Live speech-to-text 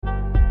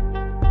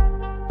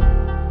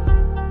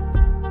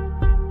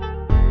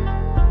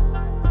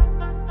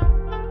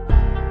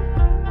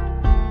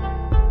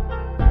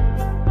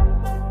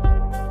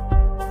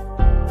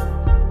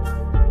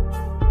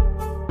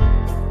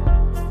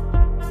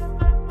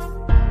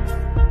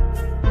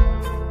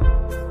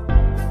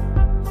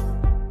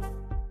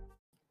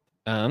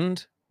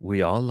And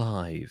we are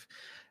live.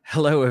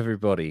 Hello,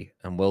 everybody,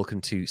 and welcome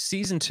to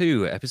Season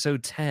 2,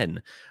 Episode 10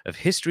 of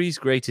History's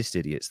Greatest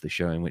Idiots, the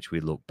show in which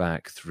we look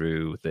back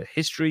through the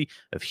history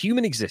of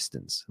human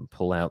existence and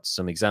pull out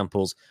some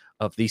examples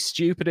of the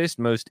stupidest,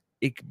 most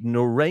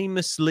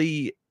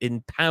ignoramously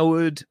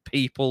empowered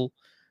people.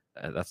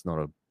 That's not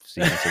a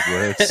sequence of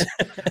words.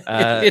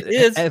 It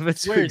is ever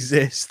to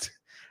exist.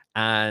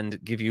 And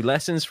give you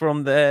lessons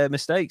from their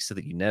mistakes so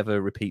that you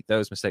never repeat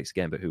those mistakes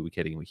again. But who are we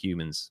kidding? We're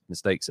humans.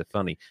 Mistakes are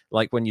funny.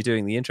 Like when you're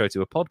doing the intro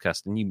to a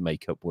podcast and you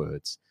make up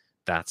words.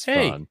 That's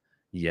fun.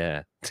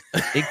 Yeah.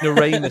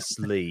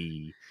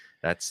 Ignoramously.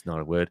 That's not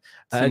a word.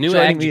 It's a new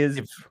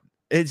adjective.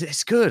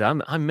 It's good.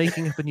 I'm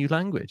making up a new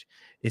language.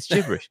 It's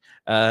gibberish.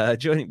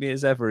 Joining me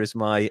as ever is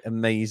my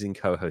amazing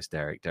co-host,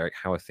 Derek. Derek,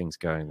 how are things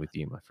going with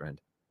you, my friend?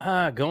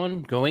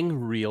 Going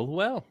real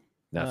well.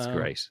 That's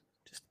great.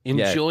 Just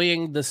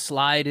enjoying the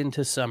slide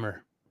into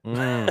summer.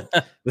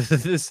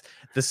 The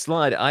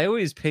slide. I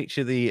always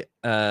picture the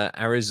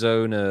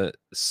Arizona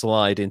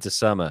slide into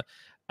summer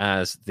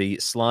as the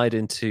slide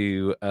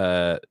into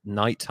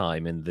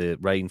nighttime in the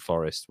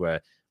rainforest,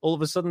 where all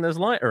of a sudden there's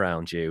light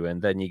around you,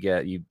 and then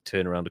you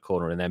turn around a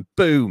corner, and then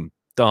boom,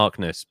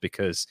 darkness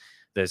because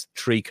there's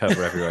tree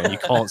cover everywhere, and you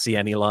can't see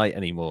any light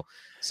anymore.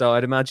 So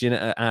I'd imagine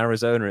at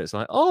Arizona, it's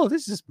like, oh,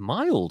 this is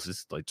mild.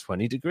 It's like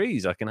 20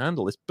 degrees. I can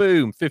handle this.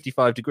 Boom,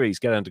 55 degrees.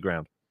 Get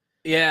underground.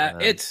 Yeah,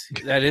 it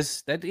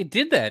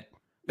did that.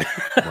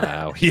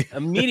 Wow.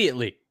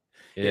 Immediately.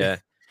 Yeah.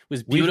 It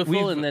was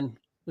beautiful, and then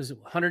it was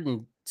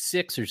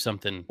 106 or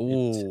something.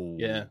 Oh,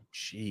 yeah.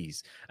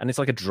 Jeez. And it's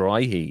like a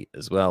dry heat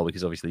as well,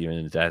 because obviously you're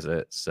in the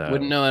desert. So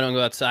Wouldn't know I don't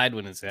go outside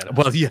when it's that.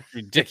 Well, yeah.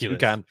 Ridiculous. You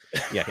can.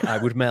 Yeah, I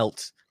would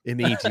melt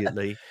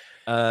immediately.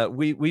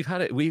 We've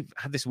had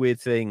this weird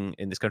thing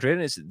in this country,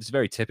 and it's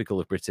very typical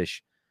of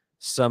British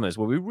summers,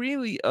 where we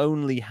really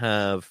only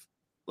have,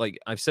 like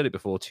I've said it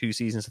before, 2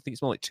 seasons. I think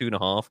it's more like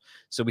 2.5.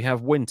 So we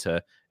have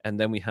winter, and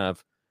then we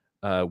have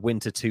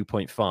winter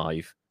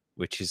 2.5,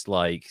 which is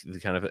like the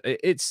kind of,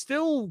 it's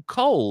still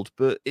cold,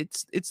 but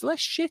it's less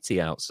shitty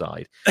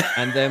outside.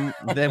 And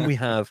then we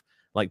have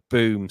like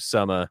boom,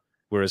 summer,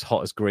 we're as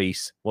hot as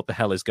grease. What the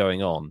hell is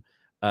going on?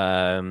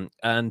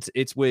 And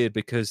it's weird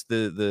because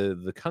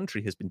the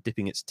country has been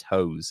dipping its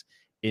toes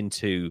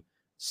into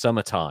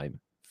summertime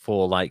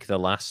for like the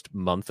last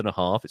month and a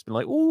half. It's been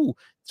like, oh,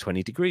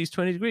 20 degrees,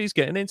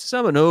 getting into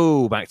summer.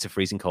 No, back to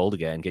freezing cold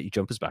again. Get your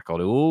jumpers back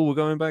on. Oh, we're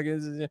going back.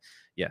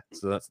 Yeah,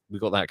 so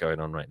we've got that going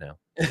on right now.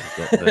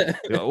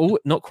 Oh,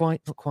 not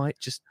quite,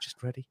 just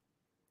ready.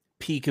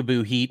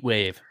 Peekaboo heat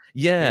wave.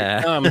 Yeah. Here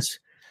it comes.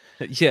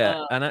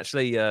 Yeah, and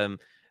actually, I'm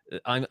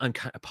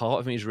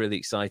part of me is really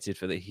excited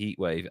for the heat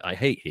wave. I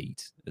hate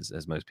heat,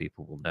 as most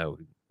people will know.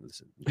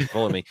 Listen,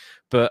 follow me.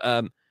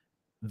 But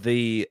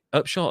the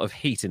upshot of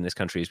heat in this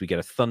country is we get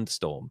a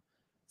thunderstorm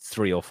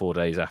 3 or 4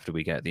 days after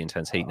we get the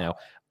intense heat. Now,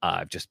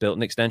 I've just built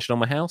an extension on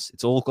my house.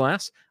 It's all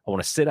glass. I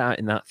want to sit out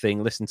in that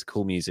thing, listen to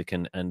cool music,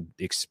 and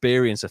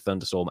experience a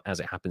thunderstorm as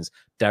it happens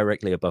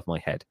directly above my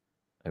head.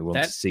 I want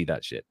to see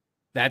that shit.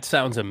 That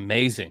sounds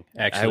amazing,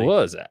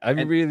 actually.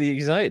 I'm really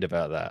excited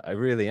about that. I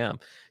really am.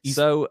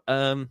 So,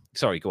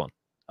 sorry, go on.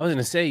 I was going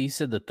to say, you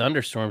said the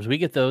thunderstorms. We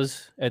get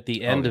those at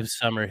the end of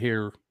summer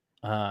here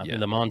in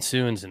the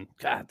monsoons, and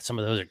God, some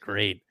of those are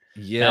great.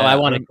 Yeah. Now I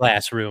want a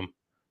glass room.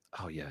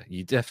 Oh, yeah.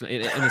 You definitely,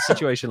 in a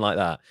situation like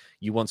that,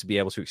 you want to be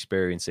able to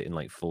experience it in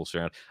like full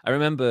surround. I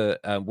remember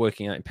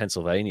working out in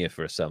Pennsylvania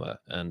for a summer,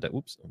 and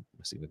oops, I'm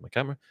messing with my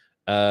camera.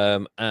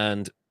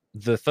 And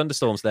the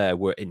thunderstorms there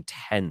were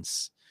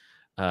intense.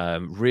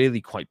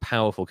 Really quite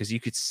powerful, because you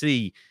could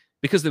see,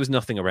 because there was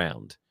nothing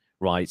around,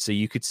 right? So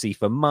you could see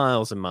for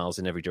miles and miles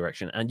in every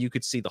direction, and you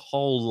could see the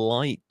whole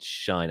light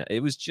shine.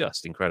 It was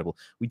just incredible.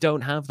 We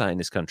don't have that in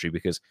this country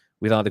because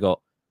we've either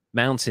got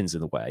mountains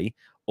in the way,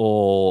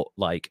 or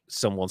like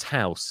someone's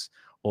house,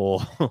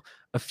 or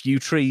a few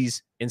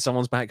trees in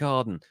someone's back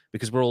garden,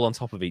 because we're all on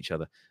top of each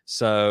other.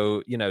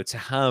 So, to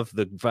have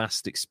the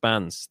vast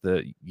expanse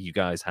that you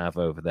guys have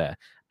over there,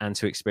 and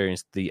to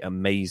experience the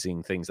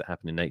amazing things that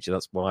happen in nature,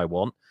 that's what I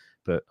want.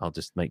 But I'll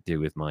just make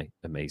do with my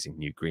amazing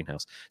new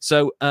greenhouse.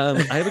 So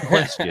I have a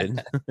question.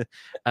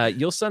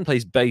 Your son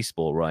plays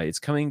baseball, right? It's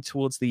coming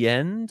towards the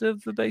end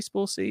of the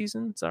baseball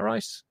season. Is that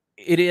right?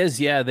 It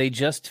is, yeah. They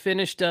just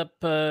finished up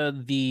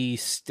the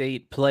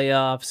state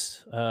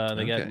playoffs.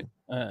 They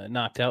got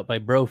knocked out by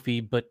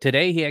Brophy, but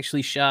today he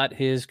actually shot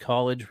his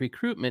college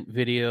recruitment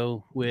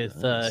video with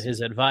his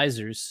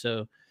advisors.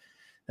 So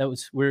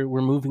we're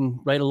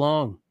moving right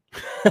along.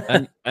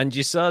 and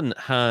your son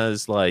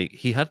has, like,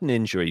 he had an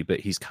injury, but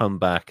he's come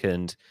back,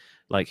 and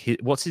like,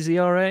 what's his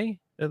ERA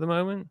at the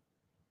moment?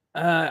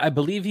 I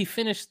believe he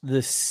finished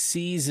the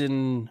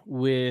season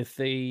with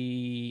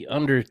a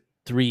under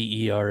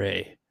 3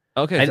 ERA.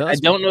 Okay, I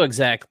don't know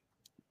exactly,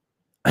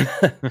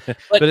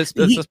 but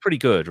that's pretty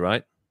good,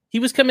 right? He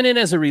was coming in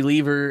as a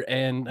reliever,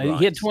 and Right.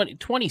 he had 20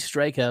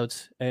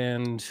 strikeouts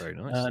and Very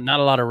nice. not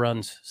a lot of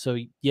runs. So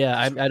yeah,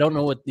 I don't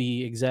know what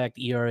the exact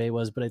ERA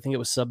was, but I think it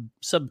was sub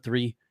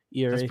 3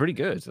 ERA. That's pretty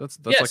good. That's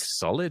Yes. like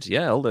solid.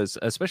 Yeah, all those,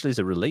 especially as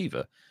a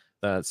reliever.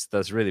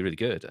 That's really, really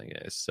good, I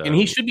guess. So, and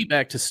he should be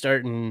back to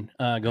starting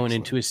going excellent.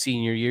 into his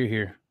senior year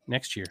here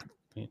next year.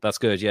 That's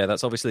good. Yeah,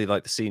 that's obviously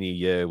like the senior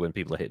year when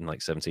people are hitting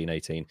like 17,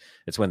 18.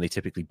 It's when they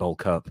typically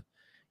bulk up,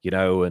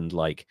 and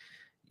like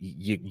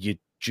your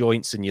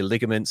joints and your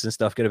ligaments and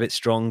stuff get a bit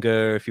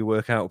stronger if you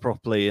work out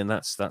properly, and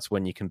that's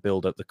when you can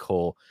build up the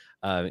core.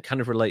 It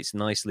kind of relates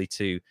nicely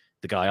to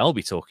the guy I'll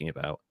be talking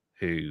about,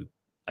 who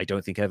I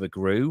don't think ever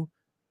grew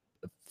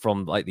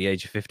from like the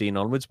age of 15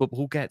 onwards, but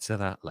we'll get to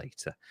that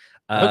later.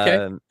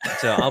 Okay.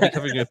 So I'll be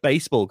covering a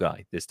baseball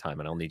guy this time,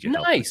 and I'll need your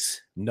help.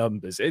 Nice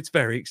Numbers. It's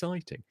very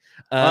exciting.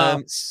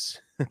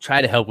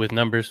 Try to help with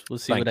numbers. We'll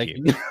see what I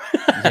can do.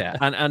 Yeah,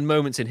 and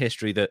moments in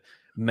history that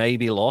may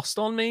be lost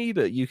on me,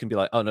 but you can be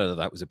like, oh no,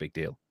 that was a big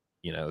deal,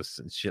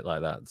 shit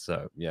like that.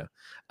 So yeah.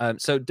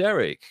 So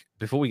Derek,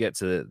 before we get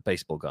to the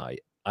baseball guy,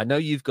 I know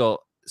you've got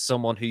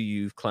someone who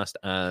you've classed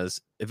as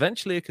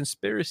eventually a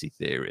conspiracy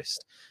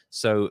theorist.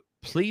 So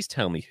please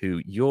tell me who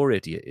your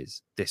idiot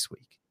is this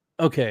week.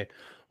 Okay.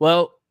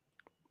 Well,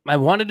 I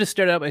wanted to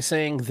start out by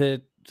saying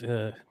that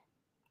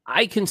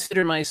I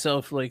consider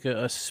myself like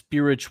a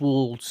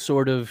spiritual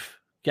sort of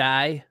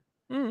guy,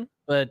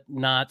 but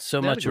not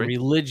so much a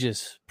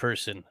religious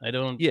person. I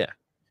don't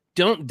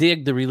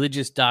dig the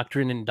religious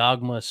doctrine and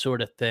dogma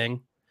sort of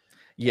thing.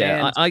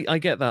 Yeah, I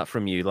get that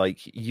from you. Like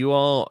you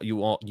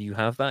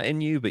have that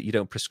in you, but you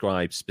don't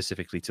prescribe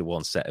specifically to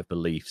one set of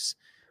beliefs.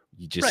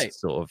 You just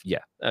sort of,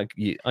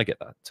 I get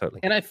that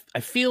totally. And I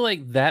feel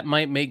like that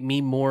might make me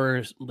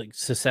more like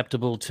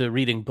susceptible to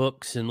reading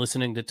books and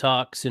listening to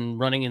talks and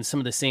running in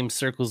some of the same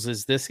circles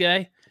as this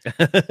guy,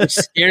 which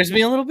scares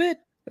me a little bit.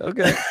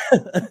 Okay.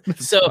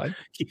 So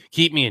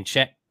keep me in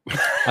check.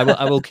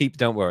 I will keep,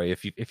 don't worry.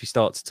 If you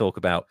start to talk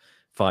about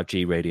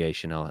 5G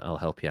radiation, I'll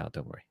help you out.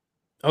 Don't worry.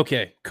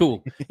 Okay,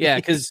 cool. Yeah,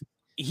 because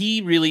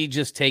he really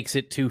just takes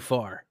it too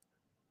far.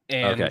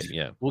 And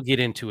we'll get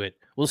into it.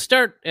 We'll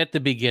start at the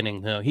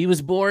beginning, though. He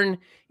was born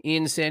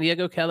in San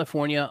Diego,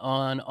 California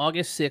on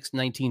August 6,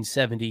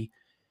 1970.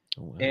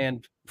 Oh, wow.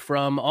 And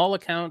from all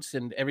accounts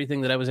and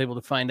everything that I was able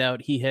to find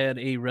out, he had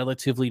a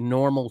relatively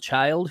normal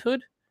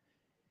childhood.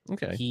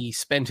 Okay. He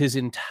spent his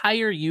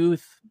entire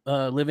youth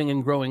living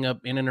and growing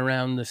up in and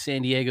around the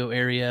San Diego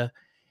area.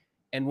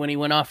 And when he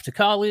went off to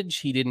college,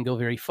 he didn't go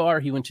very far.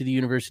 He went to the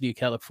University of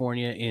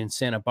California in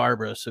Santa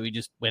Barbara. So he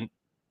just went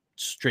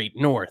straight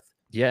north.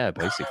 Yeah,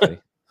 basically.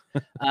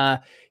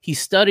 He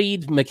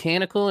studied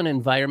mechanical and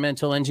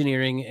environmental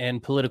engineering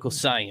and political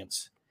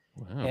science.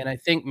 Wow. And I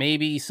think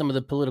maybe some of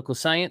the political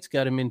science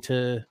got him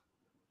into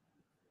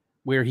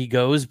where he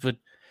goes. But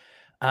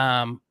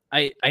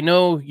I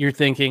know you're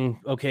thinking,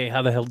 okay,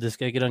 how the hell did this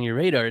guy get on your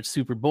radar? It's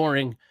super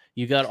boring.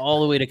 You got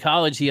all the way to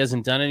college. He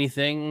hasn't done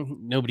anything.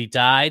 Nobody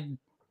died.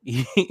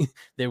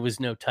 There was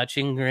no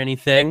touching or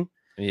anything.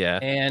 Yeah.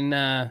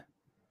 And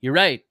you're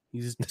right.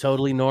 He's a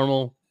totally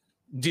normal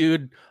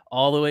dude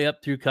all the way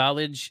up through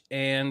college.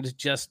 And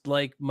just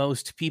like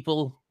most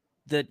people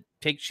that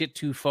take shit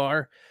too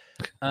far,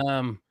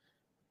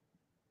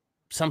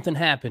 something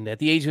happened. At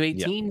the age of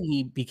 18,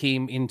 he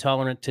became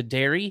intolerant to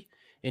dairy,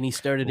 and he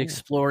started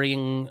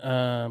exploring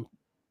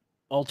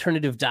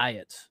alternative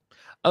diets.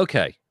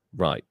 Okay.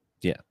 Right.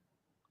 Yeah.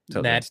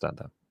 Totally understand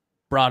that.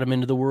 Brought him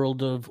into the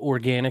world of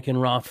organic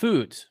and raw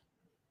foods.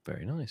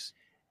 Very nice.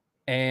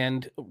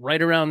 And right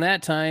around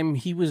that time,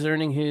 he was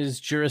earning his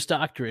Juris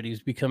Doctorate. He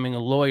was becoming a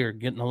lawyer,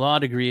 getting a law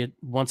degree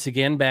once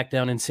again back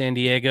down in San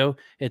Diego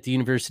at the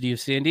University of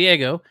San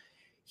Diego.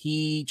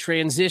 He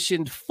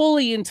transitioned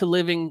fully into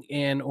living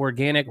an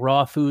organic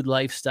raw food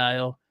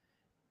lifestyle.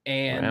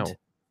 And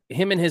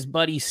him and his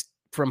buddy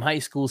from high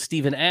school,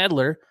 Steven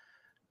Adler,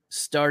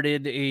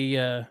 started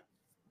a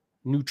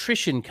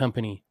nutrition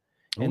company.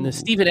 And the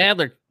Steven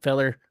Adler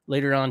feller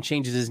later on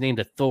changes his name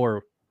to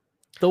Thor.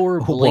 Thor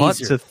Blazer. What?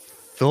 To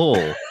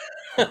Thor?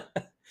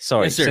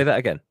 Sorry, yes, say that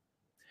again.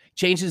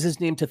 Changes his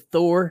name to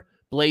Thor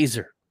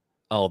Blazer.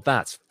 Oh,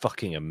 that's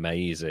fucking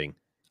amazing.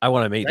 I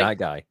want to meet that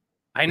guy.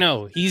 I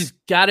know. He's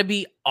got to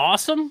be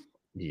awesome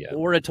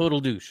or a total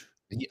douche.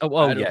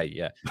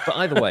 Yeah. But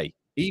either way,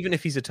 even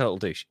if he's a total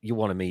douche, you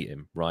want to meet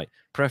him, right?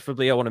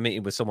 Preferably, I want to meet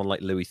him with someone like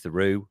Louis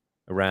Theroux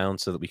around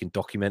so that we can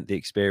document the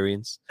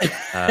experience.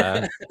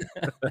 But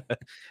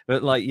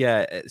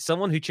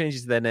someone who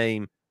changes their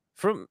name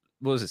from,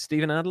 what was it,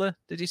 Steven Adler,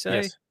 did you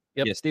say? Yes.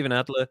 Yep. Yeah, Steven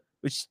Adler,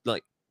 which is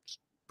like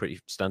pretty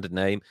standard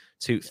name,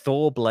 to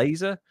Thor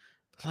Blazer,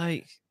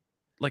 like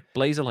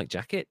blazer, like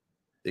jacket.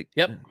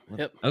 Yep.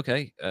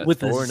 Okay. With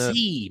Thor a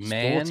Z,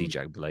 man. Sporty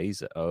jack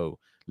blazer. Oh,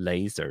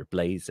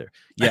 blazer.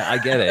 Yeah, I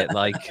get it.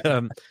 Like,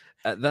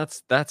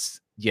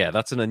 that's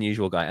an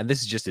unusual guy, and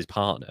this is just his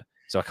partner.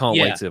 So I can't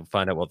wait to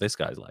find out what this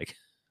guy's like.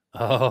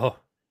 Oh,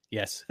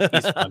 yes,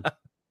 he's fun.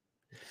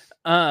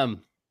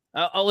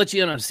 I'll let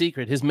you in on a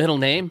secret. His middle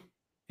name,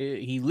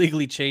 he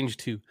legally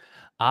changed to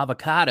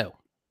Avocado.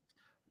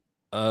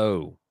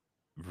 Oh,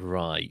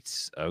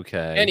 right.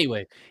 Okay.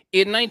 Anyway,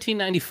 in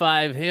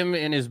 1995, him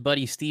and his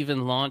buddy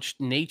Steven launched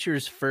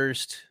Nature's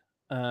First,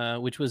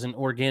 which was an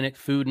organic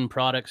food and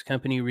products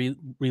company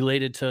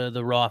related to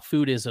the raw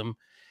foodism.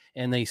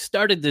 and they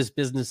started this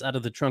business out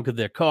of the trunk of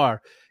their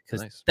car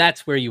because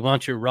that's where you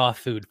want your raw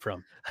food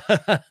from.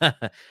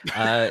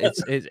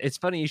 It's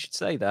funny you should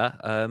say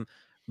that.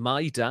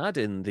 My dad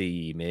in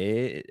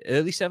the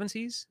early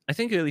 70s, I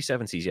think early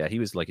 70s, yeah, he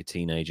was like a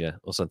teenager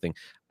or something.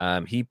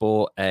 He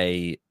bought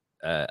a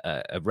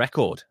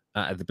record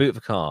at the boot of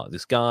a car.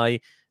 This guy,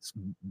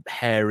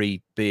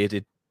 hairy,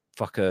 bearded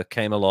fucker,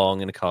 came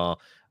along in a car,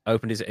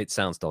 opened his. It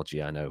sounds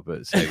dodgy, I know,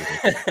 but stay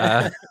with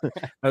me.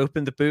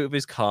 Opened the boot of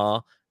his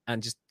car,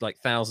 and just like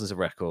thousands of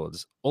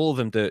records, all of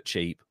them dirt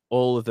cheap.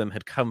 All of them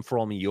had come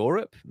from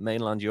Europe,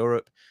 mainland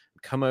Europe,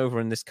 come over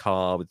in this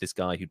car with this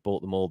guy who'd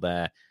bought them all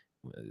there,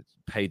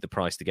 paid the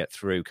price to get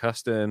through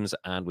customs,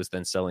 and was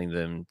then selling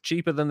them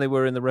cheaper than they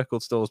were in the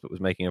record stores, but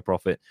was making a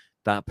profit.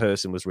 That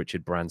person was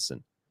Richard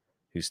Branson,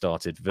 who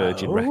started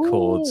Virgin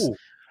Records,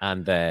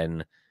 and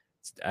then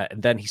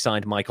he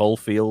signed Mike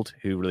Oldfield,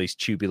 who released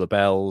Tubular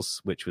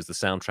Bells, which was the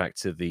soundtrack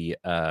to the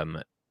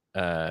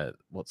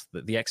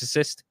The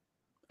Exorcist.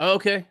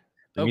 Okay.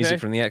 The music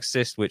from The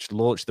Exorcist, which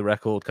launched the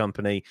record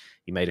company.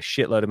 He made a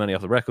shitload of money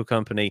off the record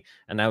company,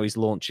 and now he's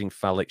launching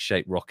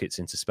phallic-shaped rockets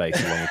into space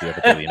along with the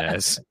other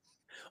billionaires.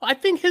 I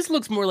think his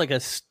looks more like a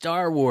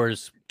Star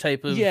Wars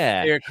type of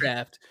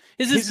aircraft.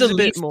 His is the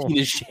least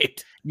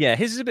penis-shaped. Yeah,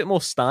 his is a bit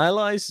more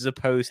stylized as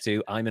opposed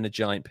to I'm in a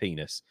giant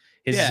penis.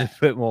 His is a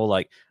bit more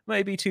like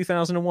maybe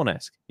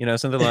 2001-esque,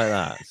 something like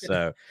that.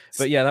 So,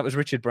 but yeah, that was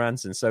Richard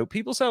Branson. So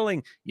people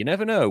selling, you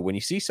never know. When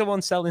you see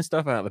someone selling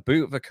stuff out of the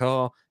boot of a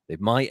car, they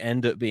might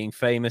end up being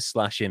famous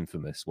 /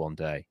 infamous one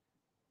day.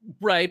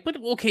 Right, but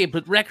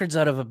records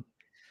out of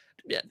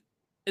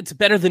it's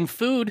better than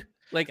food.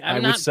 Like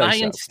I'm not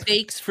buying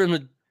steaks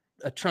from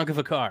a trunk of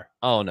a car.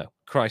 Oh no,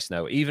 Christ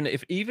no! Even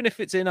if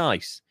it's in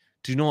ice,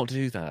 do not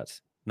do that.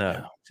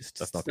 No,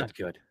 that's not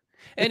good.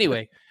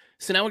 Anyway,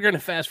 so now we're going to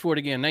fast forward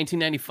again.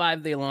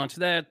 1995, they launched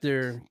that.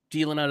 They're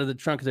dealing out of the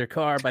trunk of their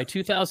car. By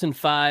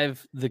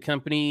 2005, the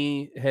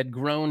company had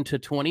grown to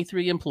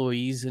 23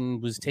 employees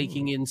and was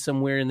taking in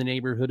somewhere in the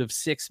neighborhood of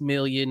 $6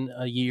 million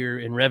a year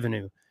in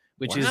revenue,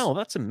 which is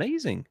that's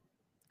amazing.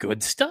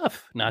 Good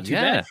stuff. Not too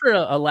bad for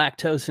a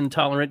lactose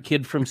intolerant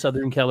kid from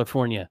Southern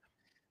California.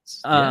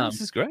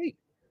 This is great.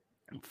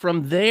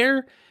 From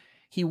there,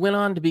 he went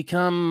on to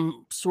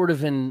become sort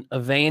of an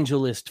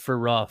evangelist for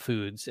raw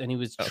foods, and he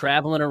was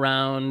traveling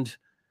around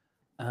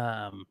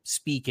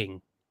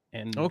speaking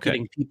and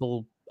getting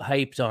people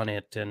hyped on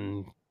it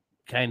and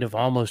kind of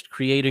almost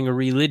creating a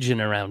religion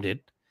around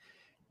it.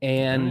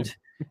 And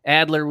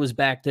Adler was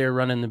back there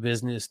running the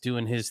business,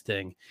 doing his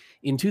thing.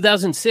 In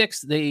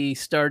 2006, they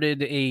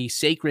started a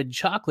sacred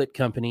chocolate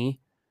company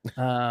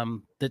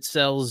that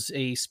sells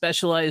a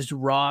specialized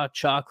raw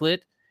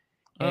chocolate.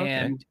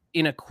 And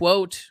in a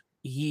quote,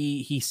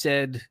 he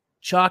said,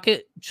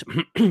 chocolate,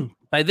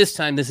 by this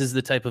time, this is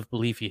the type of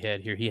belief he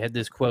had here. He had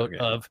this quote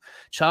of,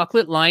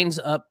 chocolate lines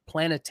up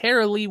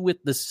planetarily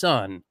with the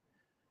sun.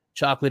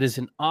 Chocolate is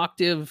an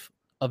octave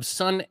of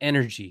sun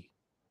energy.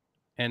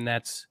 And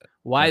that's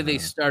why they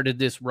started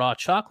this raw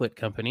chocolate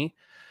company.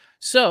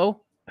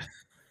 So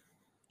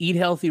eat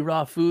healthy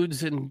raw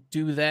foods and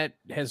do that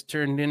has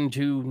turned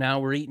into now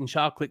we're eating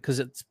chocolate because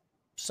it's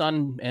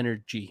sun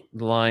energy.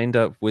 Lined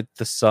up with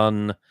the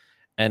sun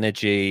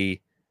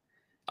energy.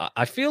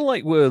 I feel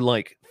like we're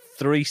like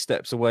 3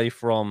 steps away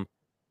from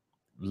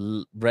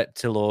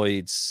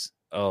reptiloids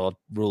are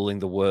ruling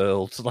the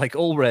world. Like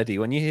already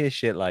when you hear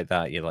shit like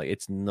that, you're like,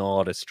 it's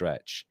not a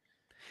stretch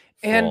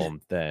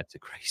from there to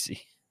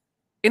crazy.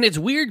 And it's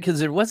weird because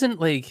there wasn't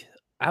like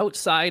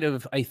outside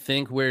of, I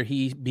think, where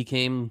he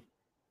became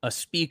a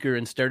speaker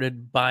and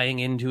started buying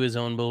into his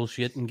own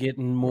bullshit and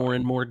getting more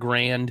and more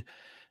grand,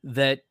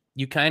 that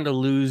you kind of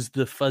lose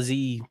the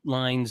fuzzy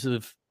lines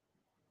of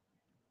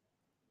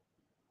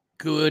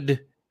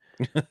good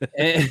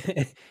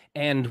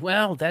and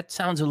well, that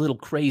sounds a little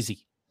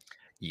crazy.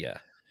 Yeah.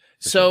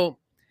 So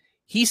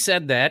he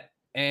said that,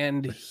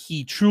 and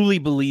he truly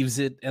believes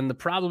it. And the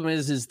problem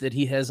is that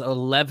he has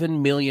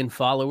 11 million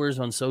followers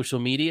on social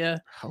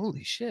media.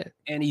 Holy shit.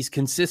 And he's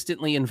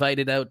consistently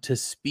invited out to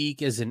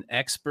speak as an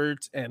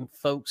expert, and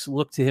folks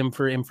look to him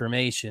for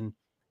information.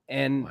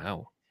 And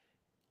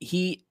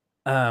he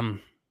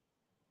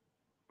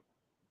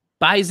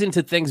buys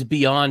into things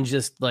beyond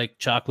just like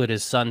chocolate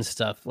is sun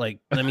stuff.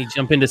 Like, let me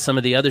jump into some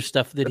of the other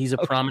stuff that he's a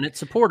prominent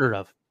supporter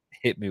of.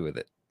 Hit me with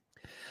it.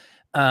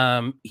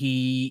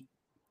 He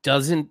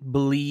doesn't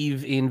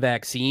believe in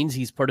vaccines.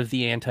 He's part of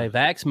the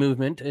anti-vax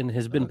movement and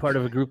has been part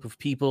of a group of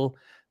people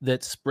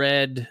that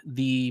spread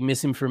the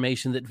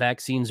misinformation that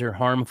vaccines are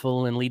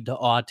harmful and lead to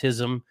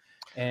autism.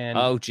 And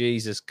oh,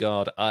 Jesus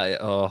God. I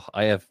know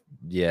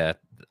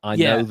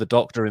the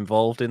doctor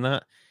involved in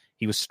that.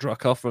 He was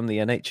struck off from the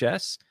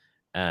NHS,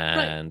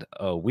 and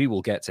we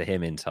will get to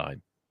him in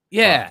time.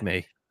 Yeah. Fuck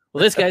me.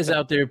 Well, this guy's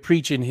out there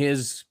preaching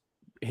his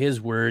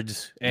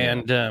words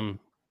and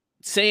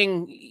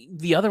saying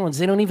the other ones,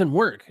 they don't even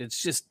work.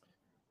 It's just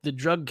the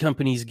drug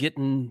companies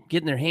getting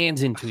their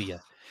hands into you.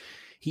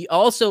 He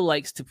also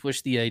likes to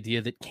push the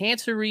idea that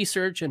cancer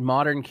research and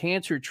modern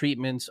cancer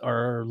treatments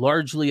are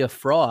largely a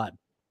fraud.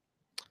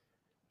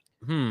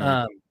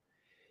 Um,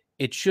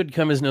 it should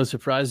come as no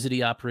surprise that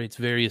he operates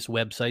various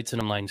websites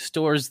and online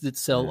stores that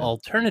sell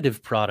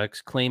alternative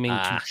products claiming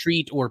to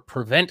treat or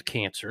prevent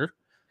cancer.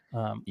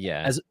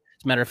 As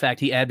a matter of fact,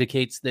 he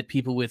advocates that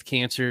people with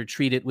cancer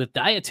treat it with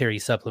dietary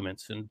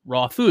supplements and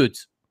raw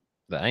foods.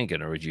 That ain't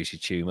going to reduce your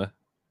tumor.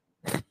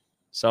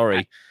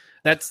 Sorry.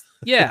 In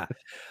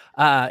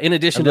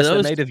addition Unless to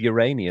those, they're made of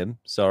uranium.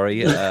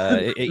 Sorry.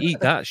 Eat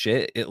that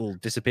shit. It'll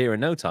disappear in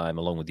no time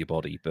along with your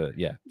body. But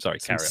yeah, sorry,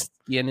 carry on.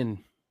 Skin and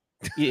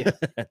your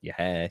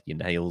hair, your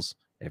nails,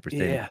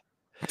 everything. Yeah.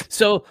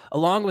 So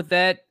along with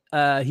that,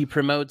 he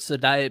promotes a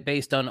diet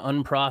based on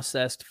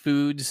unprocessed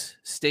foods,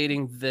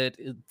 stating that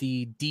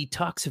the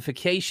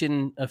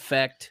detoxification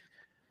effect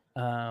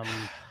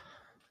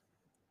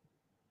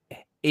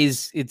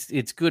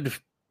it's good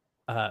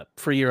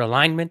for your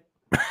alignment.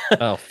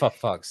 Oh, for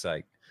fuck's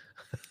sake.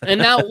 And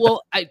now,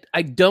 well,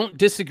 I don't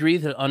disagree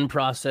that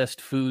unprocessed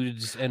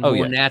foods and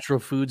more natural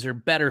foods are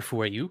better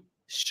for you.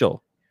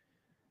 Sure.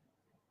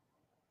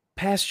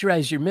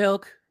 Pasteurize your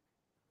milk.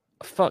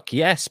 Fuck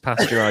yes,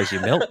 pasteurize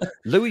your milk.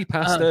 Louis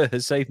Pasteur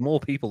has saved more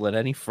people than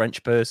any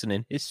French person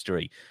in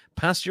history.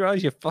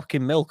 Pasteurize your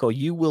fucking milk or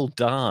you will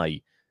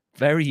die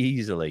very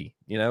easily.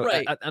 You know,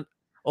 right. And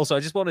also, I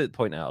just wanted to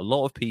point out a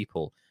lot of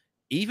people,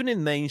 even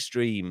in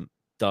mainstream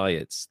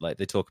diets, like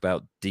they talk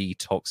about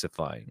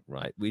detoxifying,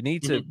 right? They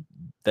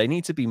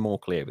need to be more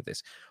clear with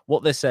this.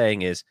 What they're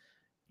saying is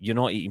you're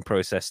not eating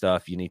processed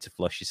stuff, you need to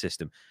flush your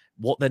system.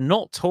 What they're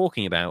not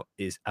talking about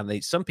is,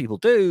 and some people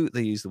do,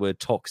 they use the word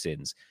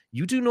toxins.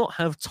 You do not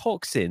have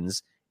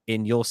toxins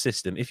in your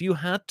system. If you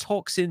had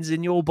toxins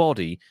in your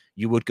body,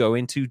 you would go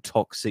into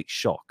toxic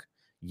shock.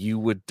 You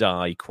would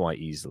die quite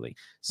easily.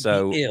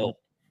 So be ill.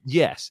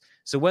 Yes.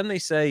 So when they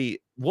say,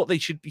 what they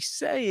should be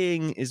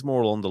saying is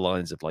more along the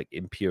lines of like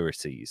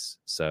impurities.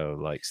 So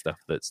like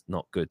stuff that's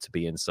not good to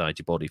be inside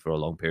your body for a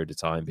long period of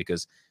time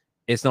because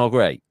it's not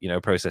great. You know,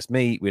 processed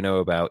meat we know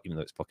about, even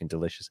though it's fucking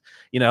delicious.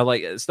 You know,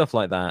 like stuff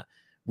like that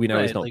we know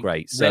is not like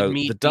great. So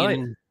the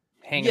diet,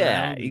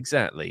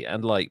 exactly.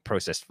 And like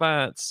processed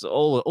fats,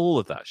 all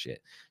of that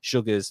shit,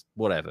 sugars,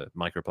 whatever,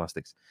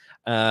 microplastics.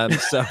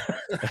 So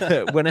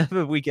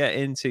whenever we get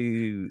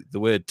into the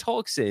word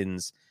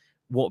toxins,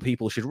 what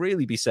people should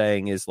really be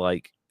saying is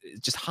like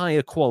just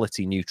higher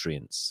quality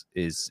nutrients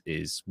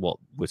is what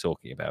we're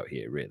talking about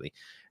here, really.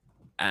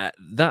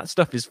 That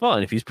stuff is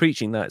fine. If he's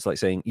preaching that, it's like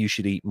saying you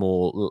should eat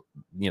more,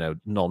 you know,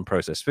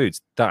 non-processed foods.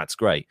 That's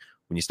great.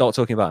 When you start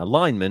talking about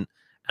alignment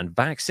and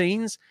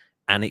vaccines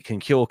and it can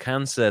cure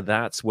cancer,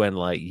 that's when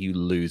like you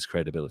lose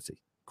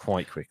credibility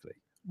quite quickly.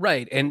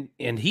 Right. And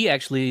he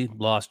actually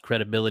lost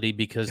credibility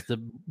because the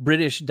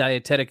British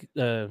dietetic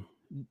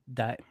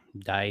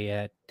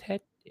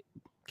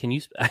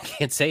I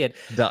can't say it.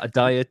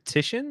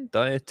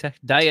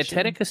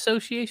 Dietetic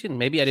Association.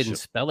 Maybe I didn't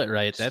spell it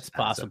right. That's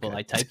possible. Okay.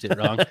 I typed it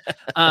wrong.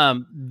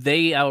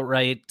 They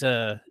outright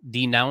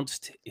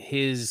denounced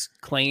his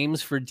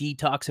claims for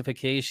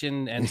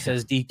detoxification and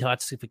says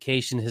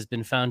detoxification has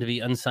been found to be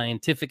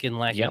unscientific and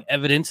lacking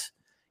evidence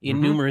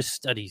in numerous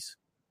studies.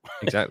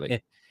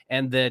 Exactly.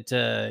 And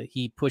that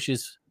he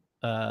pushes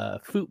raw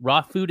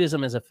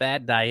foodism as a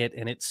fad diet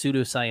and it's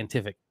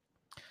pseudoscientific.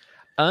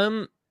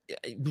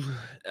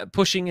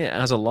 Pushing it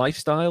as a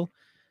lifestyle,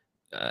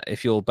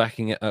 if you're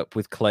backing it up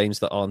with claims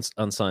that aren't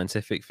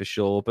unscientific, for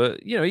sure.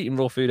 But you know, eating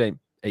raw food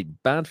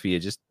ain't bad for you.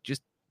 Just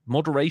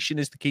moderation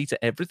is the key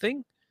to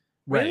everything,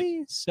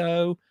 really. Right.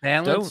 So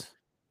balance.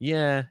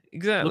 Yeah,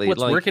 exactly. Look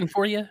what's working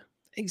for you.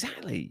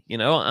 Exactly. You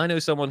know, I know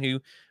someone who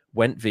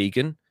went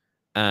vegan,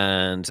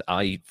 and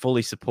I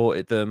fully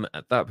supported them.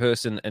 That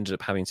person ended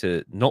up having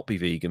to not be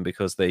vegan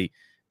because they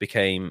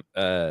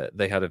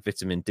had a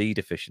vitamin D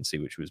deficiency,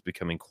 which was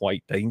becoming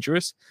quite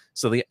dangerous.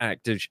 So they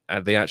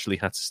actually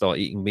had to start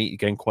eating meat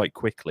again quite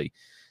quickly.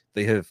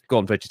 They have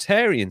gone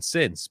vegetarian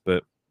since,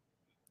 but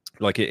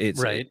like it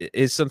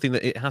is something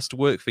that it has to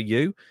work for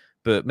you.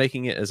 But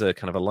making it as a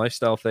kind of a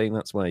lifestyle thing,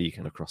 that's where you're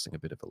kind of crossing a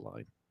bit of a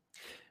line.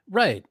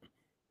 Right.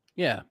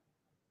 Yeah.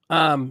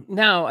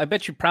 Now, I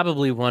bet you're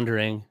probably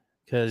wondering,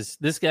 because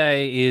this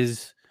guy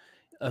is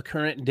a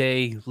current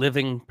day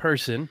living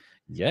person.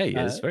 Yeah, he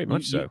is, very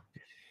much so.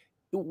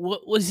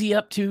 What was he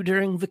up to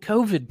during the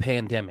COVID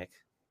pandemic?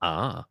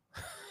 Well,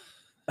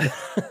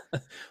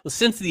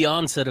 since the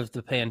onset of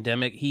the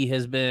pandemic, he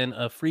has been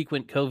a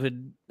frequent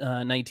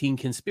COVID-19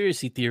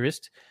 conspiracy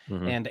theorist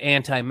and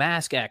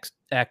anti-mask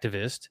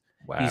activist.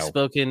 Wow. He's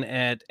spoken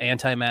at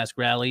anti-mask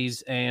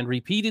rallies and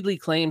repeatedly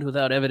claimed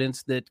without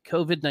evidence that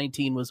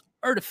COVID-19 was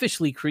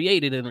artificially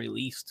created and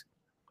released.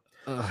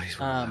 Oh, he's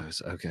one of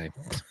those. Okay.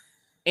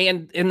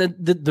 And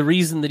the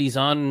reason that he's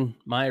on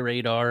my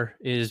radar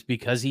is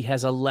because he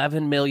has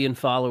 11 million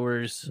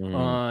followers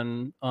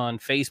on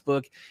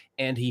Facebook,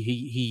 and he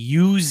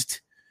used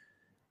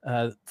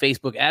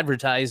Facebook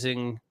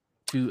advertising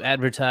to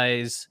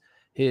advertise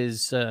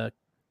his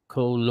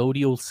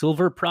colloidal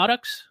silver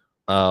products.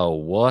 Oh,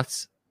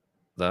 what?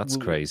 That's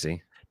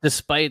crazy.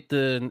 Despite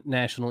the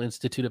National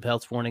Institute of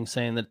Health's warning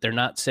saying that they're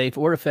not safe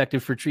or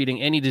effective for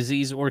treating any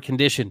disease or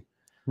condition.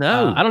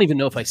 No. I don't even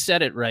know if I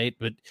said it right,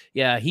 but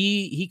yeah,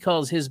 he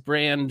calls his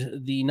brand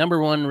the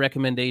 #1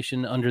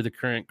 recommendation under the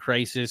current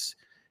crisis,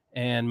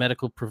 and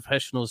medical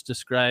professionals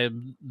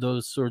describe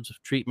those sorts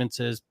of treatments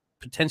as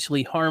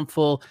potentially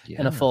harmful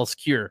and a false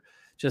cure.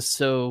 Just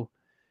so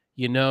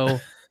you know,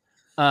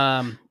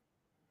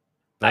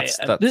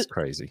 that's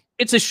crazy.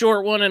 It's a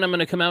short one, and I'm going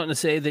to come out and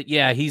say that,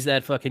 yeah, he's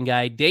that fucking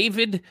guy.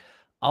 David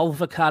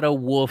Avocado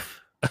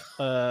Wolfe.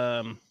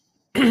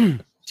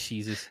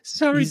 Jesus.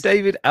 Sorry,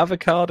 David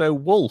Avocado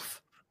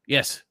Wolfe.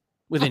 Yes,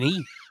 with an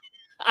E.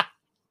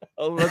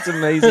 Oh, that's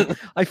amazing.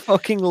 I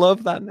fucking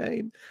love that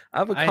name.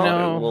 Avocado I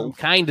know, Wolfe. I'm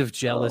kind of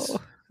jealous. Oh,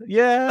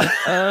 yeah.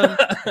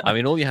 I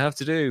mean, all you have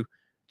to do,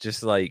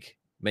 just like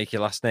make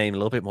your last name a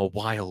little bit more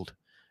wild,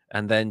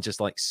 and then just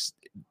like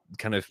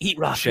kind of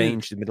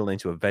change the middle name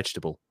to a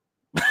vegetable.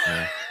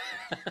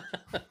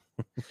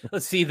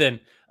 Let's see then.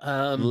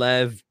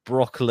 Lev,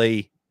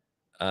 broccoli,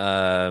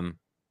 daffodil.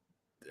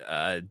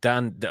 I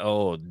don't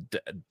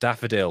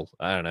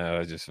know.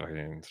 I just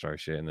fucking throw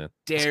shit in there.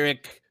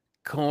 Derek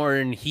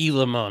Corn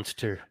Gila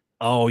Monster.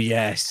 Oh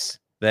yes,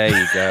 there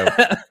you go.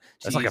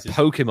 That's like a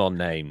Pokemon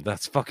name.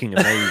 That's fucking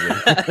amazing.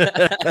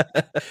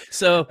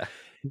 So,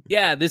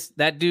 yeah,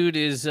 that dude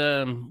is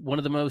one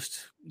of the most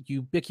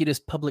ubiquitous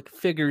public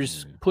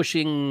figures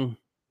pushing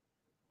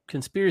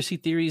conspiracy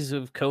theories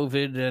of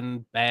COVID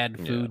and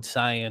bad food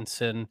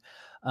science, and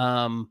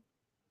I'm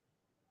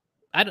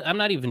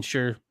not even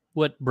sure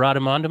what brought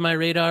him onto my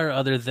radar,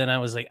 other than I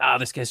was like,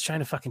 this guy's trying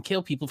to fucking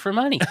kill people for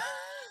money.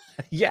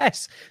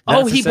 Yes.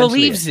 He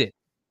believes it.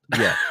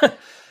 Yeah.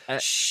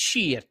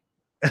 Shit.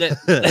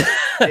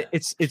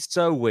 It's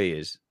so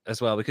weird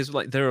as well, because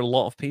like there are a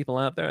lot of people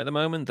out there at the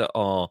moment that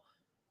are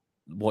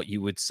what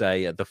you would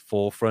say at the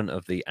forefront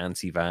of the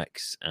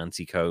anti-vax,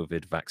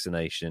 anti-COVID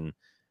vaccination,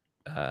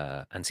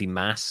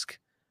 anti-mask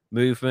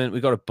movement.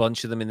 We've got a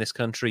bunch of them in this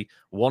country.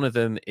 One of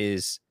them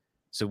is,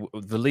 so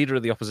the leader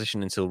of the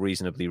opposition until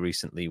reasonably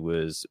recently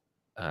was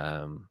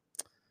Jeremy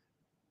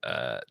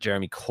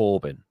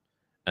Corbyn.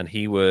 And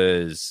he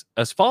was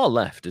as far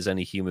left as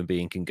any human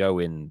being can go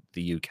in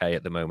the UK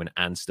at the moment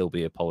and still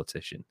be a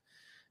politician.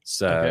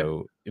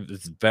 So It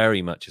was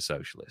very much a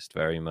socialist,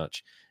 very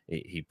much.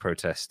 He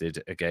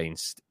protested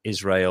against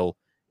Israel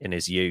in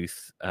his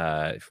youth,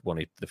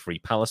 wanted the Free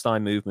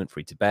Palestine movement,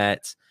 Free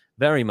Tibet,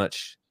 very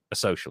much a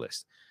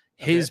socialist.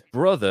 His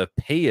brother,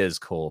 Piers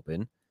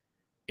Corbyn,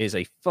 is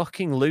a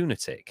fucking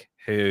lunatic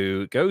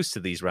who goes to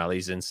these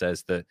rallies and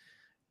says that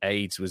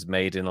AIDS was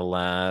made in a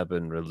lab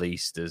and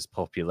released as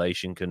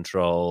population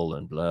control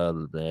and blah,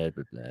 blah, blah,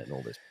 blah, blah, and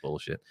all this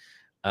bullshit.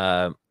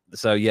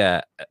 So,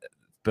 yeah,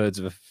 birds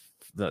of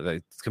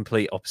the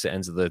complete opposite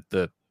ends of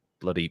the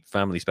bloody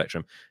family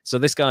spectrum. So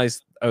this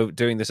guy's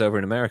doing this over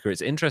in America.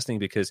 It's interesting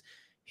because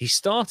he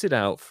started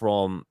out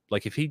from,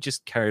 like, if he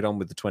just carried on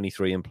with the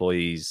 23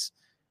 employees,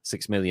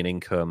 6 million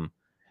income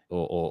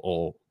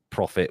or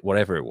profit,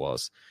 whatever it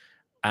was,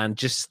 and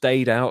just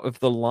stayed out of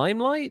the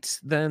limelight,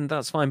 then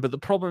that's fine. But the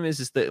problem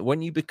is that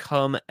when you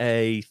become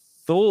a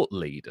thought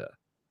leader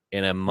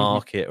in a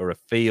market or a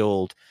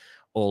field,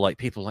 or like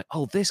people like,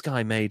 oh, this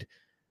guy made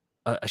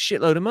a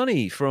shitload of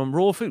money from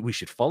raw food, we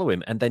should follow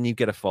him. And then you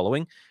get a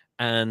following,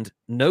 and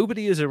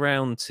nobody is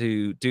around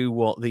to do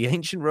what the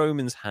ancient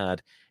Romans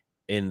had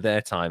in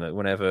their time.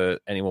 Whenever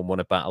anyone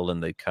won a battle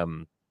and they'd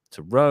come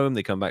to Rome,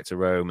 they come back to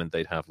Rome, and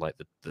they'd have like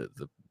the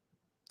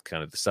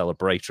kind of the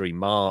celebratory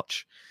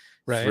march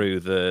through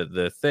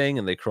the thing,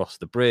 and they cross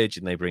the bridge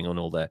and they bring on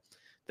all their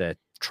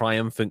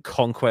triumphant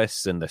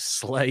conquests and the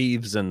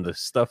slaves and the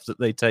stuff that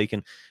they'd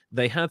taken.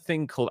 They had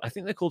thing called, I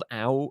think they're called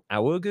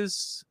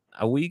augurs,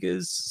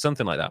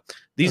 something like that.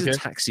 These are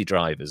taxi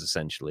drivers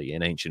essentially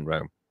in ancient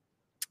Rome,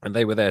 and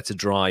they were there to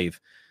drive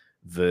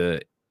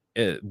the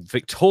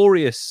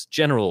victorious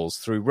generals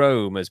through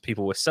Rome as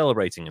people were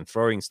celebrating and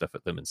throwing stuff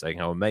at them and saying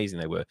how amazing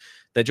they were.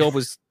 Their job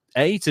was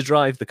A, to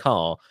drive the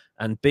car,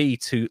 and B,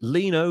 to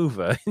lean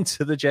over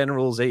into the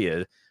general's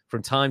ear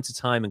from time to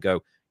time and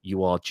go,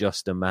 "You are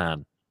just a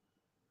man."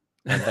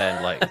 And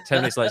then, like 10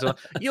 minutes later,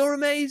 "You're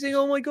amazing.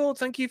 Oh my God,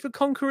 thank you for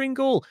conquering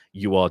Gaul.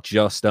 You are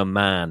just a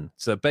man."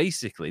 So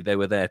basically, they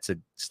were there to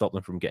stop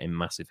them from getting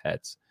massive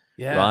heads.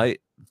 Yeah. Right?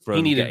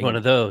 He needed one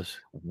of those.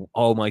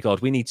 Oh my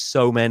God, we need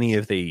so many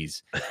of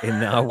these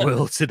in our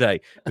world today.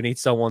 We need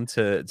someone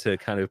to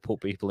kind of put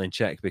people in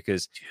check,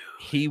 because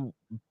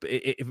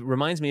it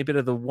reminds me a bit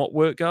of the What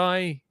Work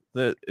guy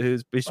that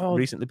has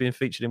recently been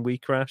featured in We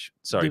Crash.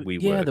 Sorry,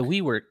 WeWork. Yeah, the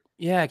WeWork.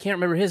 Yeah, I can't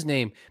remember his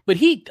name, but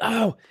he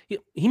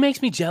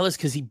makes me jealous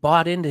because he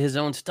bought into his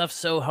own stuff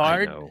so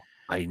hard.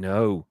 I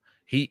know.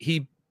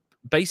 He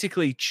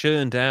basically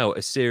churned out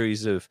a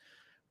series of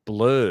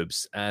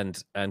blurbs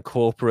and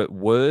corporate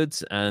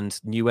words and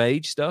new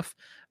age stuff,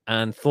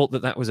 and thought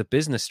that was a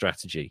business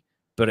strategy,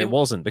 but it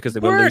wasn't, because they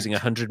were losing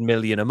 100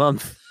 million a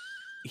month.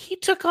 He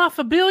took off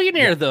a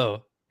billionaire,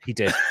 though. He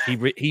did.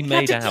 He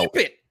made out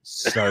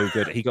so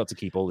good. He got to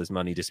keep all his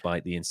money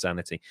despite the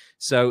insanity.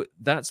 So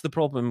that's the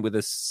problem with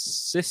a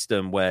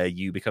system where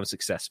you become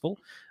successful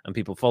and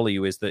people follow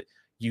you, is that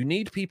you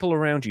need people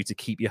around you to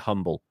keep you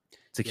humble.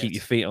 to keep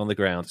your feet on the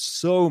ground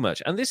so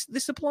much. And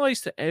this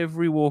applies to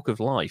every walk of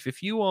life.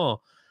 If you are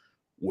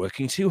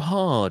working too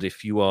hard,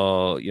 if you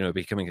are,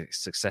 becoming a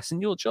success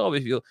in your job,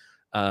 if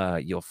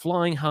you're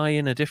flying high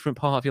in a different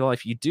part of your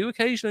life, you do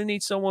occasionally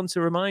need someone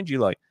to remind you,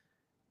 like,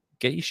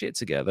 get your shit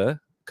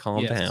together,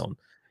 calm down.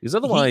 Because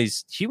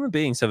otherwise, human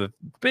beings have a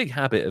big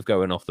habit of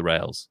going off the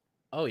rails.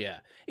 Oh, yeah.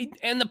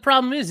 And the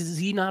problem is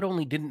he not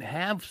only didn't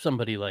have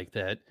somebody like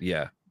that.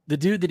 Yeah. The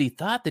dude that he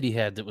thought that he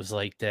had that was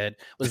like that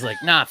was like,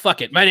 nah,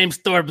 fuck it. My name's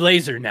Thor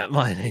Blazer now.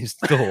 My name's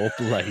Thor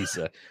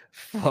Blazer.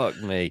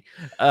 Fuck me.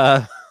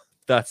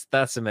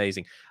 That's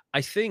amazing.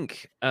 I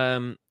think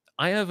I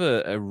have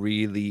a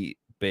really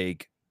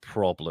big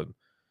problem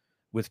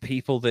with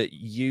people that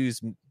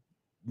use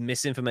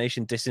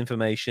misinformation,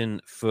 disinformation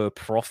for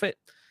profit.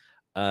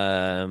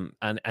 And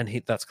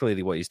that's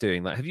clearly what he's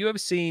doing. Like, have you ever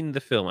seen the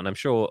film? And I'm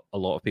sure a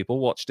lot of people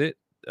watched it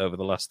over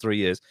the last 3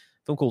 years.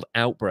 A film called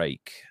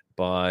Outbreak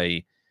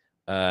by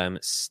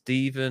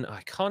Steven.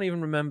 I can't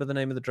even remember the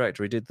name of the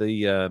director. He did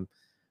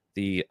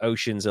the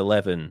Ocean's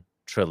 11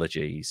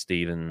 trilogy.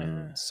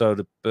 Steven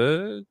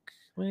Soderbergh,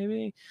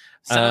 maybe.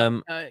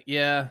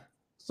 Yeah.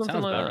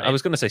 Something like that. Right. I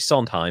was going to say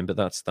Sondheim, but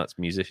that's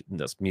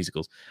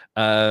musicals.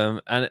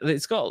 And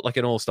it's got like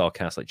an all-star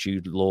cast. Like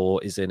Jude Law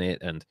is in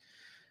it, and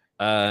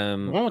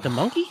the one with the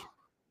monkey.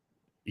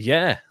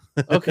 Yeah.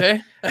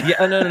 Okay.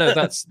 Yeah. No.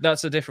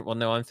 That's a different one.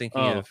 No, I'm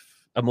thinking of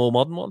a more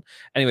modern one.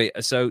 Anyway,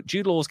 so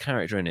Jude Law's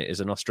character in it is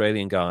an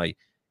Australian guy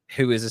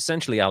who is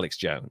essentially Alex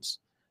Jones.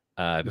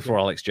 Before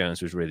Alex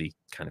Jones was really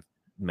kind of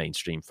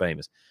mainstream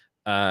famous,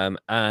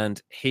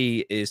 and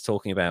he is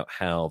talking about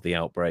how the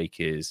outbreak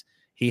is.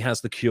 He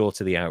has the cure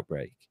to the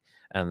outbreak,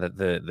 and that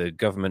the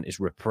government is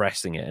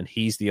repressing it, and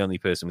he's the only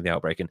person with the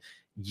outbreak, and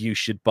you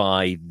should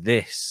buy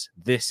this.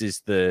 This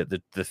is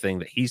the thing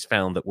that he's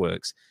found that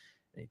works.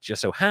 It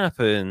just so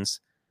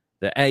happens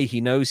that he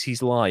knows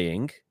he's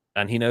lying,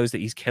 and he knows that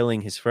he's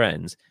killing his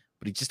friends,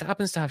 but he just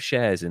happens to have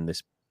shares in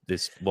this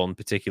one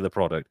particular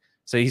product.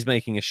 So he's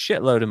making a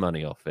shitload of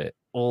money off it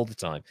all the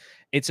time.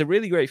 It's a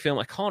really great film.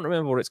 I can't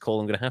remember what it's called.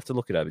 I'm going to have to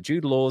look it up. But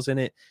Jude Law's in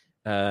it.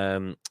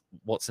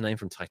 What's the name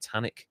from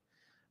Titanic?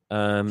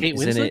 Kate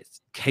Winslet? In it.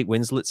 Kate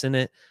Winslet's in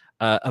it.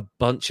 A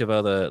bunch of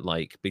other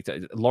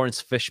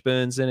Lawrence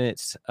Fishburne's in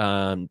it.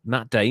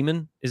 Matt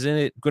Damon is in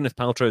it. Gwyneth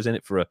Paltrow's in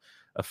it for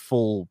a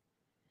full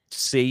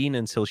scene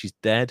until she's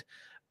dead.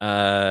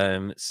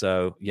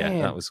 So yeah,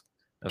 Man. that was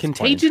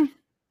Contagion.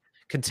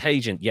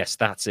 Contagion. Yes,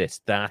 that's it.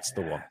 That's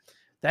the one.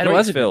 That great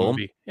was a film.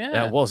 good movie. Yeah,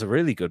 that was a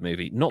really good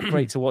movie. Not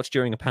great to watch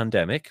during a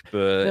pandemic,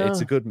 but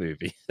it's a good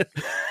movie. A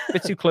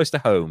bit too close to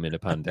home in a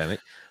pandemic.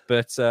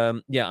 But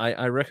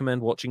I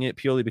recommend watching it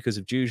purely because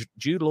of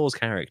Jude Law's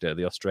character,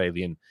 the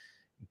Australian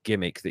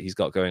gimmick that he's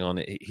got going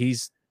on.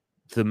 He's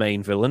the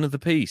main villain of the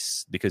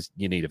piece because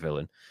you need a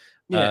villain.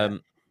 Yeah.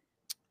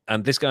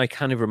 And this guy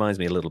kind of reminds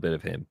me a little bit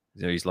of him.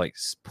 He's like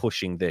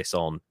pushing this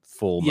on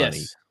for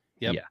money.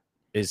 Yep. Yeah.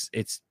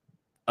 It's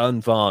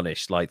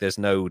unvarnished. Like, there's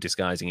no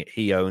disguising it.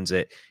 He owns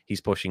it.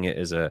 He's pushing it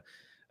as a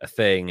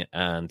thing.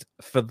 And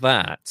for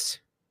that,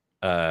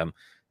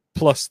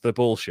 plus the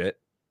bullshit,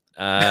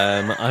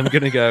 I'm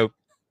gonna go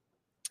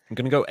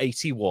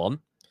 81.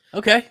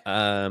 Okay.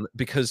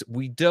 Because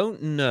we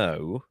don't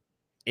know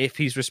if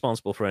he's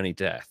responsible for any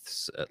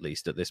deaths, at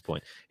least at this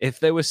point. If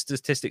there were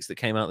statistics that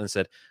came out and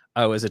said,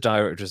 oh, as a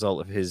direct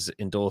result of his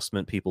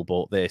endorsement, people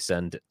bought this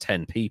and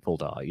 10 people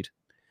died,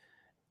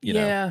 you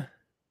know,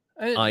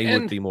 I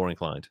would be more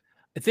inclined.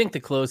 I think the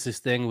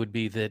closest thing would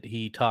be that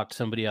he talked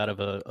somebody out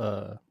of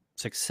a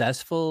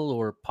successful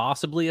or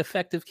possibly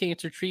effective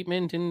cancer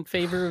treatment in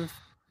favor of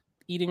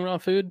eating raw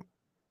food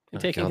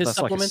and taking his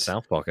supplements. Like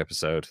a South Park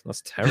episode.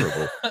 That's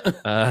terrible.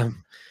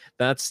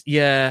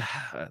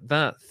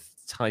 That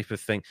type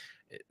of thing.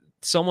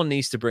 Someone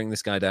needs to bring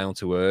this guy down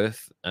to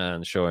earth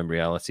and show him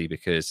reality,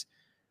 because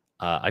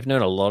I've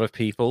known a lot of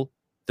people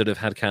that have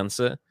had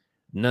cancer.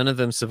 None of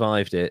them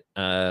survived it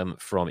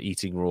from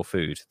eating raw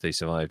food. They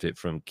survived it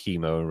from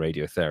chemo and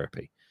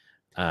radiotherapy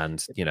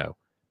and,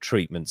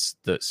 treatments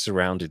that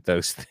surrounded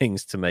those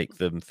things to make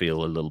them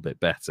feel a little bit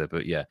better.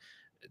 But yeah,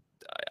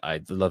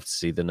 I'd love to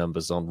see the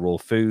numbers on raw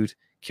food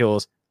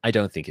cures. I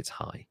don't think it's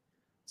high.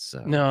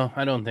 So no,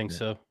 I don't think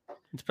so.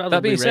 It's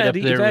probably right up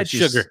there with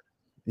sugar.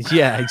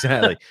 Yeah,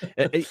 exactly.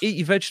 Eat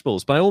your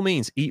vegetables. By all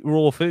means, eat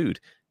raw food.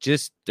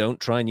 Just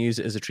don't try and use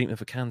it as a treatment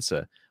for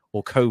cancer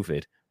or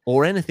COVID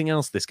or anything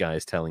else this guy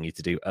is telling you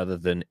to do other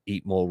than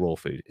eat more raw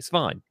food. It's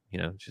fine.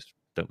 Just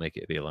don't make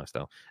it be a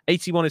lifestyle.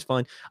 81 is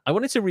fine. I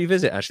wanted to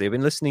revisit, actually. I've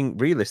been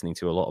re-listening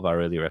to a lot of our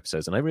earlier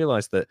episodes, and I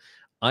realized that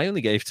I only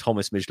gave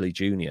Thomas Midgley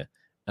Jr.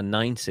 a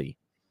 90.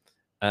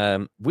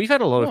 We've had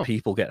a lot of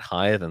people get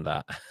higher than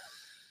that.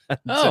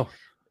 So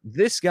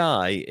this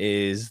guy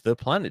is the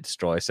planet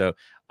destroyer. So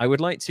I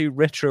would like to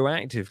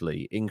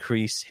retroactively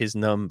increase his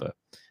number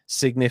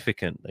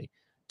significantly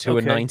to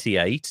a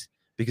 98,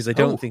 because I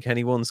don't think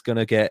anyone's going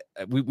to get...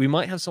 We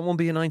might have someone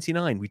be a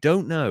 99. We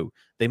don't know.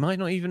 They might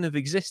not even have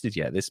existed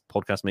yet. This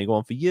podcast may go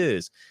on for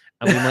years,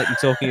 and we might be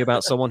talking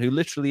about someone who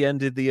literally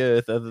ended the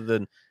earth other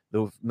than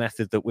the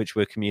method that which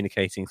we're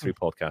communicating through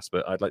podcasts,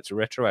 but I'd like to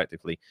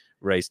retroactively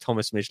raise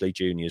Thomas Midgley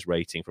Jr.'s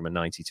rating from a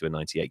 90 to a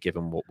 98,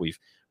 given what we've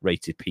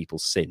rated people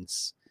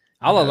since.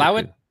 I'll allow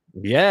it.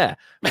 Yeah,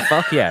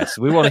 fuck yes.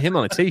 We want him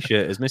on a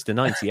t-shirt as Mr.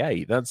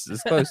 98. That's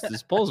as close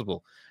as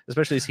possible,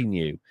 especially as he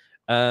knew.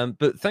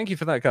 But thank you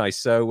for that, guys.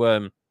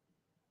 So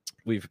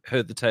we've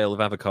heard the tale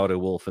of Avocado,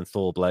 Wolfe, and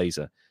Thor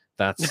Blazer.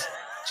 That's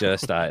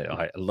just,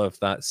 I love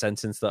that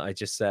sentence that I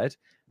just said.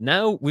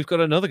 Now we've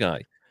got another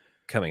guy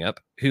coming up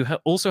who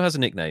also has a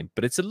nickname,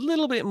 but it's a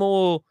little bit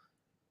more,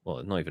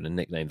 well, not even a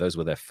nickname. Those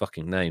were their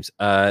fucking names.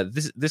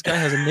 This guy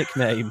has a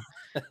nickname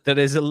that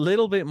is a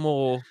little bit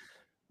more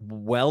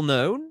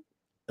well-known,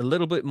 a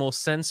little bit more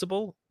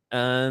sensible,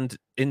 and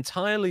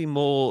entirely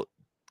more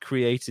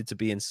created to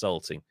be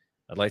insulting.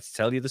 I'd like to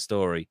tell you the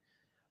story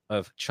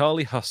of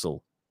Charlie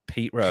Hustle,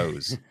 Pete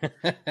Rose,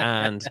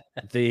 and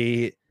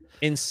the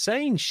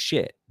insane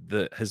shit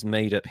that has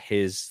made up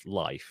his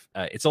life.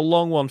 It's a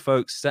long one,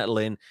 folks. Settle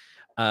in.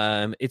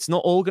 It's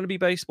not all going to be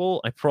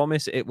baseball. I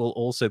promise it will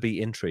also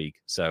be intrigue.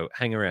 So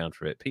hang around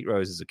for it. Pete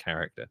Rose is a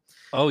character.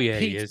 Oh, yeah,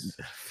 he is.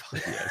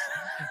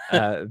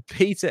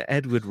 Peter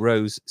Edward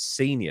Rose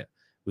Sr.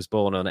 was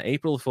born on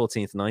April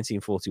 14th,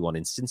 1941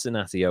 in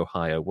Cincinnati,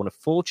 Ohio, one of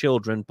 4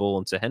 children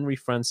born to Henry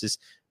Francis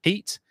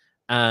Pete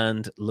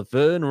and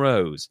Laverne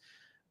Rose.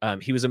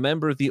 He was a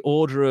member of the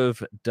Order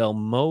of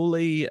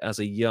Dalmoley as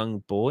a young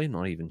boy.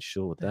 Not even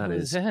sure what that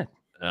is. What is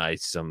that?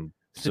 Some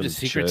Is it a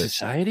secret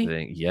society?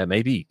 Thing. Yeah,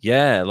 maybe.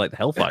 Yeah, like the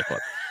Hellfire Club.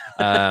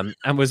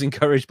 And was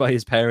encouraged by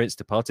his parents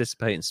to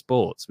participate in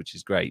sports, which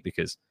is great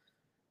because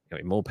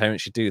more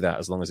parents should do that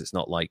as long as it's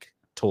not like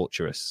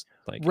torturous.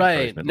 Like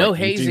right. No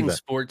hazing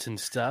sports and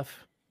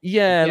stuff.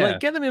 Yeah,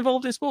 like get them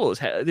involved in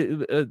sports.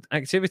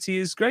 Activity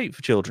is great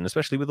for children,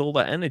 especially with all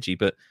that energy,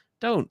 but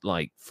don't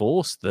like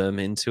force them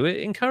into it.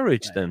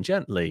 Encourage them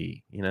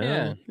gently,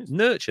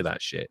 nurture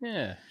that shit.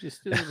 Yeah,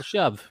 just a little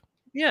shove.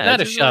 Yeah,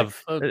 not a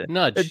shove, a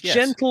nudge. A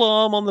gentle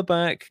arm on the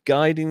back,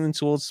 guiding them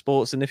towards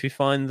sports. And if you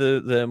find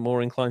they're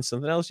more inclined to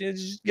something else,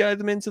 just guide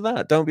them into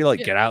that. Don't be like,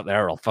 get out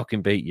there, or I'll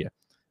fucking beat you.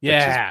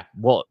 Yeah,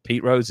 what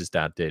Pete Rose's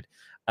dad did.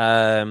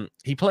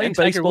 He played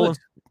baseball.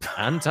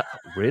 And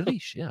really,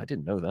 shit, I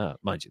didn't know that.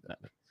 Mind you, that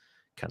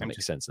kind of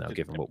makes sense now,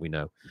 given what we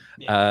know.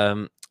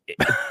 Yeah.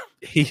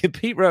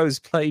 Pete Rose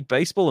played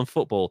baseball and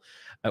football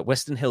at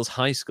Western Hills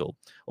High School.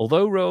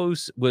 Although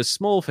Rose was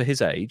small for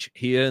his age,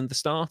 he earned the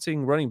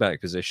starting running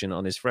back position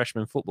on his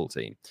freshman football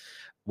team.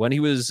 When he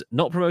was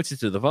not promoted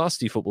to the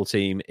varsity football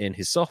team in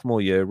his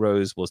sophomore year,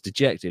 Rose was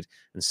dejected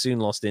and soon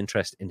lost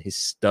interest in his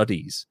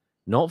studies.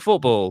 Not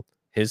football,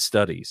 his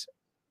studies.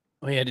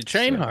 Well, he had to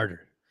train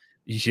harder.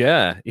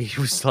 Yeah, he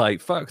was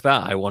like, fuck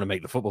that, I want to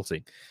make the football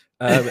team.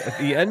 At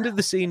the end of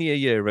the senior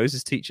year,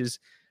 Rose's teachers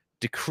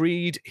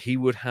decreed he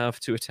would have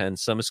to attend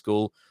summer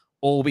school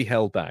or be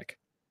held back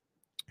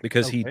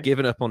because he'd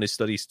given up on his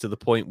studies to the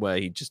point where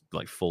he'd just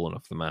like fallen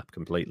off the map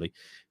completely.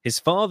 His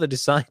father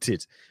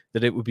decided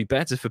that it would be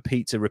better for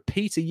Pete to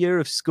repeat a year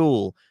of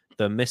school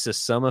than miss a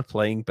summer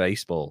playing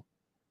baseball.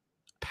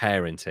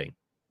 Parenting.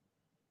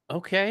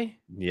 Okay.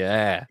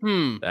 Yeah.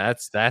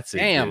 That's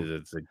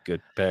a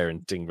good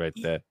parenting right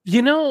there.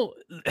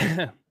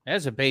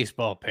 As a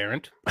baseball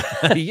parent,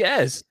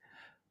 yes,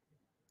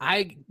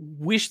 I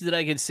wish that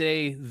I could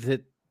say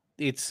that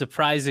it's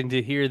surprising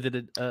to hear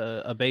that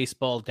a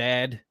baseball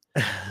dad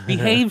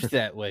behaves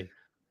that way.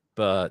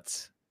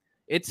 But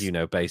it's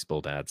baseball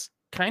dads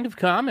kind of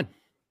common.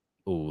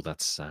 Oh,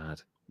 that's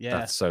sad. Yeah,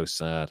 that's so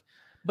sad.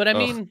 But I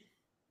mean,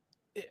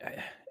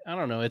 I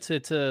don't know. It's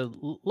a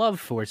love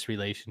force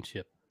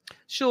relationship.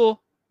 Sure.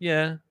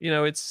 Yeah.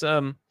 It's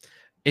a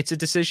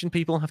decision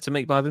people have to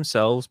make by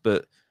themselves.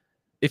 But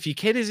if your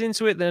kid is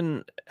into it,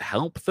 then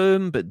help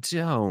them, but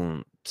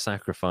don't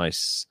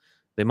sacrifice.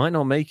 They might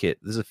not make it.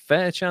 There's a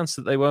fair chance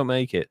that they won't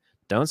make it.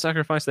 Don't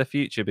sacrifice their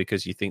future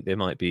because you think they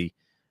might be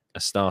a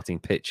starting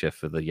pitcher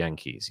for the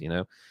Yankees.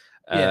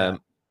 Yeah.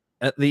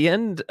 At the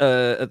end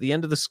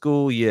of the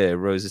school year,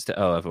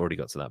 I've already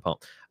got to that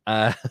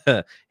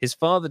part. His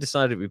father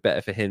decided it would be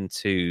better for him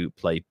to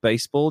play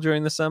baseball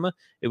during the summer.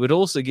 It would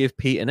also give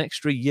Pete an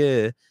extra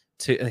year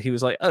he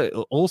was like,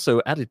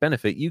 also added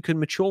benefit, you can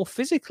mature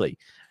physically.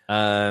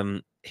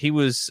 He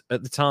was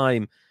at the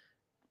time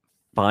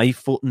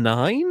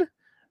 5'9"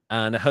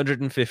 and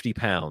 150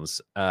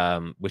 pounds,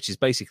 which is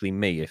basically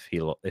me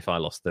if I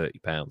lost 30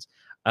 pounds.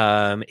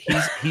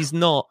 He's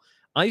not.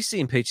 I've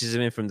seen pictures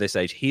of him from this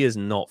age. He is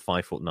not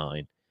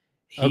 5'9".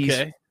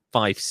 He's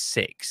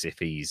 5'6" if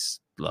he's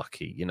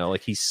lucky.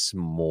 Like he's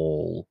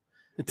small.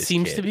 It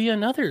seems to be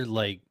another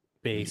like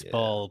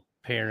baseball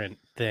parent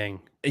thing.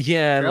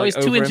 Yeah, they're always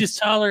 2 inches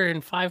taller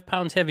and 5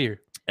 pounds heavier.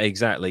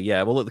 Exactly.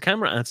 Yeah. Well, the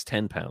camera adds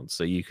 10 pounds,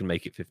 so you can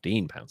make it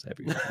 15 pounds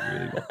heavier if you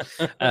really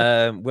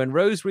want. When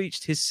Rose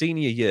reached his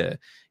senior year,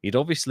 he'd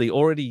obviously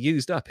already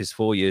used up his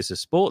 4 years of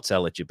sports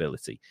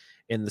eligibility.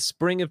 In the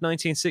spring of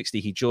 1960,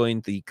 he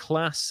joined the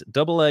Class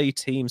AA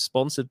team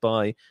sponsored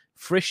by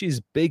Frisch's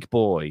Big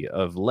Boy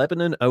of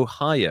Lebanon,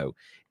 Ohio,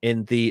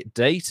 in the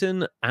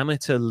Dayton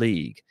Amateur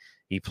League.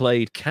 He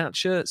played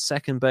catcher,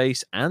 second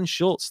base, and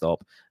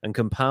shortstop, and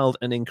compiled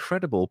an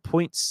incredible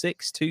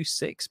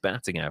 .626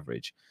 batting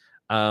average.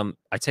 I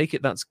take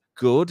it that's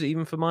good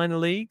even for minor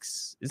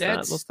leagues.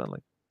 What's that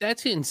like?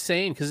 That's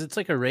insane because it's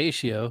like a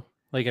ratio.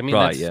 Like, I mean,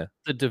 Right, that's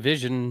the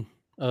division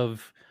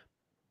of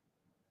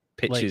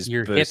pitches like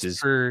your versus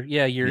hits per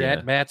your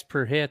at bats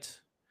per hit.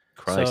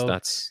 Christ, so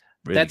that's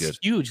really good.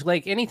 Huge.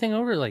 Like anything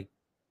over like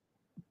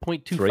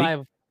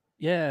 0.25.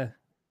 Yeah.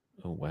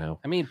 Oh wow.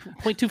 I mean,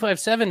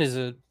 0.257 is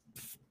a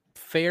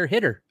fair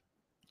hitter.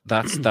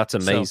 That's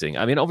amazing.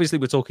 I mean, obviously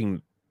we're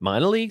talking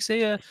minor leagues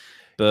here,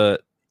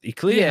 but he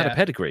clearly had a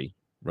pedigree,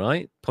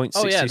 right?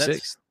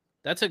 0.626.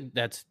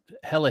 That's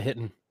hella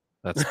hitting.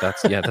 That's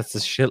that's a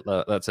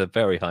shitload. That's a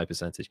very high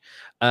percentage.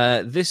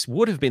 This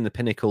would have been the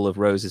pinnacle of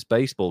Rose's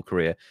baseball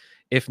career,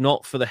 if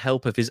not for the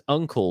help of his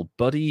uncle,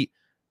 Buddy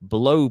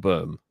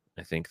Blowbaum.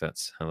 I think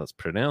that's how that's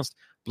pronounced.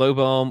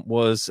 Blowbaum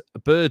was a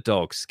bird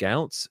dog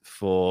scout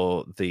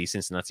for the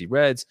Cincinnati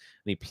Reds,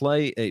 and he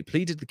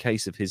pleaded the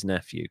case of his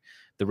nephew.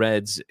 The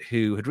Reds,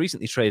 who had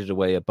recently traded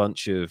away a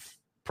bunch of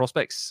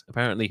prospects,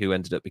 apparently, who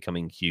ended up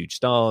becoming huge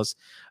stars,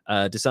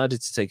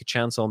 decided to take a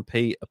chance on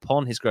Pete.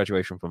 Upon his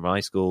graduation from high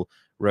school,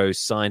 Rose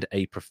signed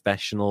a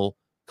professional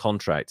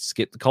contract,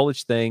 skipped the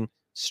college thing,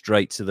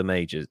 straight to the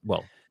majors.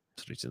 Well,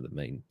 straight to the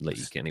main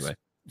league, anyway.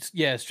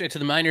 Yeah, straight to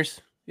the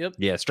minors. Yep.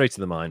 Yeah, straight to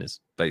the minors,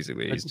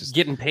 basically. He's just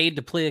getting paid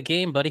to play a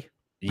game, buddy.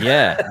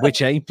 Yeah,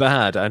 which ain't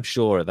bad, I'm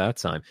sure, at that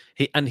time.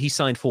 He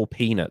signed for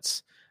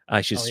peanuts,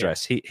 I should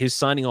stress. Yeah. His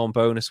signing on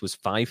bonus was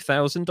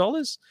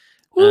 $5,000.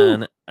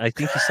 And I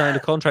think he signed a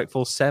contract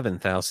for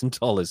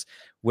 $7,000,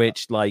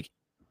 which, like,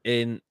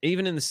 even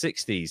in the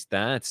 60s,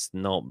 that's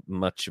not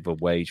much of a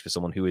wage for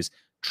someone who is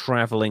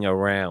traveling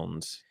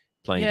around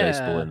playing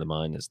baseball in the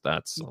minors.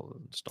 That's not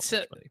much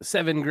money.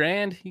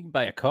 $7,000. You can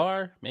buy a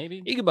car,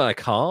 maybe. You can buy a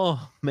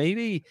car,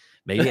 maybe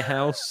a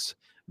house,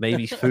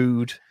 maybe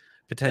food,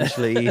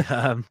 potentially.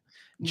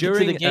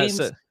 During the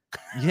games.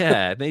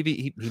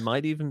 Maybe he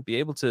might even be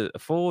able to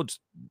afford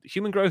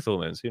human growth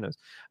hormones. Who knows?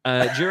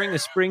 During a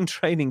spring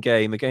training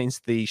game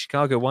against the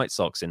Chicago White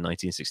Sox in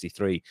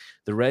 1963,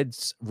 the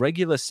Reds'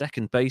 regular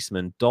second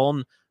baseman,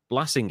 Don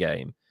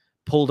Blasingame,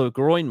 pulled a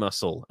groin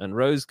muscle, and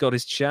Rose got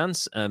his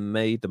chance and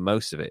made the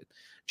most of it.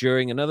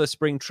 During another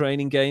spring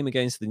training game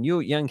against the New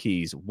York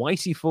Yankees,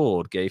 Whitey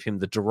Ford gave him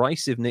the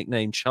derisive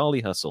nickname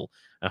Charlie Hustle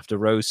after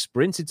Rose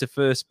sprinted to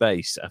first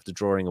base after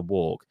drawing a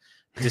walk.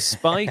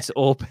 Despite,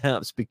 or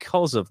perhaps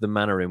because of, the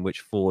manner in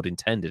which Ford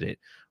intended it,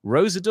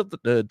 Rose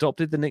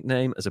adopted the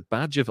nickname as a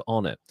badge of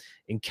honor.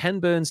 In Ken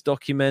Burns'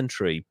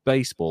 documentary,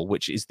 Baseball,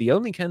 which is the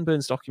only Ken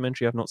Burns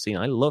documentary I've not seen,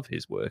 I love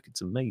his work,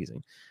 it's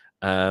amazing.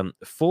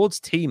 Ford's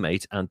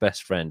teammate and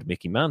best friend,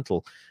 Mickey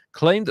Mantle,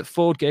 claimed that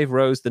Ford gave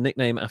Rose the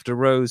nickname after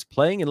Rose,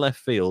 playing in left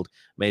field,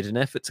 made an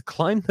effort to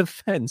climb the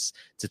fence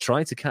to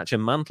try to catch a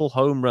Mantle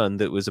home run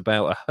that was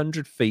about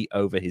 100 feet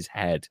over his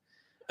head.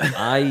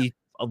 I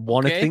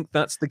want to think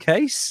that's the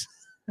case.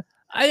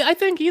 I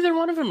think either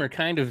one of them are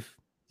kind of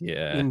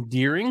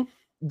endearing.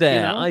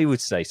 I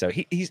would say so.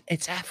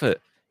 It's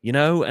effort,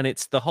 and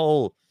it's the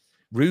whole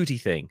Rudy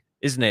thing,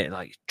 isn't it?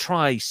 Like,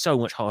 try so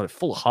much harder,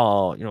 full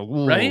heart,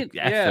 right?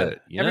 Effort.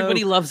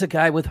 Everybody loves a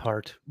guy with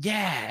heart.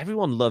 Yeah,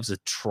 everyone loves a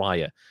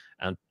trier,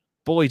 and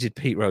boy, did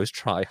Pete Rose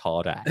try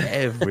hard at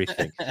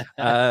everything.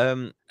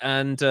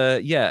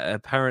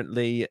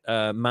 Apparently,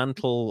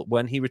 Mantle,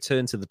 when he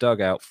returned to the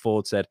dugout,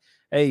 Ford said,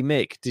 "Hey,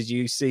 Mick, did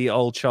you see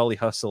old Charlie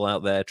Hustle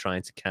out there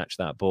trying to catch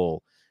that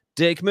ball?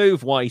 Dick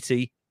move,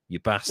 Whitey,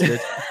 you bastard."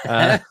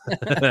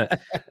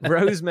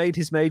 Rose made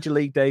his major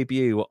league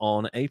debut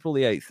on April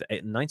the 8th,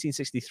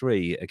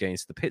 1963,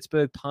 against the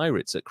Pittsburgh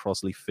Pirates at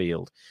Crosley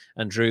Field,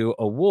 and drew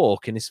a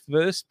walk in his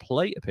first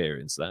plate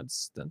appearance.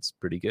 That's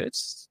pretty good.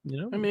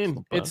 I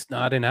mean, it's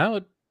not an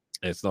out.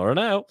 It's not an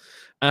out.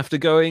 After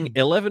going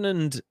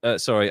 0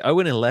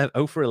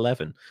 for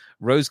 11,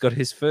 Rose got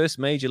his first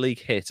major league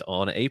hit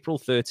on April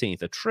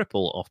 13th, a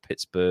triple off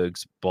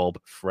Pittsburgh's Bob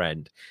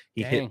Friend.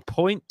 He hit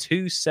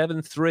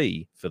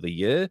 .273 for the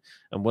year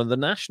and won the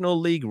National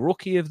League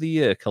Rookie of the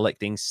Year,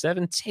 collecting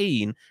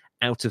 17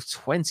 out of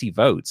 20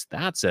 votes.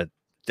 That's a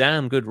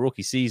damn good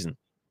rookie season.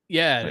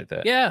 Yeah. Right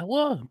there. Yeah.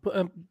 Well,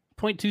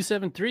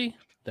 .273.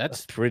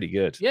 That's pretty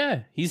good.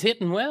 Yeah. He's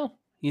hitting well.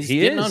 He's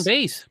getting on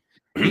base.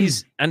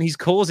 He's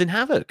causing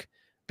havoc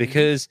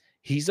because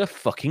he's a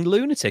fucking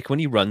lunatic when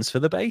he runs for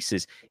the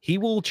bases. He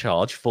will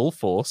charge full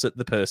force at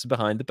the person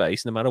behind the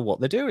base no matter what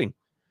they're doing.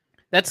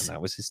 And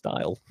that was his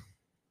style.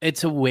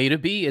 It's a way to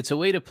be. It's a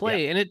way to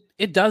play. And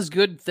it does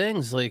good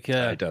things. Like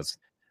it does.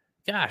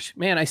 Gosh,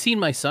 man, I seen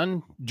my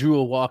son drew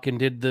a walk and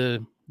did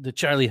the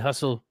Charlie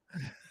Hustle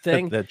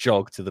thing. The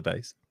jog to the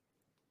base.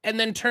 And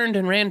then turned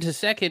and ran to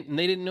second, and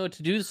they didn't know what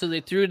to do, so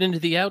they threw it into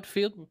the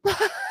outfield.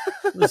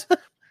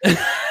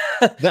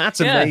 That's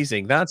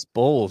amazing. That's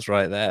balls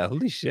right there.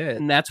 Holy shit.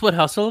 And that's what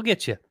hustle will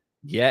get you.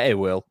 Yeah, it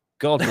will.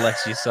 God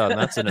bless your son.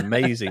 That's an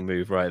amazing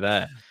move right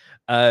there.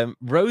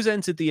 Rose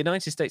entered the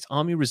United States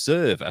Army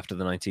Reserve after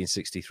the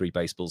 1963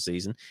 baseball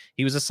season.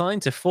 He was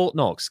assigned to Fort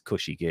Knox,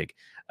 cushy gig,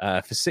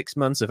 for 6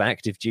 months of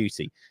active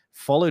duty,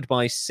 followed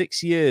by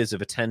 6 years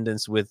of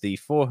attendance with the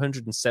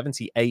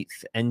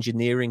 478th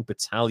Engineering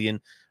Battalion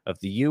of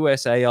the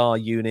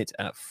USAR unit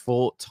at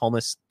Fort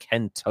Thomas,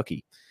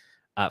 Kentucky.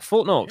 At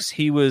Fort Knox,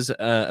 he was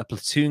a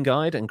platoon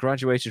guide and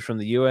graduated from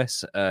the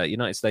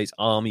United States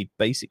Army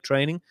Basic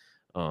Training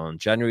on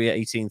January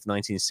 18th,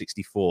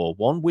 1964,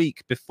 1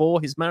 week before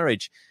his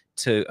marriage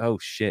to,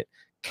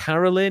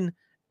 Carolyn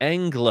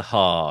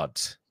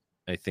Englehard.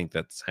 I think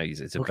that's how you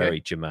say it. It's a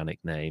very Germanic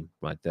name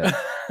right there.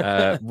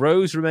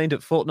 Rose remained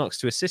at Fort Knox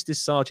to assist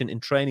his sergeant in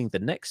training the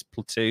next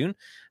platoon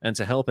and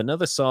to help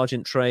another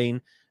sergeant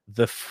train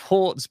the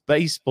Fort's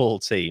baseball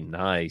team.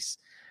 Nice.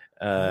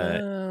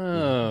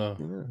 Smart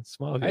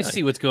guy. I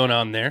see what's going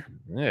on there.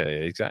 Yeah,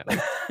 exactly.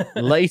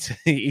 Later,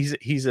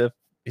 he's a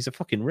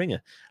fucking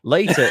ringer.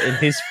 Later in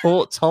his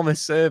Fort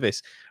Thomas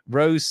service,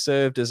 Rose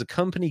served as a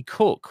company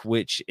cook,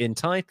 which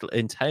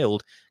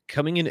entailed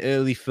coming in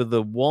early for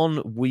the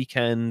 1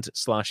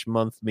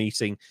 weekend/month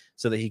meeting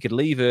so that he could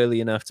leave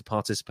early enough to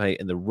participate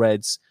in the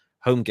Reds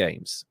home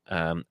games.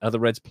 Other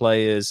Reds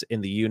players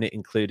in the unit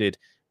included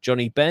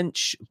Johnny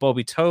Bench,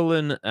 Bobby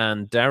Tolan,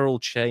 and Darrell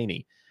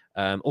Cheney,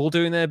 all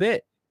doing their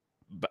bit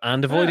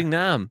and avoiding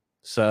Nam.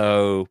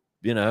 So,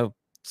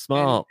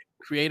 smart. And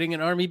creating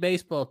an Army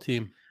baseball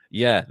team.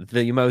 Yeah,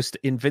 the most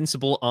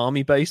invincible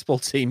Army baseball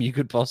team you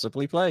could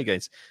possibly play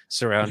against,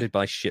 surrounded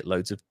by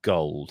shitloads of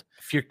gold.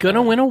 If you're going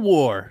to win a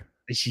war,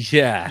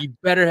 yeah, you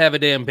better have a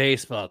damn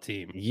baseball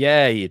team.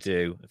 Yeah, you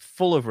do.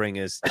 Full of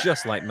ringers,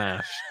 just like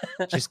MASH.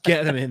 Just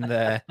get them in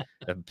there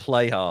and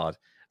play hard.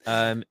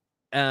 On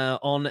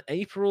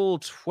April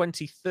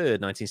 23rd,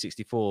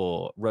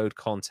 1964, road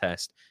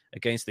contest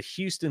against the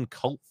Houston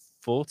Colt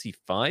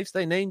 45s.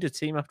 They named a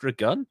team after a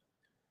gun?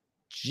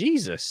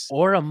 Jesus.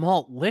 Or a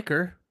malt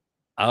liquor.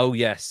 Oh,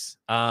 yes.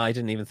 I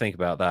didn't even think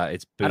about that.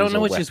 It's I don't know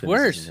which is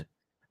worse.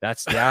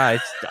 It's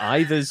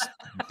either's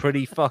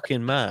pretty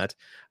fucking mad.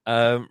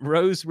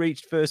 Rose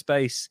reached first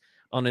base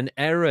on an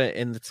error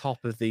in the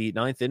top of the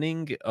 9th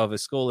inning of a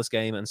scoreless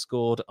game and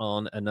scored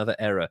on another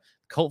error.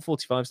 Colt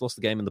 45s lost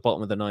the game in the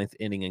bottom of the 9th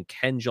inning, and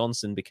Ken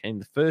Johnson became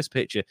the first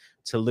pitcher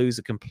to lose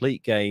a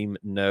complete game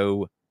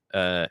no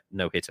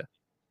hitter.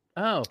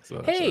 Oh,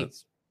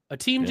 a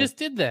team just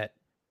did that.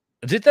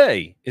 Did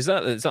they? Is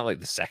that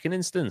like the second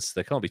instance?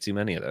 There can't be too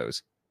many of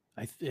those.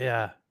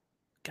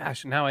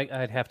 Gosh, now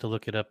I'd have to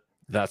look it up.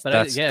 That's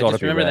got to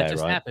be rare, that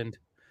just right? happened.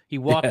 He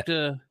walked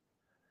a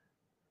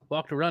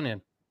run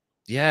in.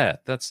 Yeah,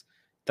 that's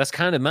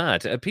kind of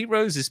mad. Pete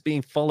Rose is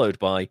being followed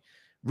by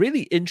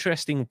really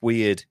interesting,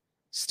 weird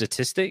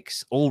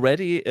statistics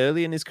already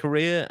early in his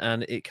career,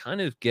 and it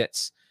kind of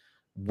gets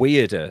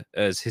weirder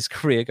as his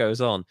career goes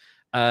on.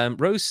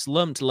 Rose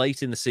slumped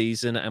late in the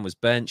season and was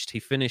benched. He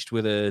finished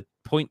with a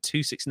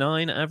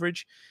 .269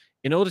 average.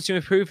 In order to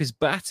improve his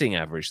batting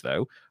average,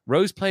 though,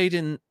 Rose played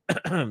in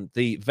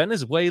the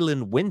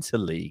Venezuelan Winter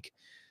League.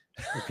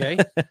 Okay.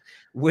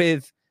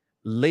 With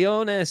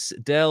Leones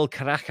del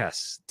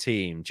Caracas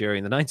team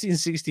during the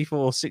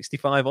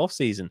 1964-65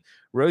 offseason.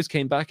 Rose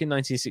came back in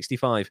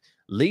 1965,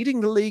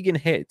 leading the league in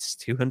hits,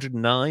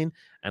 209,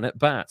 and at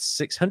bats,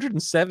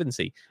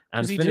 670,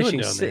 and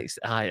finishing sixth.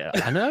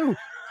 I know.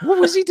 What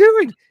was he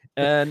doing?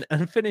 And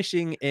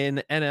finishing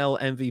in NL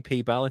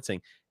MVP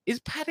balloting. Is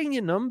padding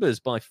your numbers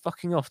by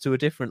fucking off to a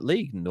different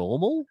league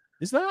normal?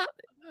 Is that?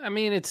 I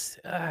mean, it's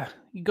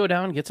you go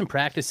down, get some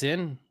practice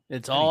in.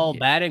 It's all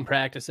batting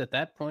practice at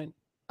that point.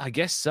 I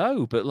guess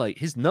so, but like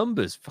his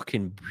numbers,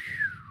 fucking.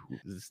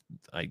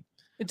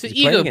 It's an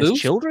ego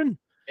boost. Children?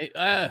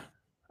 I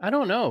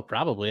don't know.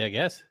 Probably, I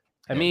guess.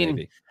 I mean,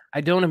 maybe. I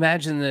don't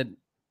imagine that.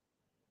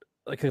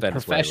 Like a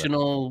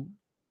professional.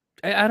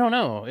 I don't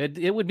know.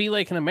 It would be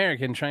like an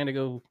American trying to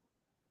go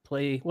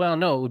play. Well,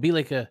 no, it would be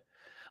like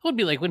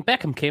when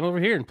Beckham came over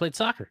here and played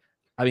soccer.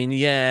 I mean,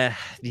 yeah.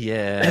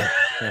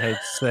 I'd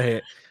say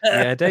it.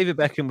 Yeah, David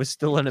Beckham was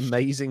still an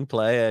amazing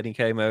player, and he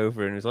came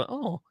over and was like,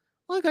 "Oh,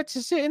 I got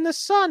to sit in the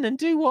sun and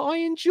do what I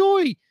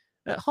enjoy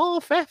at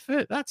half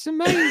effort. That's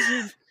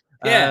amazing."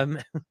 Yeah.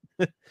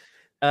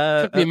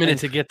 Took me a minute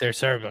to get there.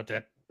 Sorry about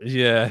that.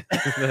 Yeah,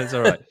 that's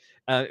all right.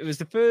 It was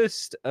the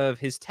first of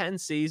his 10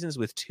 seasons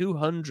with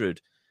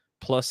 200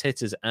 plus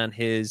hitters, and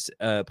his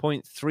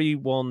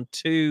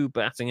 .312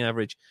 batting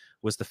average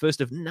was the first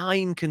of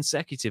 9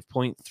 consecutive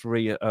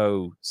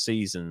 .30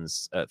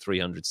 seasons,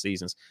 300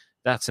 seasons.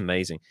 That's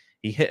amazing.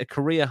 He hit a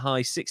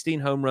career-high 16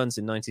 home runs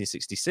in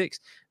 1966,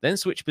 then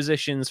switched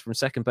positions from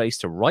second base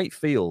to right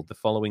field the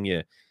following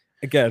year.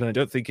 Again, I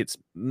don't think is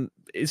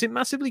it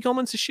massively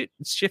common to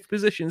shift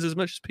positions as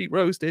much as Pete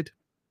Rose did?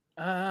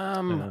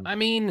 I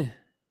mean,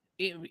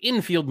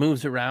 infield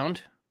moves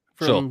around.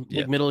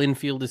 Middle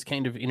infield is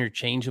kind of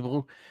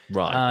interchangeable.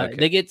 Right. Okay.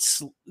 They get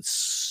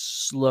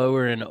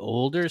slower and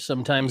older.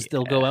 Sometimes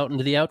they'll go out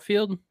into the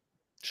outfield.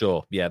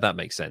 Sure. Yeah, that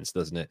makes sense,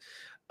 doesn't it?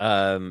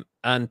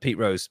 And Pete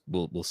Rose,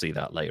 we'll see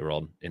that later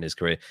on in his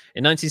career.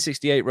 In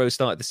 1968, Rose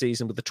started the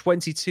season with a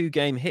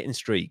 22-game hitting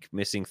streak,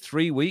 missing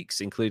 3 weeks,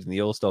 including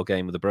the All-Star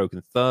game with a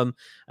broken thumb,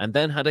 and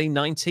then had a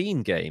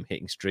 19-game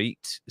hitting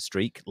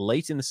streak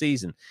late in the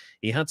season.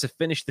 He had to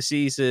finish the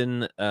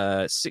season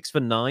 6 for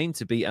 9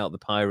 to beat out the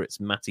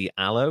Pirates' Matty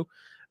Allo,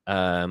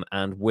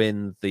 and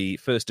win the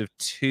first of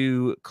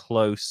 2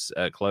 close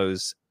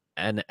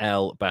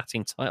NL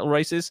batting title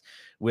races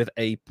with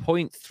a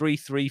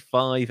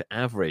 .335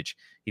 average.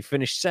 He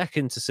finished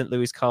second to St.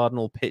 Louis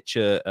Cardinal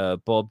pitcher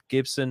Bob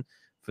Gibson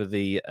for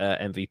the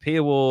MVP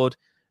award,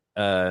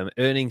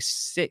 earning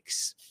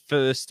 6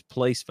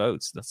 first-place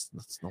votes. That's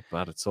not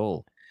bad at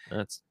all.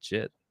 That's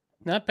shit.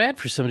 Not bad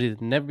for somebody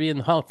that never be in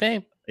the Hall of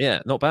Fame.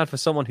 Yeah, not bad for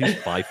someone who's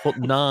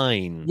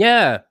 5'9".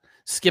 Yeah,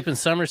 skipping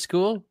summer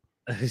school.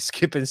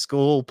 Skipping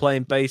school,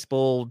 playing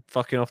baseball,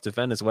 fucking off to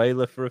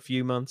Venezuela for a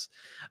few months.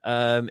 In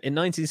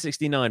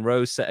 1969,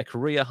 Rose set a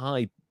career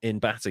high in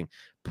batting,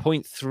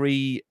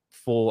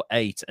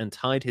 .348, and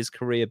tied his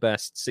career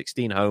best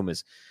 16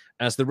 homers.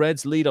 As the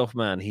Reds' leadoff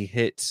man, he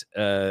hit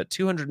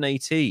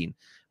 218,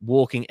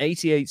 walking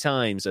 88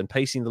 times and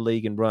pacing the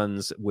league in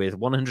runs with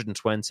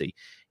 120.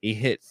 He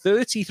hit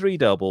 33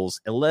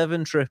 doubles,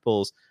 11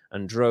 triples,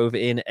 and drove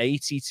in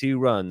 82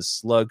 runs,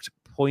 slugged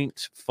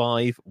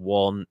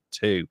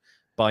 .512,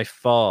 by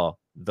far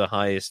the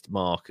highest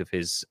mark of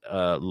his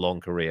long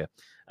career,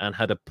 and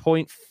had a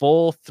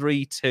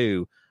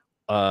 .432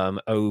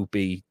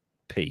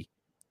 OBP.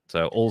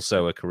 So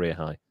also a career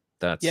high.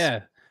 That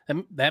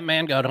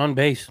man got on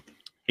base.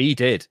 He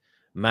did,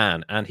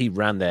 man, and he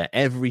ran there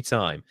every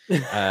time.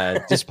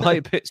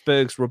 Despite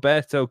Pittsburgh's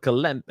Roberto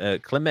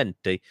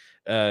Clemente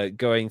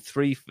going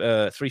 3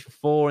 for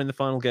 4 in the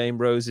final game,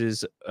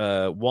 Rose's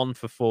 1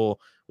 for 4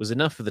 was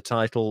enough for the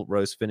title.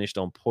 Rose finished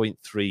on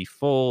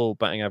 .34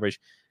 batting average.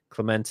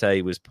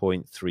 Clemente was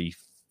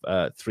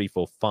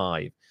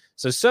 .345.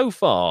 So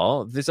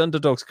far, this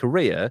underdog's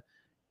career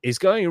is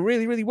going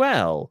really, really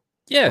well.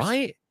 Yes.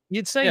 Right?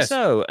 You'd say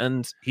so.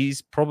 And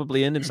he's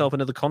probably earned himself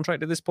another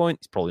contract at this point.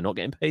 He's probably not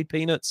getting paid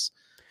peanuts.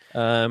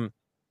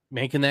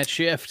 Making that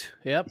shift.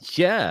 Yep.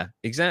 Yeah,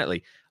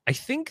 exactly. I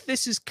think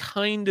this is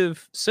kind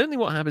of certainly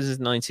what happens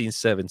in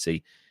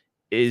 1970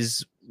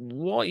 is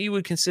what you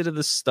would consider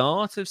the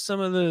start of some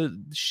of the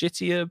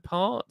shittier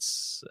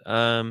parts.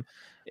 The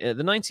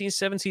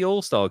 1970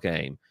 All-Star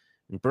Game,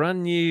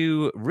 brand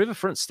new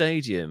Riverfront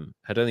Stadium,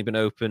 had only been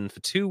open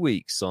for 2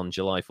 weeks on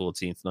July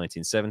 14th,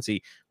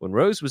 1970, when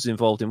Rose was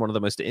involved in one of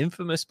the most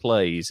infamous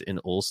plays in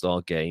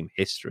All-Star Game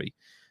history.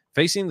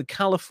 Facing the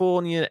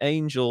California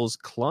Angels'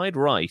 Clyde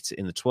Wright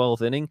in the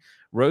 12th inning,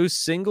 Rose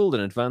singled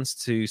and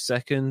advanced to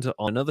second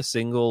on another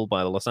single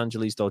by the Los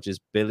Angeles Dodgers'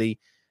 Billy,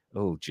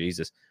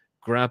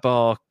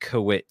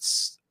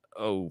 Grabarkowitz.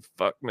 Oh,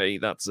 fuck me,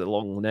 that's a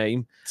long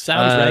name.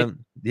 Sounds right.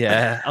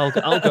 Yeah,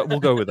 we'll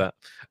go with that.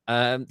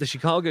 The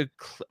Chicago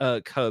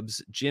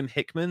Cubs' Jim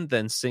Hickman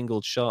then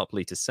singled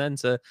sharply to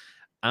center.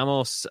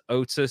 Amos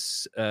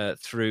Otis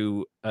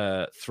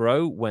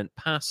throw went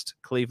past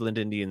Cleveland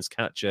Indians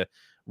catcher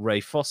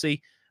Ray Fosse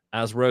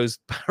as Rose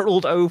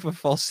barreled over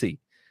Fosse.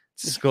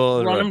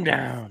 Scored, run him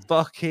down.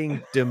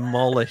 Fucking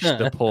demolished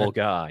the poor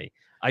guy.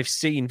 I've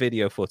seen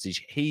video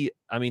footage. He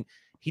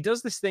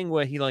does this thing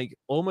where he like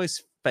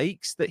almost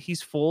fakes that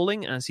he's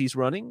falling as he's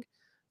running.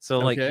 So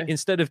like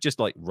instead of just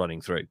like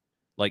running through,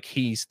 like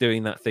he's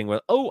doing that thing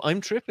where, oh,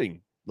 I'm tripping,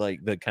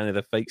 like the kind of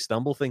the fake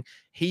stumble thing.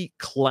 He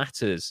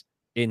clatters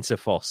into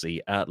Fosse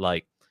at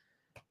like,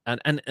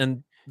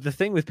 and the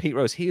thing with Pete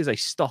Rose, he is a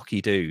stocky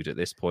dude at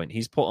this point.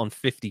 He's put on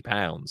 50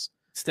 pounds.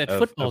 It's that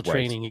football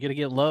training. You got to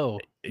get low.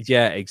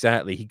 Yeah,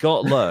 exactly. He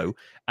got low,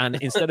 and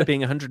instead of being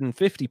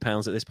 150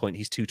 pounds at this point,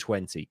 he's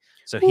 220.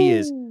 So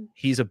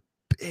he's a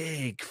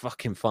big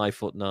fucking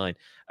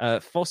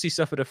 5'9". Fosse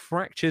suffered a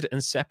fractured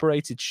and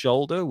separated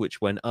shoulder,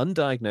 which went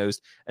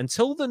undiagnosed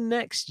until the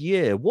next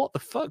year. What the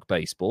fuck,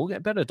 baseball?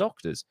 Get better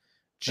doctors.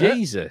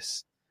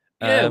 Jesus.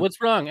 Yeah, what's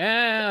wrong?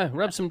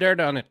 Rub some dirt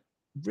on it.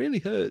 Really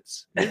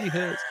hurts.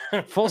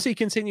 Fosse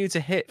continued to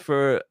hit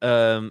for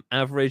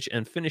average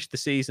and finished the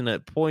season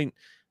at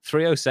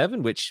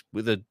 .307, which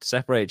with a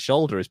separated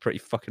shoulder is pretty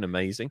fucking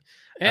amazing.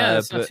 Yeah,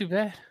 that's not too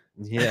bad.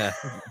 Yeah,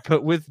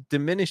 but with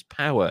diminished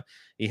power,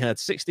 he had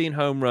 16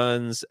 home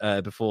runs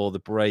before the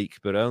break,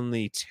 but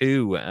only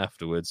 2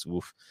 afterwards.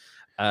 Woof.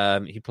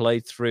 He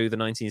played through the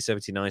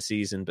 1979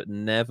 season, but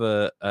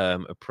never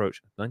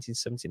approached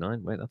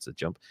 1979. Wait, that's a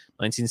jump.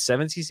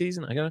 1970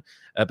 season, I don't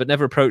know, but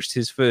never approached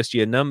his first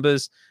year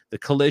numbers. The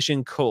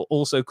collision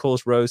also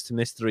caused Rose to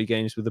miss 3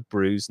 games with a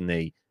bruised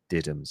knee.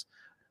 Diddums.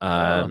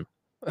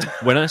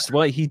 When asked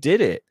why he did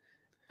it,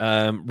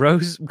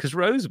 Rose,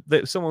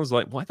 someone was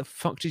like, "Why the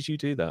fuck did you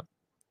do that?"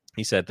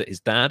 He said that his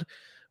dad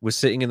was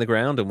sitting in the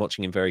ground and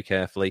watching him very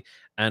carefully,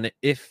 and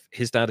if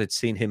his dad had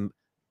seen him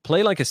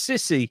play like a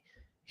sissy,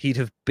 he'd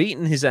have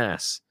beaten his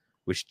ass.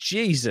 Which,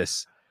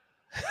 Jesus.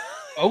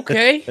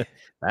 Okay.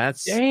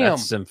 That's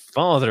some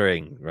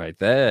fathering right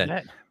there.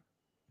 That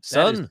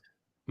Son.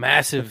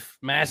 Massive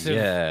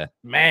Yeah.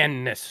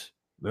 manness.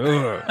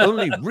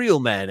 Only real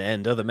men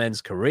end other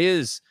men's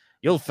careers.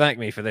 You'll thank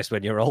me for this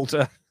when you're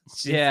older.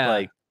 It's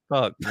like,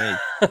 fuck me.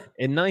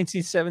 In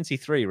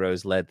 1973,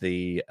 Rose led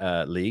the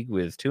league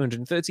with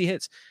 230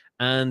 hits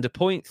and a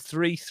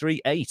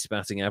 .338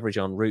 batting average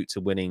en route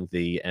to winning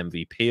the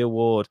MVP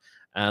award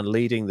and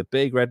leading the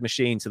Big Red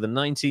Machine to the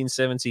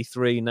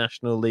 1973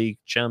 National League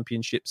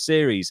Championship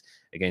Series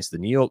against the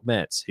New York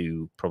Mets,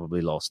 who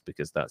probably lost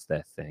because that's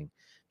their thing.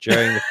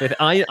 During the fifth,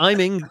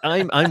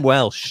 I'm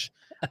Welsh.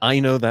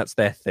 I know that's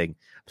their thing.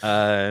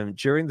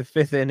 During the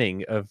fifth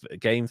inning of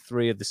Game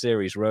 3 of the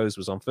series, Rose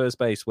was on first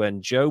base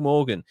when Joe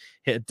Morgan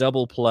hit a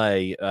double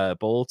play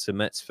ball to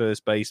Mets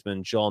first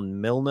baseman John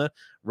Milner.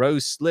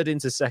 Rose slid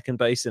into second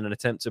base in an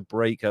attempt to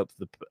break up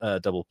the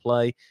double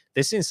play.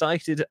 This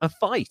incited a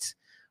fight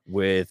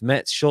with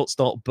Mets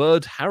shortstop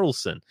Bud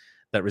Harrelson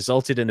that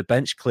resulted in a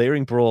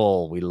bench-clearing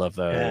brawl. We love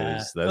those.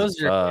 Yeah, those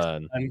are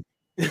fun.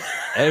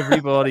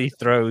 Everybody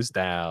throws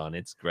down.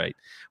 It's great.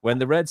 When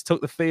the Reds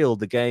took the field,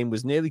 the game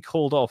was nearly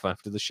called off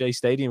after the Shea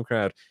Stadium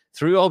crowd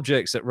threw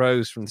objects at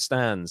Rose from the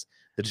stands.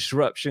 The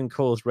disruption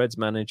caused Reds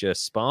manager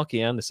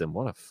Sparky Anderson,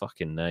 what a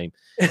fucking name,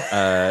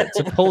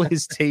 to pull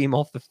his team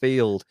off the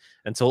field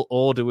until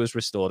order was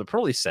restored. A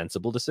probably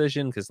sensible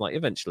decision because, like,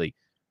 eventually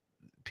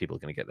people are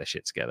going to get their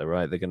shit together,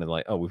 right? They're going to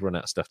like, oh, we've run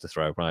out of stuff to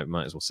throw, right? We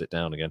might as well sit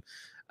down again.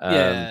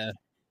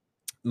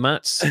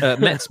 Mets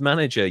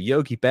manager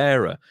Yogi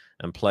Berra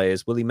and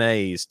players Willie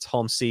Mays,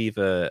 Tom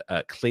Seaver,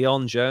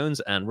 Cleon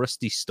Jones, and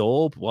Rusty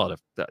Staub. What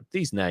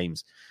these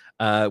names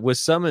were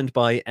summoned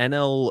by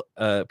NL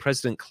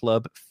President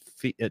Club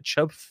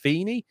Chub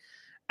Feeney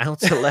out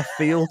to left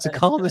field to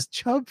calm the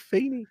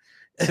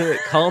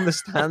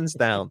stands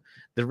down.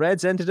 The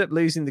Reds ended up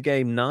losing the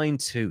game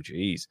 9-2.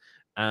 Jeez.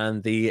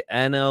 And the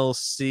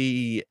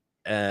NLCS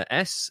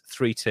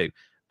 3-2.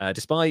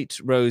 Despite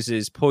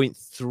Rose's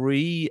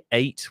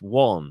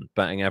 .381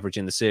 batting average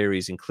in the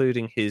series,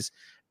 including his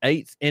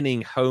 8th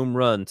inning home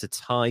run to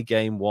tie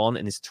Game 1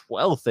 and his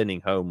 12th inning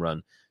home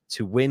run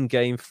to win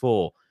Game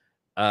 4,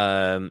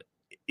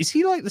 is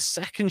he like the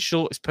second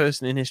shortest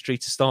person in history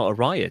to start a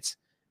riot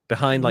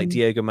behind like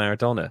Diego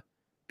Maradona?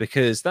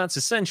 Because that's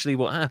essentially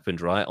what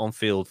happened, right?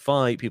 On-field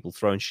fight, people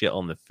throwing shit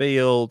on the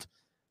field.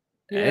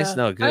 Yeah, it's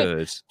not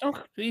good.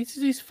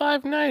 He's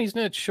 5'9". He's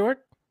not short.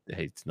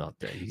 He's not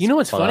there. You know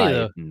what's funny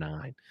though?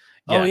 9.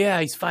 Yeah. Oh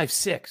yeah, he's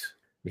 5'6".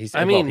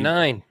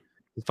 9.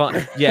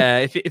 Yeah,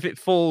 if it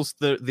falls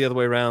the other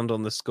way around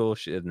on the score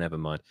sheet, never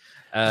mind.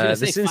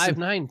 This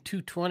 5'9",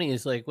 220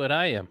 is like what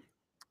I am.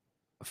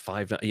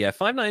 5'9", yeah,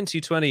 5'9",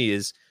 220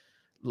 is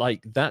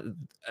like that.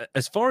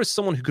 As far as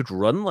someone who could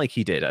run like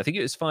he did, I think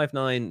it was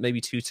 5'9",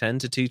 maybe 210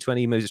 to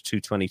 220, maybe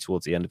 220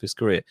 towards the end of his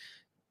career.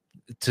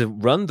 To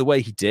run the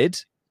way he did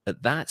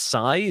at that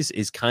size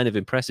is kind of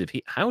impressive.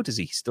 How does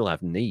he still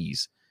have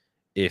knees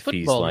if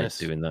he's like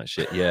doing that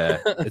shit? Yeah,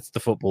 it's the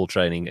football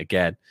training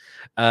again.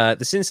 The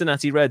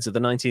Cincinnati Reds of the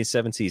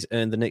 1970s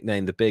earned the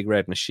nickname the Big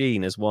Red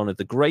Machine as one of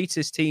the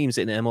greatest teams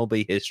in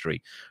MLB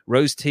history.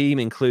 Rose's team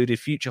included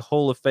future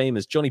Hall of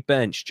Famers Johnny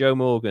Bench, Joe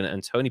Morgan,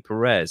 and Tony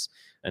Perez,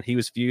 and he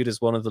was viewed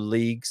as one of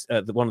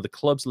the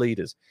club's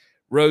leaders.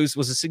 Rose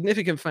was a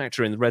significant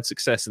factor in the Reds'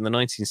 success in the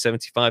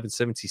 1975 and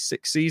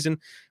 76 season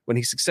when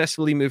he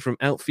successfully moved from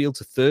outfield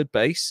to third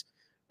base.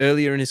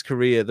 Earlier in his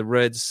career, the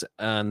Reds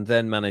and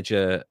then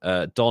manager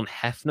Don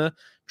Hefner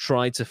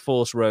tried to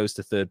force Rose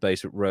to third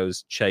base, but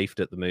Rose chafed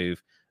at the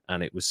move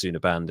and it was soon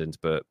abandoned,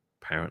 but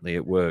apparently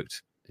it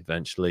worked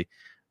eventually.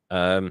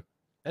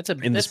 That's a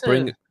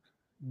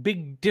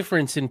big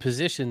difference in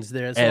positions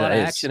there. There's a lot of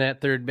action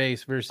at third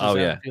base versus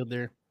outfield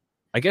there.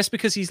 I guess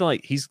because he's a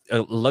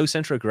low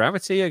center of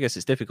gravity. I guess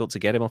it's difficult to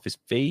get him off his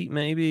feet,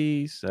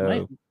 maybe.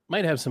 So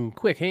might have some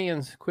quick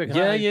hands, quick.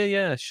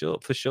 Yeah, sure,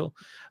 for sure.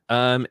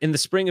 In the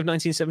spring of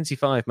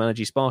 1975,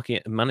 manager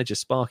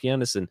Sparky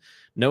Anderson,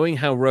 knowing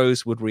how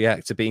Rose would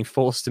react to being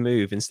forced to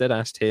move, instead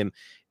asked him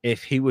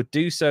if he would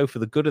do so for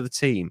the good of the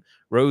team.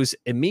 Rose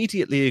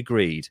immediately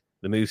agreed.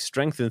 The move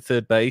strengthened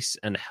third base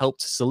and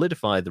helped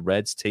solidify the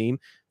Reds team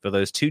for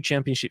those 2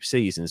 championship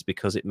seasons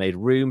because it made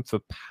room for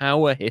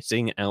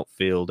power-hitting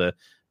outfielder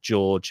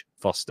George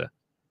Foster.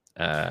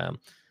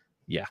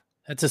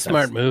 That's a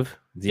smart move.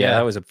 Yeah,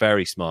 that was a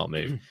very smart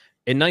move.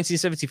 In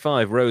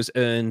 1975, Rose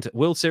earned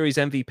World Series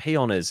MVP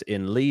honors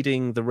in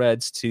leading the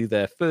Reds to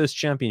their first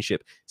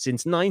championship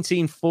since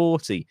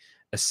 1940,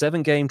 a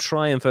 7-game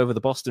triumph over the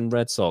Boston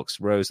Red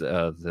Sox. Rose,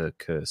 the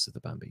curse of the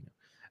Bambino.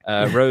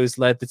 Rose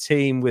led the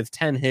team with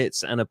 10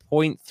 hits and a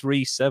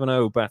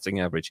 .370 batting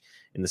average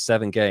in the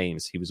 7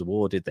 games. He was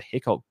awarded the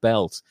Hickok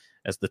Belt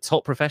as the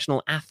top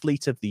professional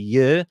athlete of the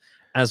year,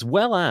 as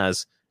well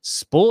as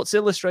Sports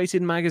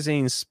Illustrated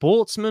Magazine's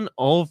Sportsman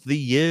of the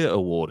Year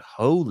award.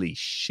 Holy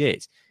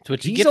shit. That's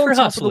what you get for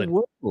hustling. Top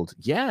of the world.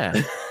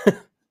 Yeah.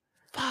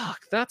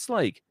 Fuck, that's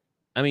like,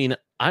 I mean,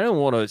 I don't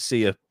want to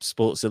see a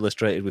Sports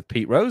Illustrated with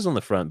Pete Rose on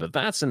the front, but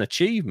that's an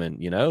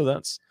achievement, you know?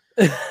 That's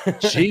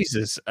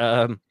Jesus.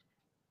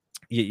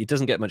 It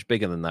doesn't get much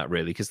bigger than that,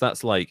 really, because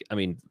that's like, I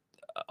mean,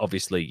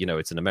 obviously, you know,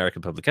 it's an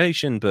American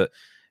publication, but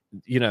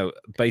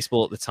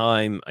baseball at the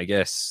time, I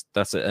guess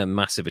that's a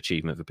massive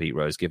achievement for Pete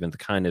Rose, given the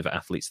kind of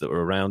athletes that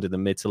were around in the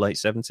mid to late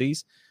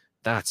 70s.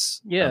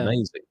 That's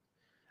amazing.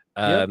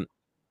 The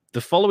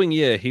following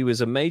year, he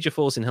was a major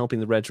force in helping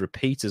the Reds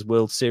repeat as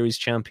World Series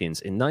champions.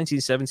 In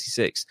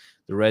 1976,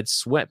 the Reds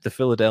swept the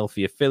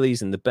Philadelphia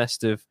Phillies in the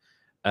best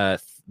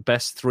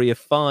 3 of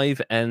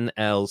 5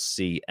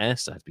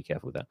 NLCS. I have to be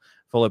careful with that.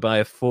 Followed by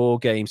a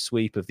 4-game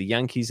sweep of the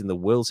Yankees in the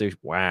World Series.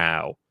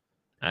 Wow,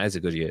 that is a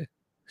good year.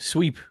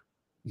 Sweep.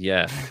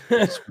 Yeah,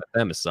 just put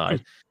them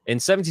aside. In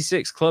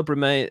 76, the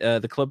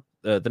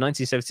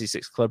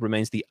 1976 club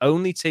remains the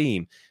only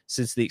team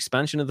since the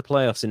expansion of the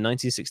playoffs in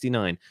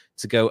 1969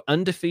 to go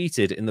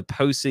undefeated in the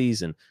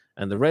postseason,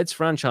 and the Reds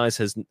franchise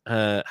has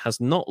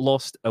not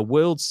lost a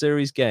World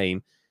Series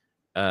game.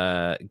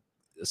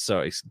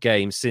 Since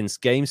Game 6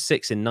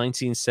 in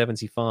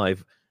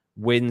 1975,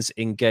 wins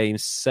in Game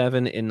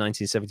 7 in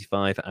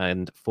 1975,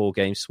 and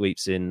 4-game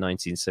sweeps in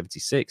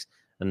 1976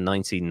 and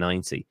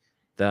 1990.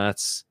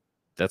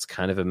 That's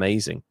kind of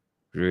amazing,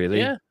 really.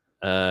 Yeah.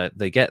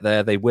 They get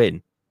there, they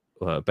win,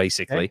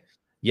 basically. Okay.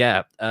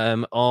 Yeah.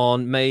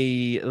 On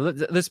May,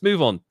 let's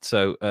move on.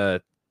 So,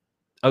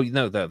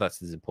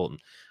 that's important.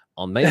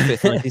 On May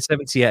 5th,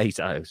 1978,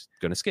 I was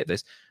going to skip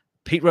this.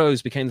 Pete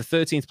Rose became the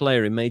 13th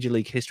player in Major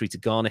League history to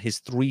garner his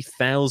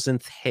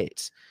 3,000th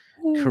hit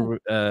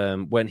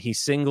when he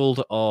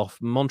singled off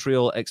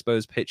Montreal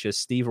Expos pitcher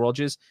Steve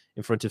Rogers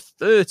in front of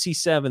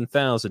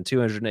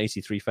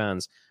 37,283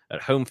 fans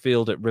at home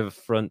field at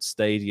Riverfront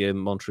Stadium.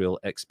 Montreal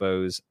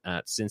Expos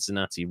at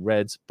Cincinnati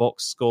Reds.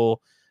 Box score,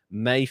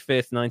 May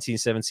 5th,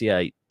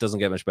 1978. Doesn't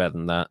get much better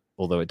than that,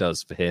 although it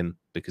does for him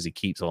because he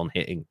keeps on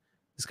hitting.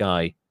 This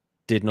guy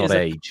did not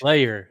age.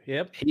 Player.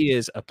 Yep. He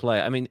is a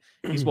player. I mean,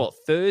 he's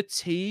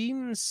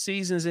 13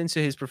 seasons into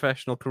his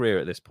professional career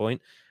at this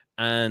point,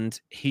 and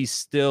he's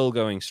still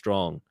going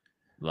strong.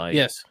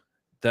 Yes.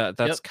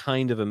 That's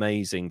kind of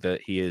amazing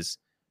that he is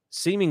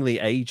seemingly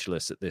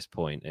ageless at this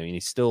point. I mean,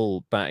 he's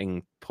still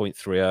batting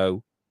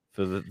 .30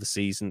 for the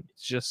season.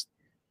 It's just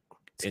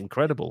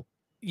incredible.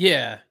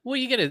 Yeah. Well,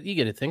 you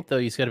gotta think though.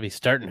 He's got to be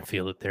starting to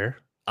feel it there.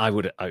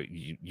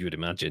 You would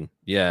imagine.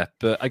 Yeah,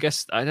 but I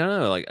guess I don't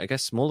know. I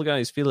guess smaller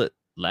guys feel it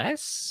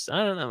less.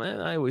 I don't know, man.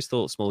 I always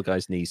thought smaller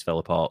guys' knees fell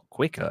apart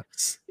quicker,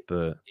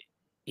 but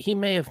he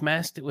may have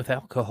masked it with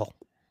alcohol.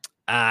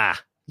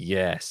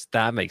 Yes,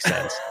 that makes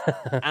sense.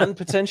 And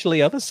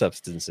potentially other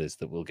substances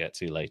that we'll get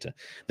to later.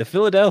 The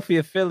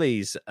Philadelphia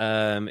Phillies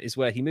is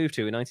where he moved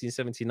to in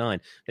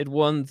 1979. They'd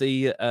won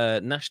the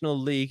National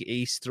League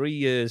East 3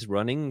 years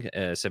running,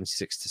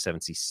 76 to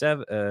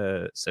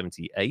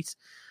 78,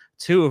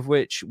 2 of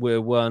which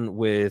were won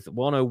with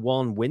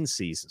 101 win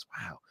seasons.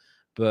 Wow.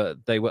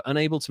 But they were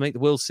unable to make the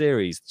World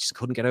Series. Just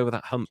couldn't get over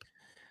that hump.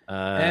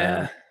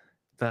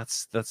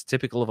 That's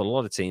typical of a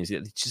lot of teams. They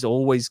just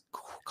always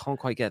can't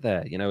quite get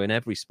there, in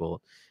every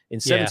sport. In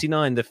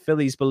 79, the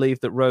Phillies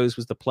believed that Rose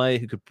was the player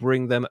who could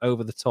bring them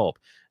over the top,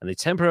 and they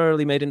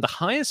temporarily made him the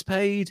highest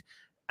paid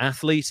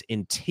athlete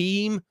in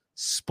team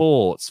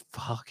sports.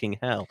 Fucking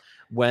hell.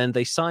 When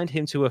they signed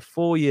him to a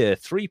 4-year,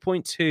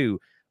 $3.2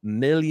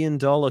 million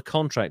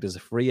contract as a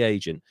free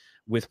agent,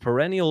 with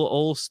perennial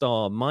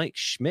all-star Mike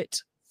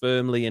Schmidt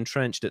firmly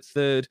entrenched at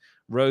third,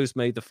 Rose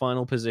made the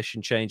final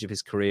position change of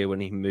his career when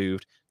he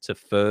moved to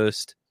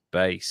first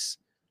base,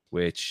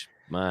 which,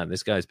 man,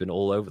 this guy's been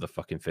all over the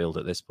fucking field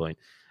at this point.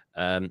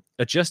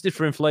 Adjusted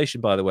for inflation,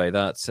 by the way,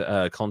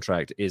 that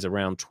contract is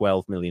around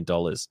 $12 million.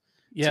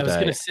 Yeah, today. I was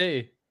going to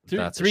say,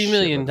 $3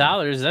 million,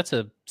 that's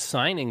a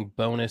signing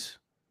bonus.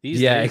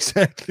 These days.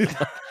 Exactly.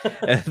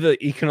 The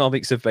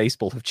economics of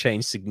baseball have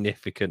changed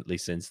significantly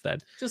since then.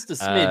 Just a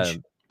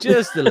smidge.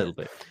 Just a little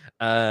bit.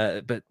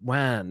 But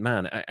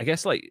man, I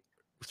guess like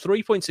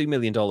 $3.2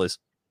 million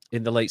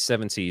in the late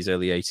 70s,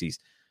 early 80s,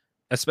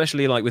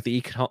 especially like with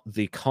the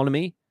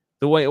economy,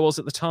 the way it was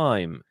at the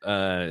time,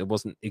 it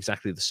wasn't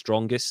exactly the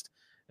strongest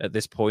at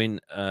this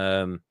point.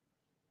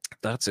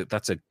 That's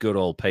a good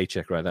old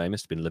paycheck right there. He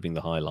must have been living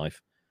the high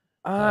life.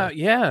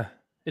 Yeah.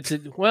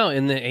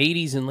 In the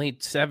 80s and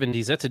late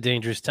 70s, that's a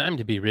dangerous time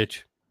to be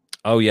rich.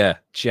 Oh, yeah.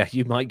 Yeah,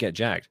 you might get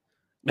jacked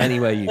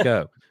anywhere you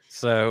go.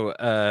 So,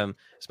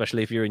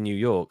 especially if you're in New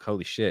York,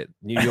 holy shit.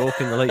 New York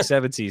in the late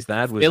 70s,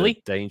 that was a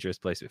dangerous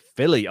place.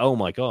 Philly, oh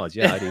my God.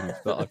 Yeah,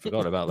 I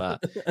forgot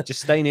about that.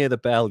 Just stay near the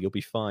bell, you'll be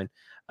fine.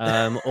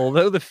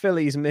 Although the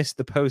Phillies missed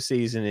the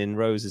postseason in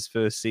Rose's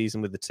first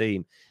season with the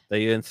team,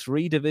 they earned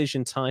 3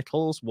 division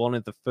titles, one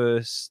in the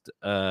first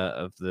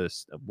half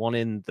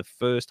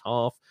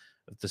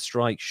of the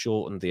strike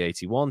shortened the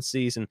 81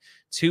 season,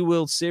 2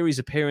 World Series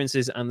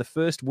appearances, and the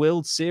first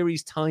World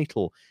Series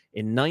title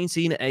in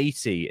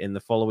 1980 in the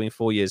following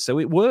 4 years. So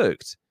it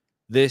worked.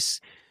 This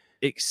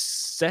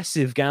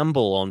excessive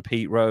gamble on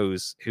Pete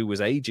Rose, who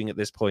was aging at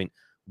this point,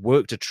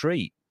 worked a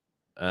treat.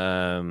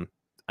 It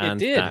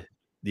did.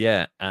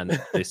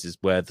 And this is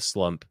where the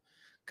slump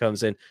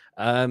comes in.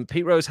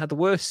 Pete Rose had the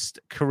worst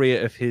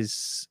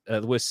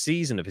the worst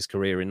season of his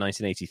career in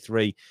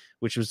 1983,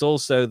 which was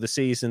also the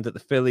season that the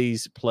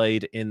Phillies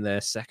played in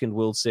their second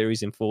World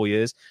Series in 4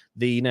 years.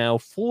 The now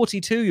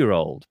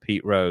 42-year-old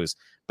Pete Rose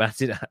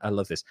batted, I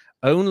love this,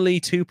 only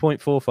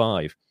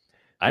 2.45.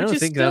 I don't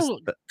think that's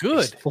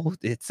good.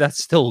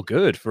 That's still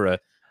good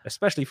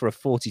especially for a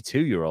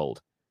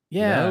 42-year-old.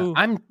 Yeah,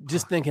 I'm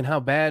just thinking how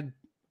bad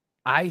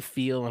I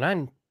feel, and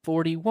I'm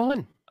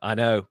 41. I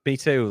know, me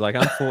too. Like,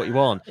 I'm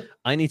 41.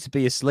 I need to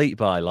be asleep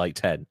by like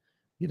 10,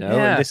 Yeah.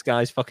 and this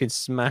guy's fucking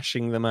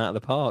smashing them out of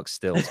the park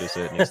still to a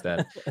certain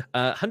extent.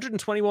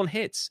 121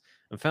 hits,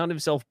 and found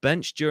himself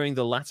benched during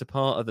the latter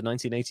part of the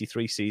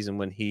 1983 season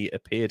when he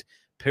appeared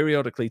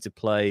periodically to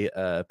play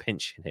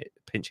pinch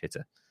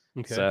hitter.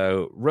 Okay.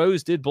 So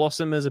Rose did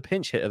blossom as a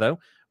pinch hitter, though,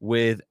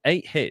 with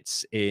 8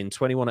 hits in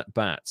 21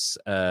 at-bats,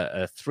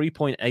 a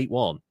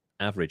 3.81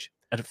 average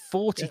at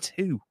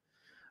 42.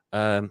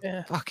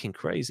 Fucking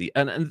crazy.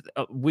 And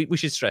we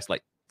should stress,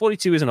 like,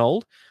 42 isn't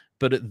old,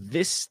 but in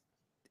this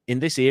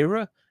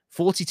era,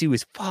 42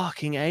 is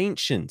fucking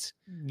ancient.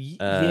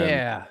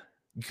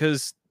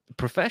 Because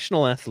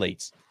professional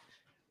athletes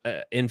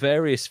in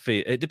various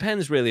fields, it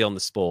depends really on the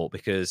sport,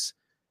 because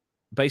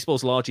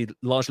baseball's largely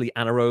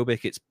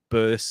anaerobic. It's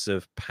bursts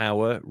of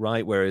power,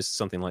 right? Whereas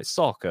something like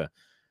soccer,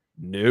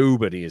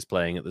 nobody is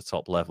playing at the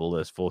top level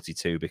as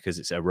 42 because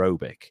it's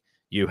aerobic.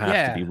 You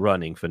have to be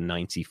running for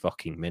 90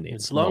 fucking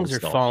minutes. Your lungs are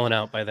falling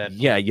out by that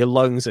point. Yeah, your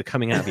lungs are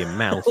coming out of your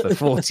mouth at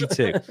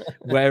 42.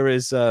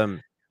 Whereas,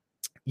 I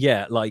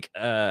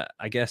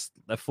guess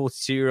a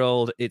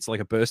 42-year-old, it's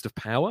like a burst of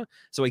power.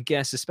 So I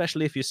guess,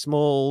 especially if you're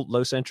small,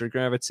 low center of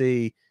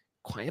gravity,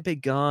 quite a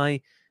big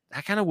guy,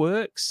 that kind of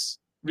works,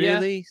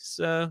 really. Yeah.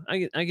 So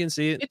I can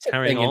see it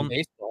carrying on. In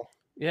baseball.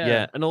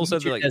 Yeah, and also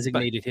the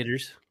designated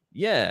hitters.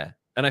 Yeah.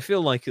 And I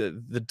feel like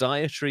the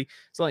dietary,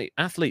 it's like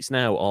athletes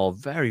now are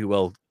very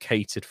well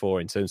catered for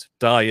in terms of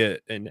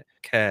diet and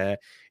care,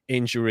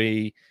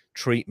 injury,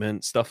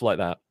 treatment, stuff like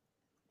that.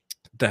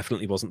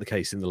 Definitely wasn't the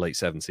case in the late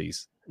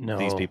 70s. No.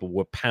 These people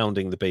were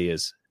pounding the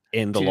beers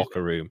in the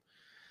locker room.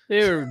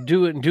 They were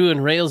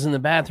doing rails in the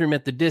bathroom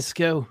at the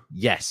disco.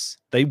 Yes,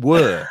 they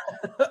were.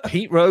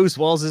 Pete Rose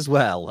was as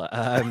well,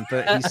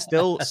 but he's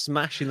still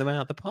smashing them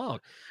out the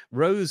park.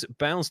 Rose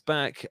bounced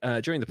back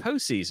during the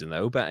postseason,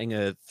 though, batting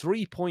a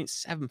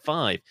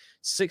 3.75,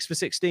 6 for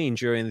 16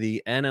 during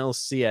the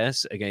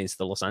NLCS against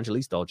the Los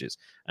Angeles Dodgers,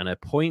 and a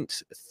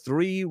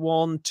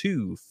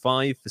 .312,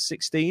 5 for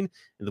 16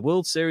 in the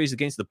World Series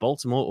against the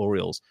Baltimore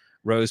Orioles.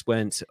 Rose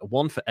went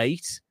 1 for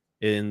 8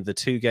 in the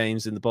 2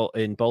 games in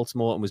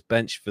Baltimore and was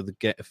benched for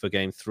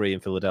Game 3 in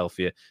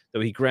Philadelphia, though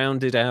he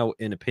grounded out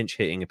in a pinch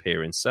hitting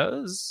appearance.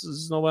 So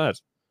it's not bad.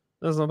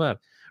 That's not bad.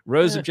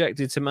 Rose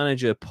objected to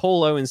manager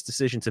Paul Owen's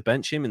decision to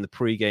bench him in the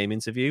pre-game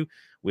interview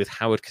with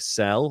Howard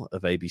Cosell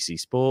of ABC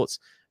Sports.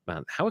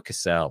 Man, Howard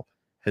Cosell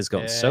has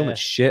gotten so much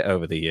shit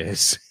over the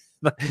years.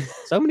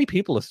 So many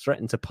people have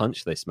threatened to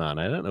punch this man.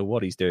 I don't know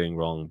what he's doing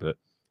wrong, but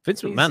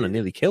Vince McMahon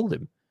nearly killed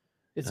him.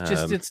 It's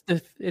just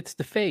it's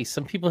the face.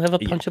 Some people have a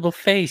punchable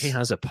face. He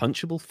has a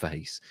punchable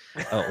face,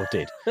 or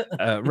did.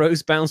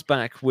 Rose bounced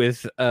back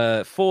with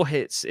 4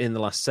 hits in the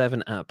last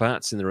 7 at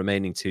bats in the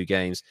remaining 2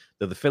 games.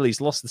 Though the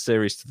Phillies lost the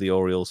series to the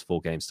Orioles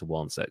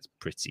 4-1, so it's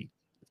pretty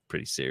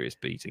serious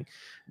beating.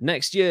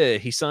 Next year,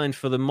 he signed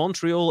for the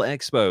Montreal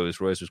Expos.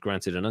 Rose was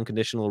granted an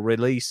unconditional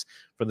release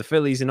from the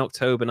Phillies in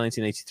October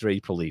 1983.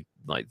 Probably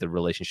like the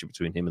relationship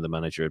between him and the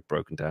manager had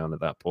broken down at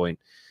that point.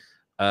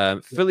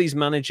 Phillies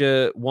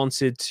manager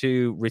wanted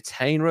to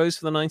retain Rose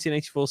for the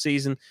 1984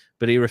 season,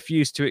 but he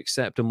refused to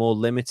accept a more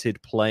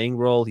limited playing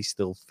role. He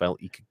still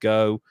felt he could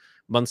go.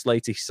 Months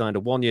later, he signed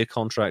a 1-year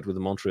contract with the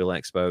Montreal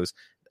Expos.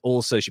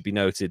 Also should be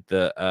noted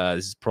that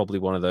this is probably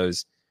one of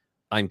those,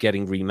 I'm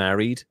getting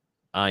remarried.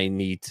 I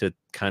need to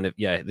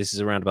this is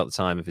around about the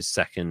time of his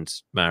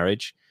second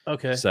marriage.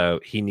 Okay.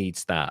 So he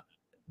needs that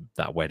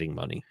wedding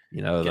money,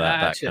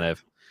 that kind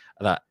of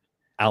that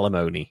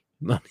alimony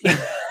money.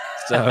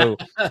 So,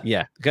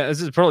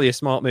 this is probably a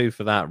smart move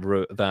for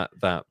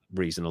that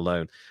reason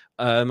alone.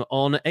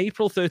 On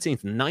April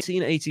 13th,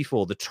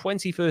 1984, the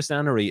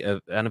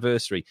 21st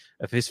anniversary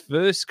of his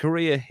first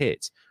career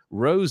hit,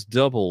 Rose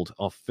doubled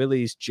off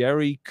Phillies'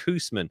 Jerry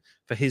Koosman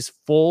for his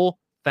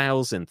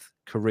 4,000th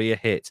career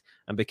hit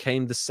and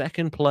became the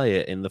second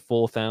player in the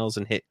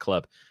 4,000 hit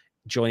club,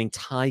 joining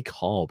Ty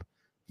Cobb.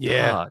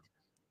 Yeah. Fuck,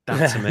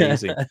 that's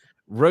amazing.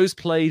 Rose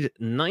played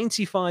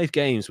 95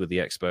 games with the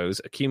Expos,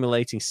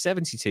 accumulating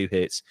 72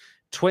 hits,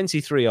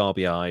 23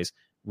 RBIs,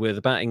 with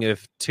a batting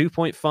of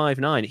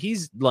 2.59.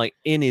 He's like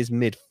in his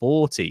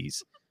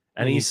mid-40s,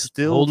 and he's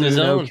still doing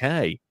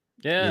okay.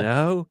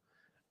 Yeah.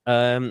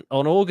 On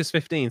August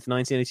 15th,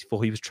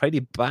 1984, he was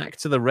traded back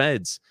to the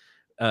Reds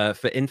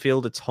for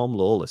infielder Tom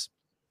Lawless.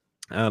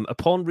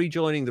 Upon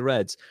rejoining the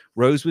Reds,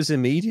 Rose was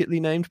immediately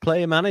named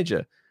player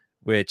manager,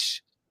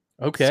 which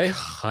Okay.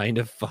 It's kind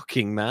of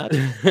fucking mad.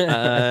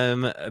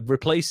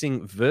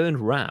 Replacing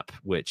Vern Rapp,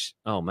 which,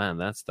 oh man,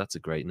 that's a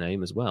great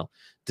name as well.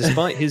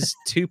 Despite his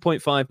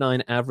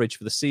 2.59 average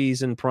for the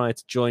season prior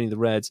to joining the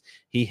Reds,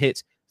 he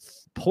hit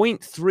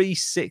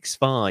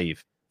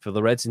 .365 for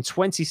the Reds in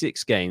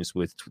 26 games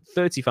with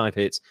 35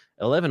 hits,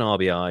 11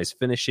 RBIs,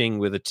 finishing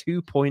with a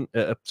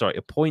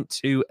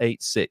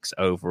 .286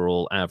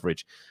 overall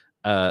average,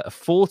 a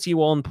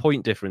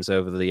 41-point difference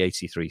over the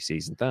 83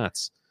 season.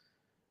 That's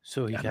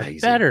so he amazing.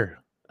 got better.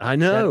 I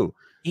know.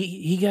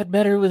 He got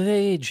better with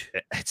age.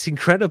 It's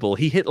incredible.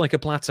 He hit like a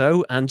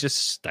plateau and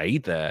just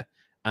stayed there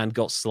and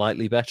got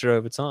slightly better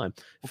over time.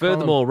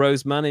 Furthermore,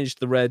 Rose managed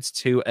the Reds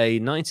to a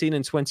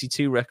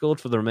 19-22 record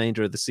for the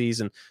remainder of the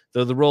season.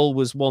 Though the role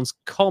was once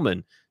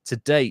common, to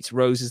date,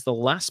 Rose is the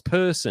last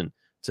person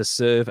to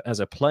serve as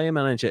a player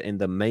manager in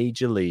the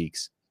major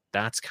leagues.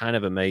 That's kind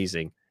of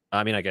amazing.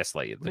 I mean, I guess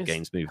like the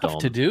game's moved on.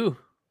 To do.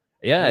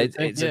 Yeah,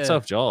 it's a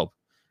tough job.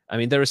 I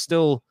mean, there are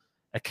still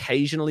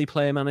occasionally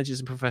player managers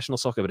in professional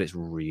soccer, but it's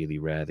really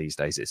rare these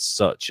days. It's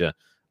such a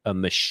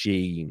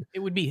machine. It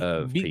would be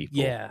of people.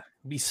 Yeah,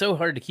 it'd be so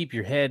hard to keep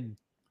your head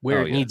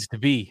where it needs to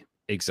be.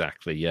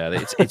 Exactly.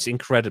 Yeah, it's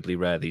incredibly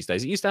rare these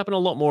days. It used to happen a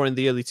lot more in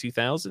the early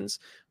 2000s,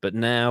 but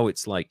now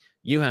it's like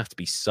you have to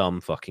be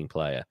some fucking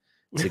player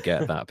to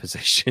get that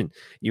position.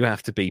 You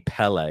have to be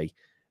Pele,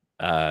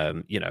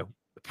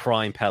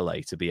 prime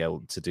Pele to be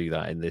able to do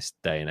that in this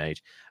day and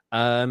age.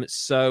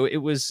 So it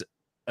was.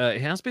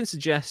 It has been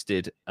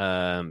suggested.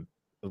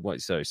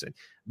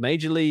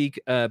 Major League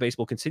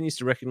Baseball continues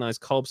to recognize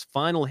Cobb's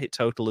final hit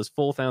total as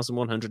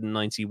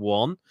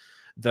 4,191,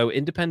 though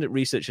independent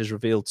research has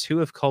revealed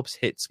 2 of Cobb's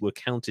hits were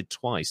counted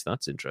twice.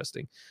 That's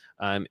interesting.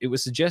 It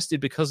was suggested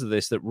because of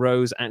this that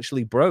Rose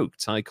actually broke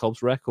Ty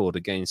Cobb's record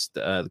against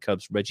the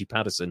Cubs' Reggie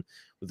Patterson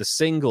with a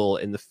single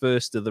in the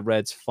first of the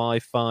Reds'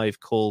 5-5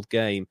 called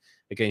game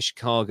against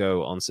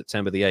Chicago on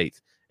September the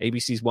 8th.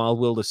 ABC's Wild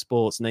World of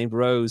Sports named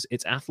Rose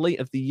its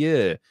Athlete of the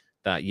Year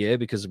that year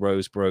because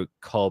Rose broke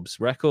Cobb's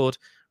record.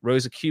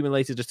 Rose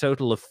accumulated a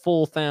total of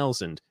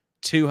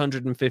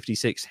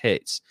 4,256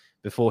 hits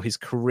before his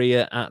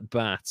career at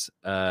bat,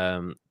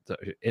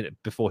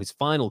 before his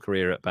final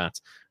career at bat,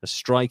 a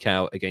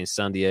strikeout against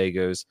San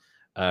Diego's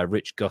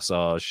Rich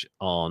Gossage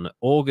on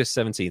August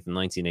 17th,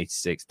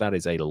 1986. That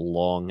is a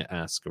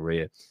long-ass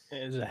career.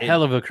 It's a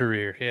hell of a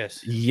career,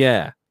 yes.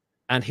 Yeah.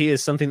 And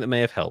here's something that may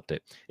have helped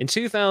it. In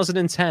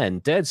 2010,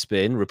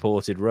 Deadspin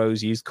reported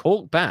Rose used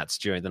cork bats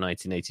during the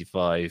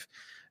 1985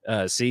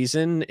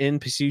 season in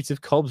pursuit of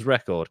Cobb's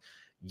record.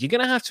 You're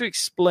going to have to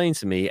explain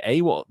to me,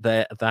 A, what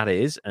that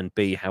is, and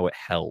B, how it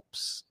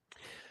helps.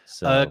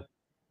 So,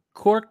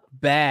 cork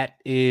bat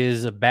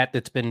is a bat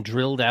that's been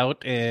drilled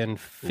out and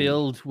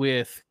filled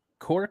with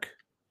cork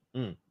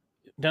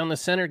down the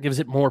center. It gives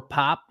it more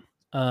pop.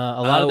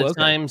 A lot of the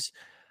times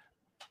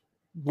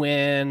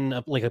when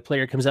a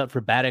player comes out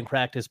for batting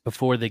practice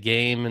before the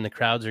game and the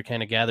crowds are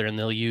kind of gathering,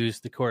 they'll use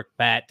the cork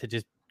bat to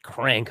just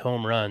crank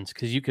home runs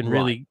because you can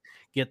really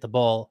get the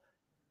ball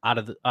out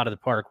of the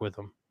park with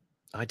them.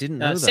 I didn't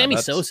know that. Sammy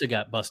Sosa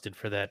got busted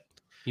for that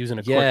using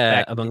a cork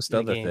bat amongst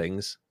other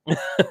things.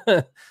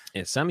 Yeah,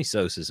 Sammy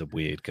Sosa's a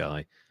weird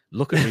guy.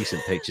 Look at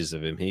recent pictures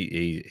of him.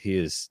 He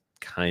is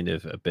kind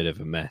of a bit of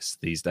a mess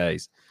these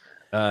days.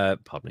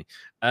 Pardon me.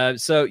 And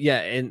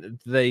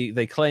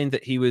they claimed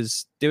that he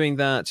was doing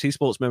that. 2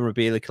 sports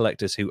memorabilia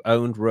collectors who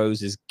owned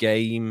Rose's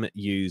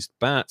game-used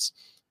bats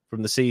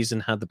from the season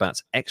had the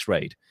bats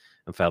x-rayed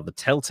and found the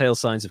telltale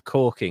signs of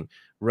corking.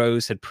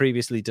 Rose had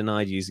previously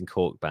denied using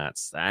cork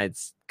bats.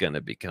 That's going to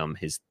become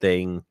his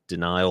thing,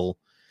 denial,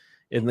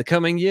 in the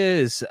coming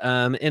years.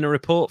 In a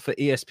report for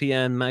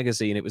ESPN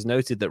magazine, it was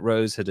noted that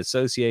Rose had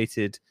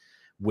associated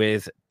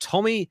with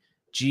Tommy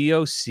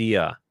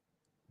Gioiosa,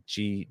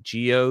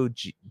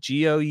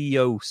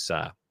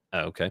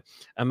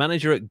 a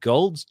manager at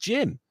Gold's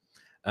Gym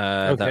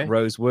that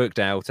Rose worked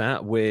out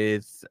at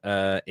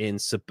in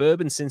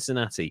suburban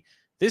Cincinnati.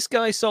 This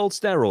guy sold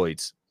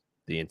steroids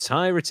the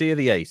entirety of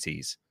the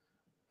 80s.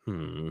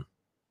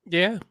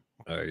 Yeah.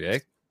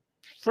 Okay.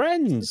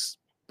 Friends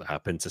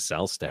happen to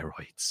sell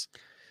steroids.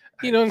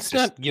 It's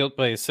not guilt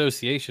by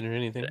association or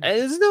anything.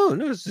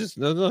 It's just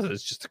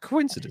a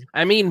coincidence.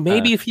 I mean,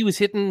 maybe if he was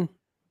hitting,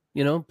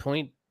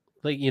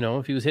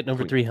 if he was hitting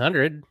over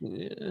 300.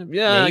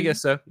 Yeah, I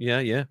guess so.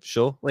 Yeah,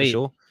 sure. For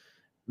sure.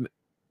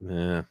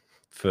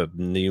 For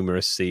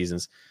numerous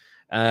seasons.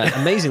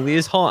 Amazingly,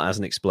 his heart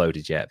hasn't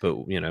exploded yet, but,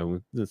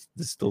 there's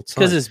still time.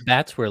 Because his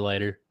bats were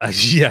lighter.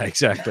 Yeah,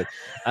 exactly.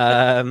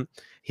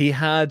 He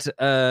had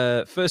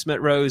first met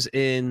Rose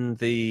in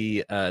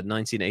the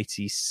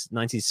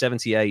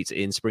 1978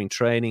 in spring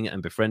training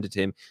and befriended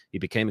him. He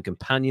became a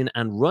companion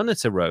and runner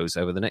to Rose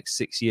over the next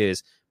 6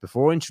 years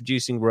before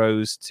introducing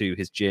Rose to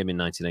his gym in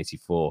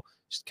 1984.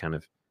 Just kind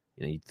of,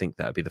 you'd think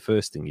that would be the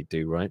first thing you'd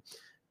do, right?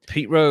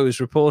 Pete Rose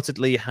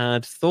reportedly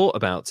had thought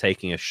about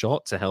taking a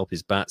shot to help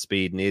his bat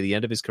speed near the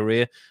end of his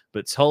career,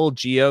 but told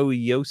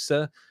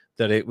Gioiosa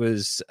that it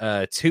was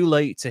too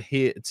late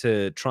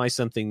to try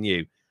something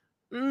new.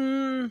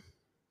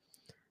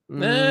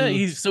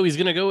 He's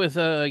gonna go with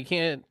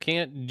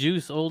can't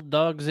juice old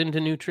dogs into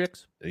new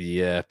tricks.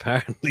 Yeah,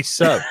 apparently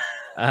so.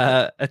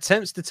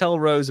 Attempts to tell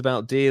Rose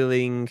about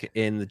dealing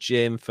in the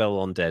gym fell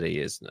on dead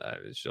ears. No,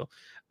 sure.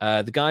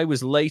 The guy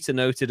was later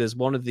noted as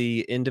one of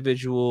the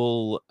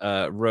individual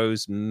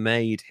Rose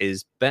made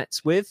his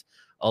bets with,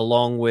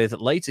 along with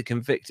later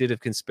convicted of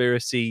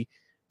conspiracy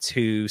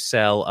to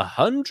sell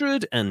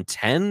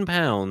 110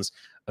 pounds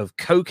of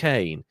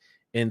cocaine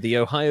in the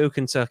Ohio,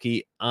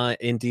 Kentucky,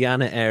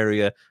 Indiana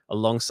area,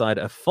 alongside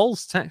a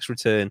false tax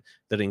return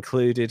that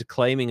included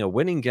claiming a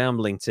winning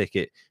gambling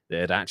ticket that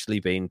had actually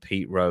been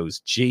Pete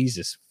Rose.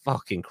 Jesus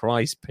fucking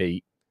Christ,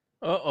 Pete.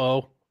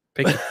 Uh-oh.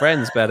 Pick your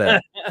friends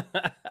better.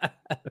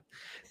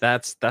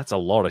 That's a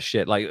lot of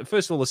shit. Like,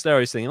 first of all, the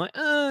steroids thing, like,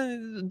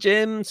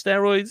 gym,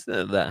 steroids,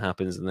 that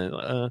happens. And then,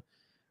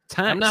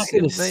 tax I'm not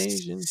going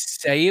evasion. to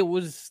say it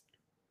was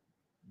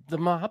the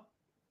mob.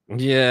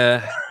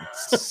 Yeah,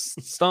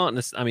 starting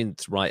to. I mean,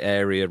 it's right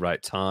area,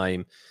 right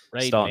time.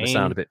 Right starting name. To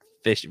sound a bit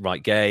fishy.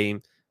 Right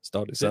game.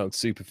 Starting to sound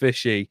super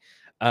fishy.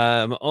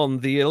 On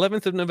the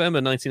 11th of November,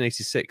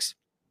 1986,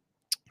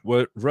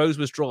 Rose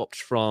was dropped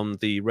from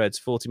the Reds'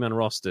 40-man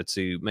roster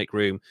to make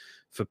room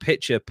for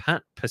pitcher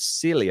Pat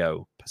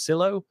Pacillo.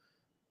 Pacillo.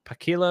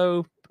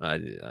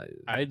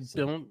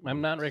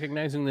 I'm not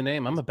recognizing the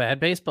name. I'm a bad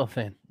baseball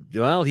fan.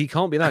 Well, he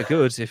can't be that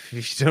good if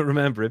you don't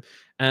remember him.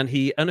 And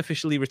he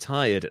unofficially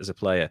retired as a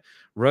player.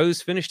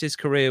 Rose finished his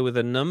career with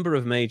a number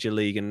of Major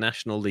League and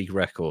National League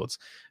records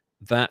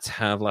that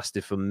have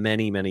lasted for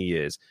many, many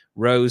years.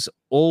 Rose,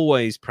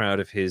 always proud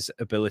of his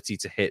ability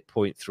to hit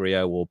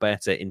 .30 or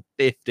better in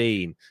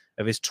 15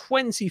 of his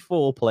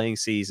 24 playing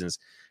seasons,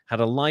 had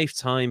a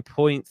lifetime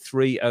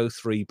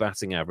 .303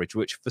 batting average,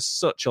 which for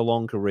such a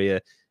long career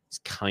is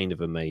kind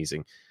of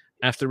amazing.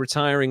 After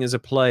retiring as a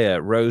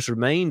player, Rose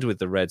remained with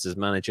the Reds as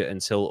manager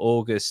until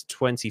August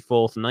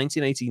 24th,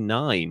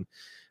 1989,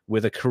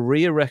 with a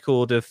career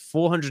record of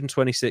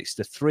 426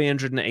 to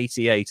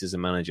 388 as a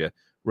manager.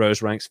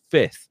 Rose ranks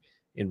 5th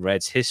in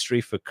Reds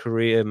history for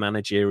career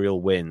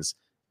managerial wins.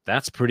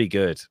 That's pretty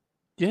good.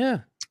 Yeah.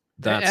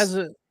 That's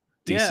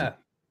decent. Yeah.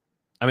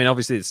 I mean,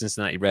 obviously, the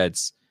Cincinnati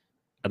Reds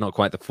are not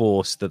quite the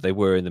force that they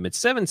were in the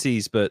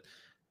mid-70s, but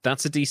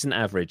that's a decent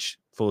average.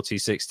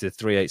 426 to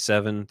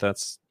 387.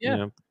 That's,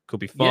 could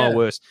be far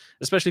worse,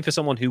 especially for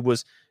someone who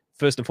was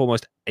first and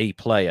foremost a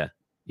player,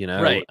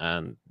 right.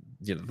 And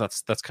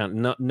that's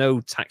kind of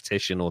no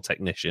tactician or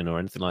technician or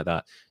anything like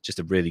that. Just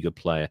a really good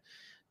player.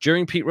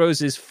 During Pete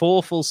Rose's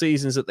 4 full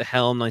seasons at the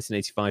helm,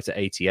 1985 to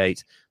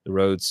 88,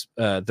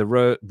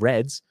 the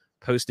Reds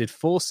posted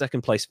 4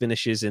 second-place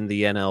finishes in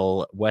the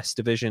NL West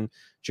Division.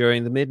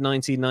 During the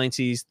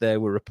mid-1990s, there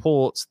were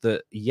reports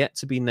that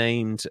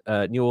yet-to-be-named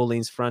New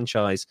Orleans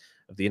franchise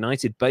of the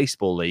United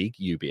Baseball League,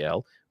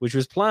 UBL, which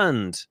was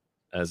planned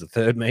as a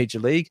third major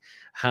league,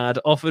 had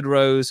offered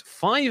Rose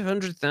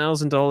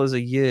 $500,000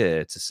 a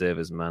year to serve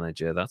as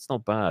manager. That's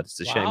not bad. It's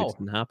a shame it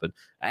didn't happen.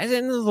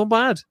 It's not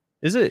bad,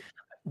 is it?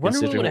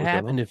 Wonder what would have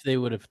happened if they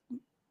would have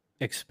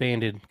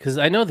expanded, because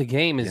I know the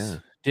game is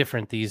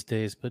different these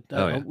days, but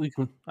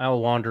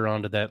I'll wander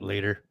onto that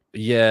later.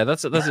 Yeah,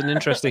 that's an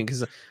interesting,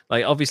 because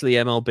like obviously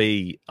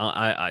MLB,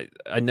 I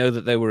know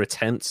that there were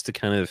attempts to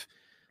kind of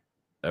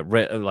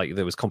like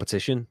there was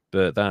competition,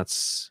 but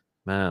that's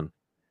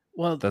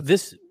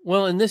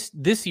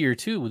this year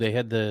too they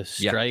had the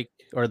strike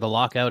or the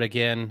lockout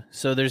again,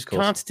 so there's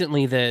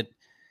constantly that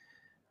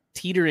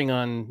teetering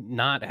on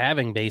not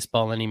having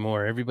baseball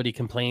anymore. Everybody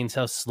complains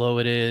how slow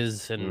it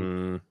is,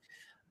 and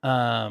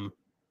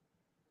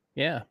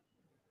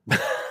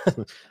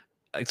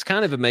it's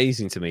kind of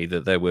amazing to me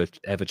that there were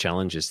ever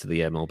challenges to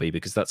the MLB,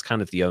 because that's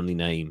kind of the only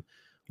name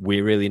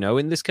we really know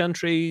in this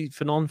country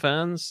for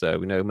non-fans. So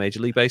we know Major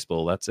League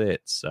Baseball, that's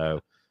it.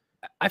 So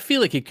I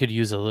feel like it could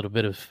use a little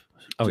bit of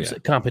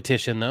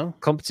competition, though.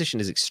 Competition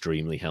is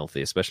extremely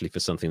healthy, especially for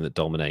something that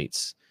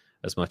dominates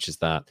as much as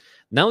that.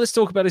 Now let's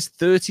talk about his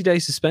 30-day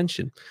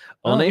suspension.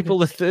 On April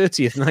the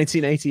 30th,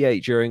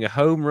 1988, during a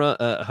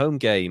home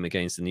game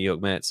against the New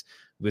York Mets,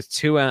 with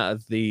 2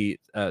 out in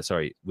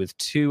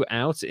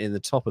the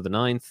top of the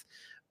 9th,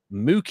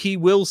 Mookie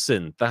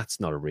Wilson, that's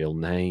not a real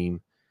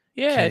name.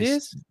 Yeah, it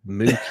is.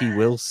 Mookie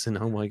Wilson,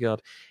 oh my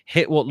God,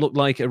 hit what looked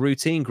like a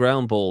routine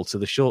ground ball to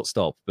the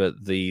shortstop,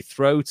 but the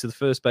throw to the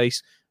first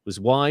base was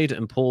wide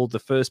and pulled the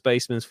first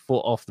baseman's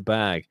foot off the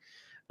bag.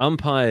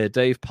 Umpire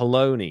Dave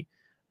Poloni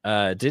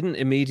didn't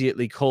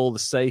immediately make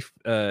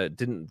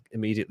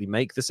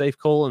the safe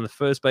call, and the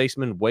first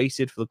baseman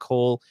waited for the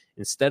call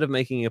instead of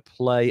making a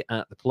play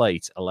at the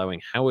plate,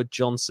 allowing Howard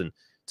Johnson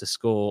to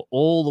score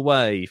all the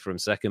way from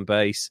second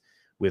base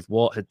with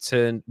what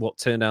turned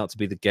out to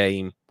be the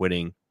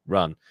game-winning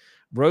run.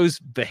 Rose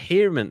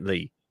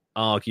vehemently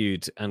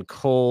argued the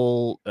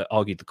call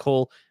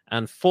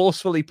and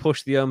forcefully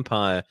pushed the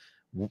umpire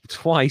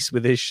twice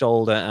with his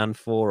shoulder and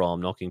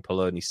forearm, knocking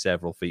Poloni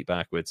several feet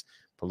backwards.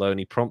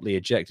 Poloni promptly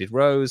ejected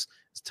Rose,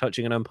 as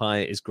touching an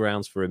umpire is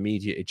grounds for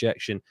immediate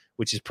ejection,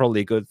 which is probably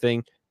a good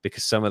thing,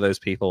 because some of those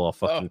people are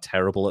fucking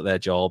terrible at their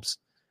jobs.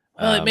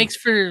 Well, it makes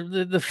for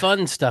the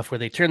fun stuff where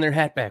they turn their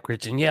hat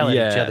backwards and yell at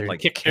each other,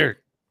 like and kick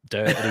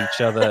dirt at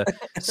each other,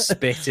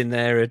 spit in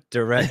their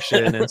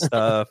direction and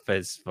stuff.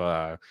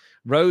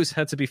 Rose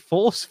had to be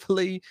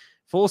forcibly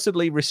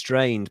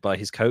restrained by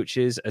his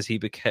coaches as he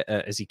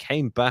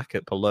came back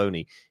at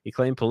Poloni. He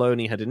claimed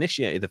Poloni had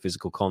initiated the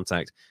physical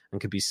contact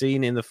and could be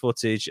seen in the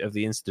footage of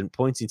the incident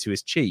pointing to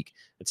his cheek,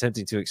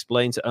 attempting to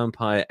explain to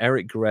umpire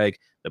Eric Gregg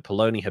that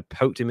Poloni had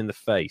poked him in the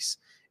face.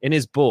 In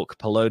his book,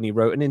 Poloni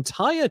wrote an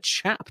entire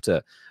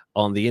chapter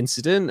on the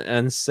incident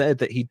and said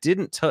that he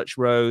didn't touch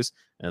Rose,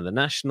 and the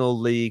National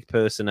League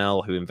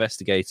personnel who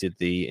investigated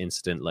the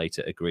incident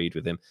later agreed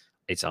with him.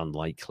 It's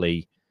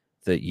unlikely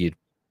that you'd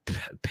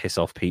piss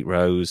off Pete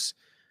Rose,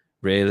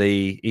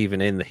 really,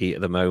 even in the heat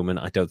of the moment.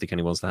 I don't think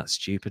anyone's that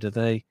stupid, are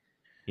they?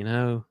 You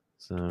know?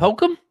 So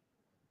poke him?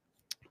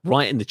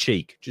 Right in the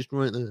cheek, just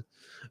right there.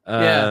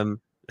 Yeah.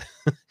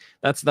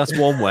 That's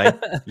one way.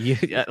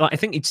 I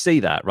think you'd see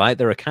that, right?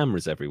 There are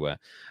cameras everywhere.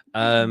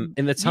 In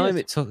the time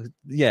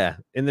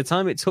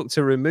it took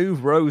to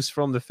remove Rose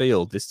from the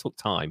field, this took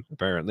time,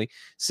 apparently.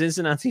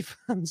 Cincinnati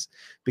fans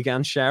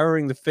began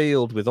showering the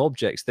field with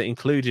objects that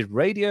included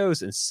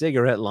radios and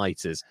cigarette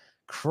lighters.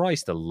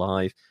 Christ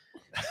alive.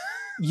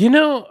 You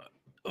know,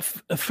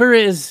 for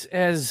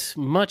as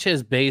much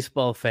as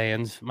baseball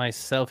fans,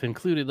 myself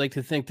included, like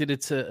to think that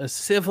it's a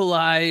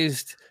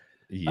civilized,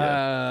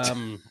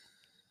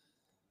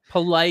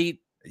 polite,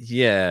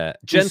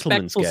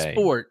 gentleman's game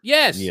sport.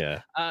 Yes.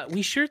 Yeah.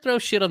 We sure throw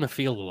shit on the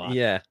field a lot.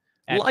 Yeah.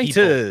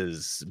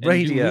 Lighters,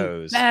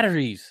 radios,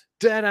 batteries,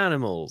 dead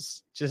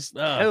animals. Just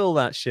hurl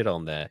that shit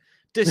on there.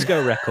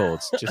 Disco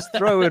records. Just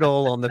throw it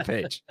all on the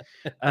pitch.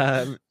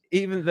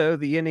 Even though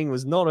the inning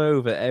was not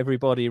over,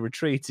 everybody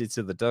retreated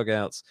to the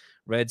dugouts.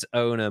 Reds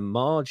owner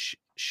Marge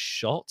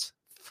Schott,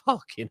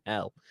 fucking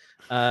hell,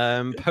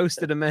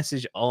 posted a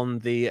message on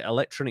the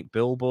electronic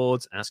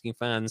billboards asking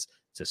fans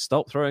to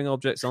stop throwing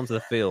objects onto the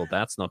field.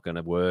 That's not going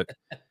to work.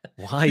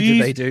 Why do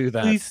they do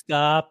that? Please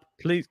stop.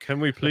 Please, can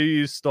we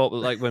please stop?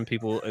 Like when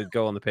people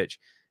go on the pitch.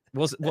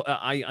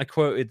 I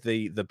quoted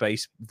the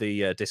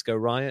disco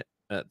riot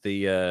at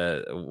the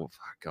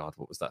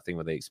what was that thing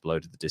where they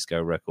exploded the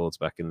disco records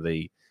back in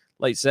the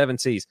late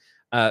 70s?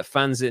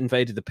 Fans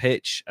invaded the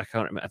pitch. I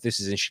can't remember. This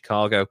is in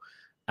Chicago.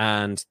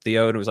 And the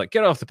owner was like,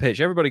 get off the pitch.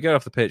 Everybody get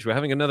off the pitch. We're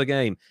having another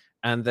game.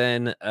 And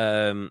then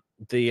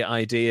the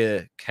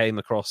idea came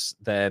across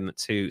them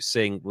to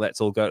sing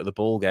Let's All Go to the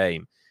Ball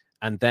Game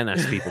and then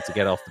ask people to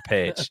get off the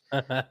pitch.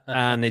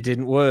 And it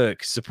didn't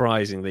work,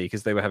 surprisingly,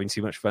 because they were having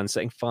too much fun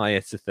setting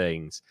fire to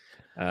things.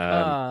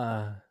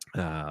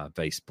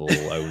 Baseball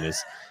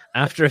owners.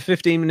 After a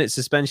 15-minute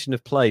suspension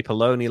of play,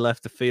 Poloni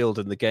left the field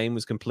and the game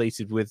was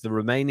completed with the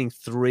remaining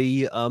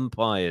 3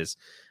 umpires.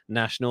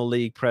 National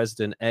League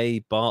President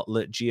A.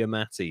 Bartlett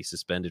Giamatti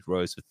suspended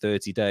Rose for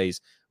 30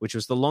 days, which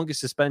was the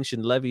longest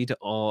suspension levied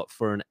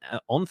for an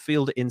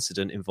on-field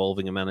incident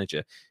involving a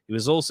manager. He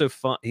also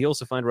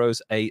fined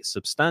Rose a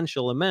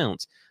substantial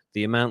amount.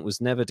 The amount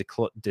was never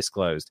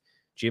disclosed.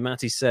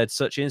 Giamatti said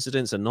such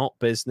incidents are not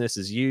business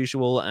as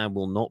usual and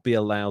will not be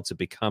allowed to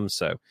become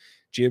so.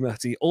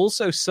 Giamatti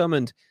also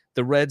summoned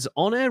the Reds'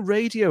 on-air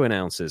radio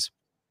announcers,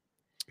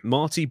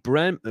 Marty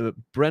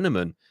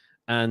Brenneman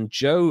and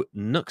Joe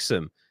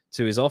Nuxham,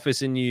 to his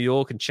office in New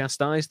York and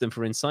chastised them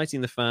for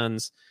inciting the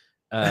fans.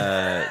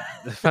 The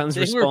fans'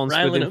 response were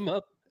riling him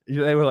up.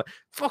 They were like,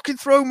 fucking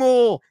throw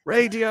more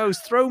radios,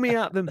 throw me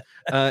at them.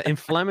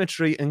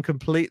 Inflammatory and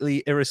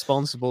completely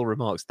irresponsible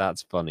remarks.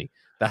 That's funny.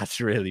 That's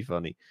really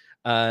funny.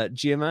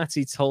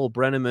 Giamatti told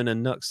Brenneman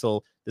and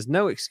Nuxhall there's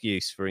no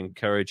excuse for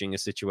encouraging a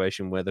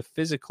situation where the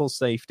physical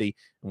safety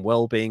and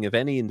well-being of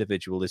any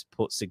individual is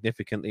put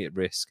significantly at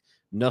risk.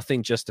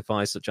 Nothing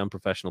justifies such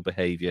unprofessional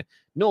behavior.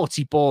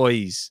 Naughty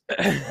boys.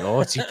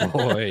 Naughty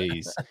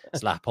boys.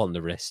 Slap on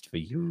the wrist for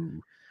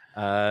you.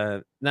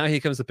 Now here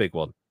comes the big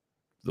one.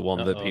 The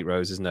one that Pete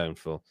Rose is known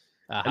for.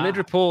 Amid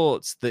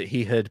reports that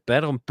he had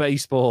bet on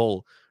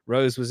baseball,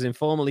 Rose was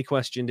informally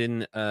questioned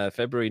in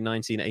February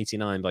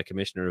 1989 by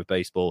Commissioner of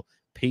Baseball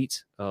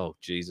Pete,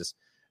 Ueberroth.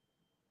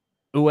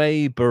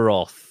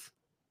 Ueberroth?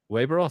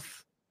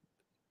 Ueberroth.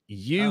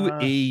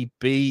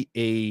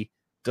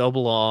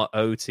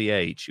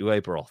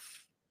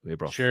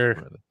 Ueberroth.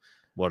 Sure.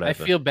 Whatever. I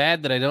feel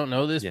bad that I don't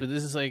know this, but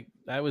this is like,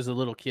 I was a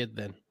little kid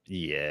then.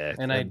 Yeah.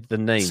 And the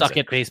names suck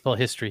at baseball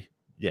history.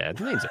 Yeah,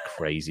 the names are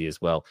crazy as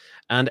well.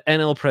 And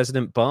NL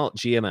President Bart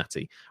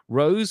Giamatti,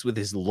 Rose, with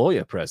his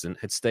lawyer present,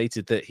 had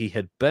stated that he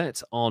had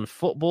bet on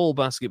football,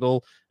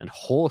 basketball, and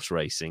horse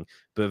racing,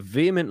 but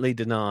vehemently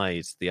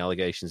denied the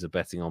allegations of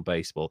betting on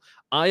baseball.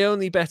 I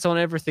only bet on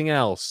everything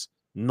else,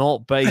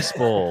 not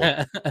baseball.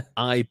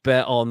 I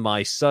bet on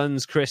my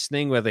son's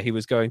christening, whether he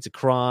was going to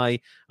cry.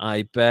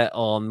 I bet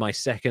on my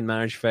second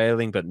marriage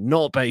failing, but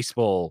not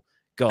baseball.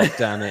 God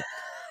damn it.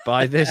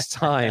 By this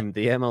time,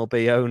 the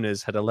MLB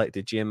owners had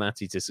elected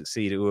Giamatti to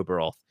succeed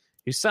Ueberroth,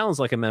 who sounds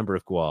like a member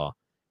of GWAR,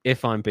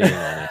 if I'm being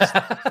honest.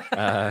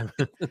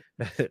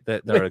 There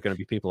are going to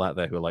be people out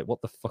there who are like,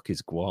 what the fuck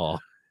is GWAR?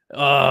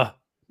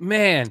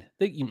 Man.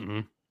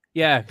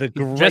 Yeah. The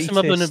Dress him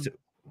up in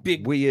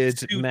big weird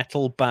suit.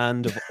 metal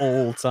band of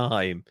all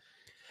time.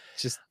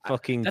 Just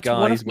fucking That's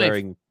guys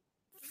wearing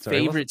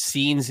favorite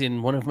scenes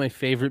in one of my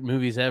favorite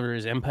movies ever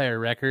is Empire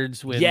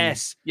Records. Where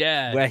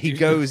he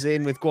goes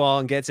in with Guar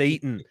and gets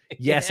eaten.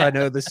 Yes, I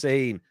know the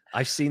scene.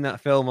 I've seen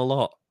that film a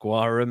lot.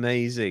 Guar are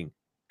amazing.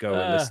 Go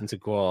and listen to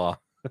Guar.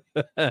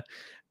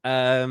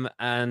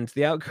 And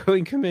the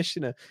outgoing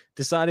commissioner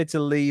decided to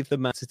leave the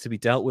matter to be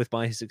dealt with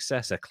by his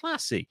successor.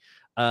 Classy.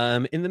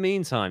 In the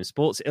meantime,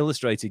 Sports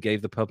Illustrated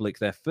gave the public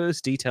their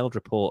first detailed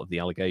report of the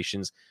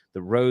allegations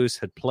that Rose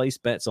had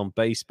placed bets on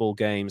baseball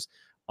games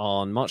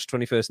on March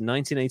 21st,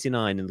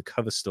 1989, in the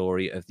cover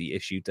story of the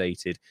issue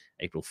dated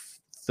April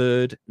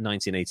 3rd,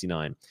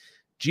 1989.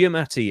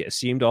 Giamatti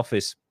assumed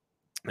office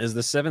as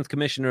the 7th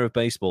commissioner of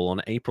baseball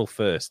on April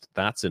 1st.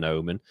 That's an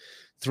omen.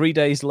 3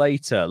 days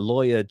later,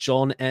 lawyer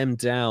John M.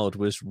 Dowd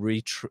was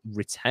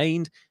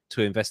retained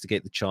to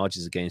investigate the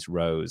charges against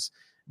Rose.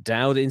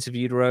 Dowd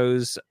interviewed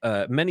Rose,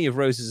 many of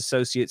Rose's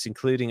associates,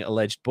 including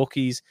alleged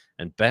bookies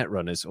and bet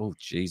runners. Oh,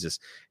 Jesus.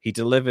 He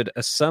delivered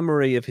a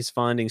summary of his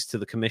findings to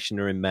the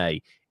commissioner in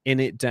May. In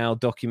it,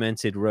 Dowd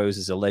documented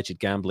Rose's alleged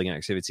gambling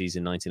activities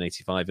in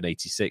 1985 and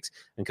 86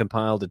 and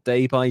compiled a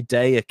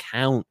day-by-day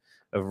account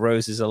of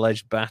Rose's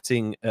alleged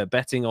betting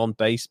on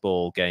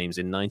baseball games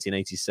in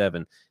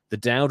 1987. The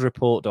Dowd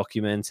report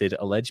documented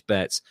alleged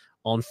bets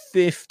on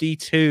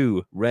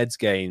 52 Reds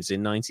games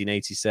in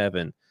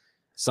 1987,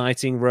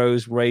 citing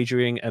Rose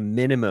wagering a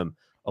minimum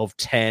of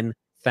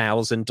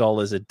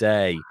 $10,000 a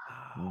day,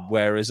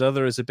 whereas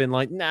others have been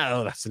like,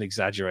 no, that's an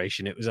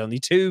exaggeration. It was only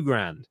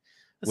 $2,000.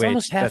 That's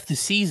almost half the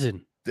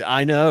season.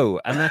 I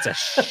know, and that's a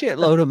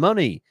shitload of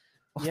money.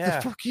 What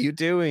the fuck are you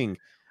doing?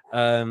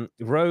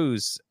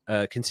 Rose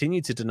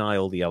continued to deny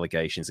all the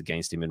allegations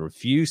against him and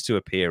refused to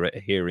appear at a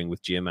hearing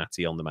with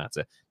Giamatti on the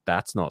matter.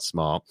 That's not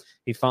smart.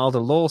 He filed a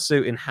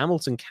lawsuit in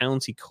Hamilton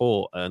County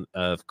Court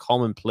of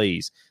Common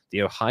Pleas,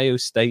 the Ohio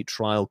State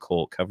Trial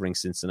Court covering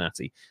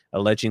Cincinnati,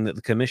 alleging that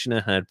the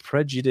commissioner had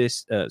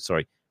prejudged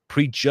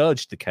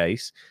the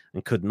case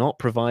and could not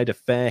provide a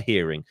fair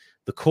hearing.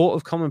 The Court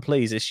of Common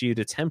Pleas issued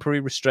a temporary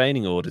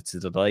restraining order to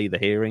delay the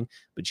hearing,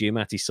 but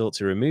Giamatti sought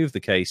to remove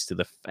the case to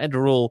the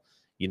federal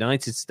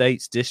United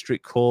States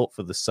District Court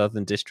for the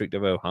Southern District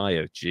of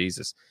Ohio.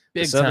 Jesus.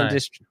 Big the Southern time.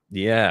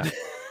 Yeah.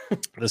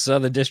 The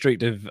Southern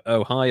District of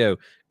Ohio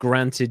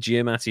granted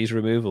Giamatti's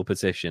removal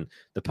petition.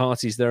 The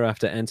parties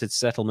thereafter entered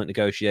settlement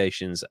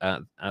negotiations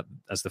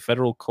as the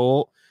federal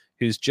court,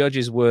 whose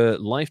judges were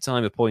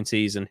lifetime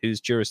appointees and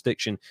whose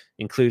jurisdiction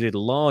included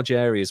large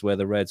areas where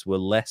the Reds were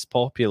less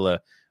popular,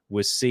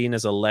 was seen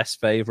as a less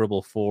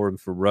favorable forum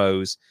for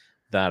Rose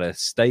than a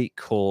state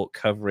court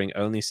covering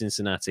only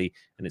Cincinnati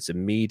and its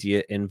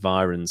immediate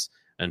environs,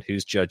 and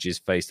whose judges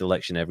faced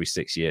election every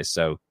 6 years.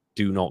 So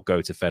do not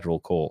go to federal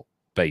court,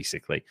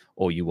 basically,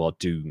 or you are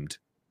doomed.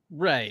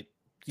 Right.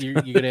 You're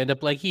going to end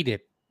up like he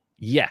did.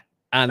 Yeah,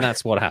 and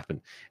that's what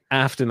happened.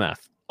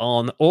 Aftermath.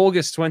 On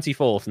August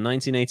 24th,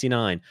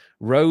 1989,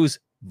 Rose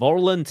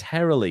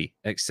voluntarily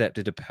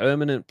accepted a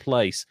permanent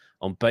place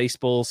on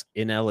baseball's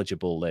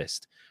ineligible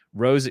list.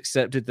 Rose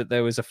accepted that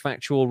there was a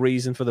factual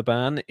reason for the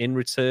ban. In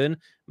return,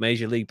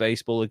 Major League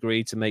Baseball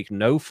agreed to make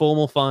no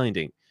formal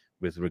finding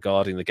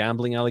regarding the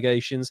gambling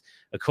allegations.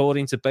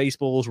 According to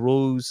baseball's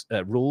rules,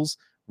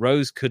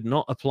 Rose could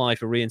not apply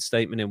for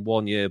reinstatement in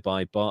 1 year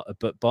but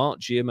Bart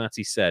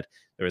Giamatti said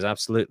there is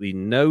absolutely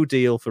no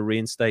deal for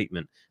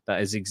reinstatement.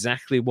 That is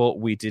exactly what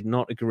we did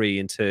not agree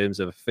in terms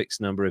of a fixed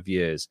number of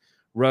years.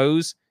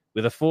 Rose,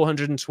 with a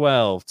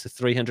 412 to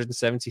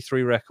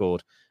 373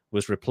 record,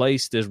 was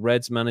replaced as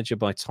Reds manager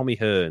by Tommy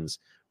Hearns.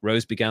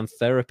 Rose began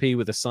therapy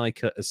with a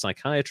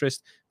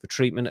psychiatrist for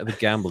treatment of a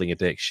gambling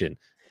addiction.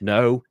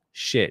 No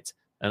shit.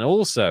 And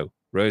also,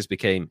 Rose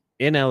became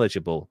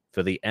ineligible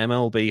for the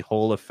MLB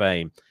Hall of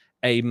Fame.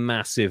 A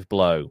massive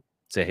blow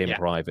to him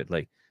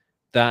privately.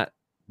 That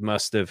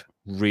must have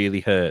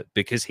really hurt,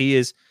 because he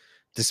is,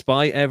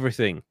 despite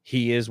everything,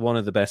 he is one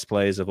of the best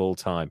players of all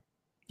time.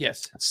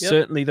 Yes.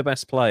 Certainly the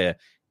best player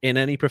in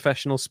any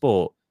professional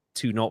sport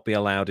to not be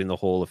allowed in the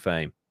Hall of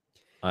Fame,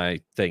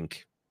 I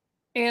think.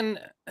 And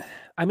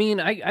I mean,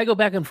 I go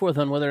back and forth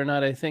on whether or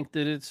not I think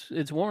that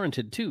it's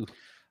warranted too.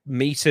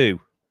 Me too.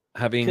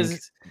 Having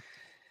it's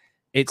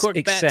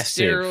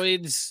excessive.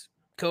 Steroids,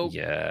 coke,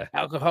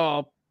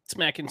 alcohol,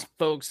 smacking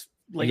folks,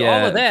 all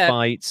of that.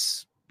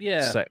 Fights.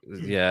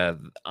 Yeah.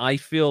 I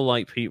feel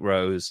like Pete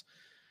Rose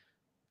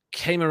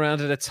came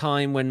around at a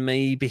time when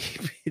maybe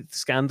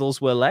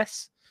scandals were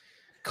less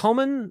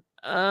common.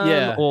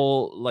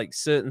 Or like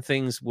certain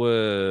things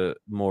were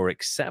more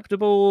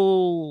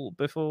acceptable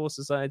before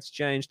society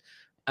changed.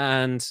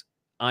 And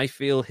I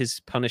feel his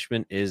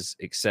punishment is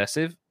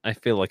excessive. I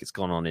feel like it's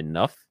gone on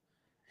enough.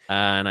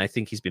 And I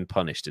think he's been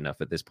punished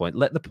enough at this point.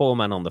 Let the poor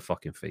man on the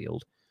fucking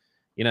field.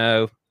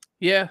 Yeah.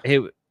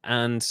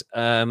 And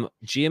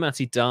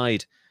Giamatti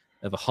died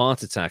of a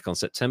heart attack on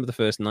September the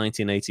 1st,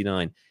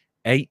 1989,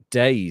 8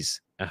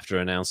 days after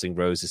announcing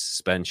Rose's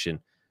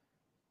suspension.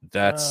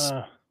 That's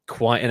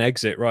quite an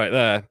exit right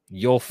there.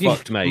 You're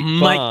fucked, mate.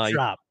 Bye. Mic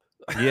drop.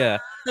 Yeah.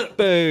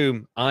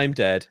 Boom. I'm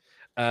dead.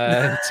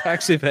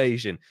 Tax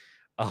evasion.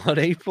 On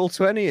April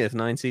 20th,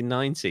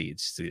 1990,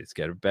 it's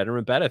getting better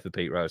and better for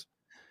Pete Rose.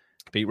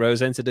 Pete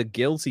Rose entered a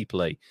guilty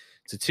plea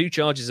to 2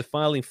 charges of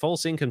filing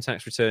false income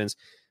tax returns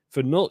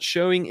for not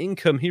showing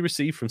income he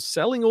received from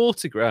selling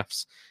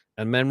autographs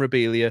and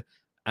memorabilia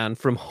and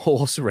from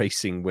horse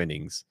racing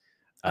winnings.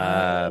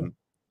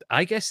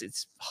 I guess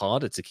it's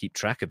harder to keep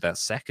track of that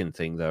second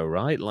thing, though,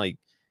 right? Like,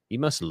 you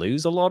must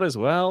lose a lot as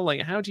well.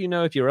 Like, how do you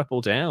know if you're up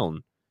or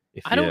down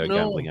if I you're don't a know.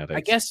 gambling addict?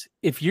 I guess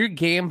if you're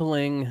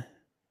gambling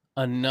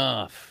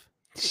enough,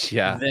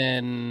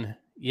 then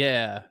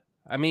yeah.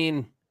 I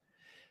mean,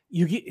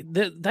 you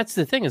get that's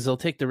the thing is they'll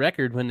take the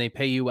record when they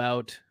pay you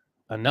out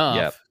enough.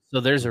 Yep.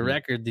 So there's a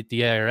record that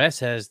the IRS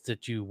has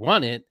that you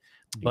won it,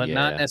 but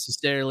not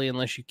necessarily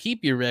unless you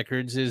keep your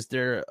records. Is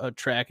there a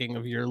tracking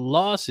of your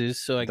losses?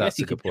 So I guess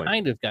you could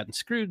kind of gotten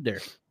screwed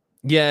there.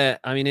 Yeah,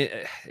 I mean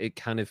it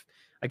kind of.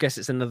 I guess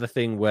it's another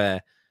thing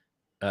where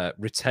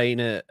retain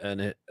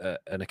an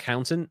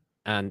accountant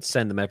and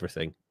send them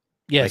everything.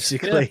 Yes,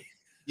 basically.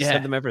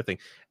 Send them everything.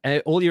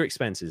 All your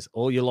expenses,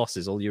 all your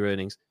losses, all your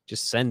earnings,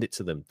 just send it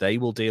to them. They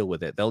will deal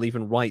with it. They'll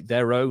even write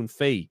their own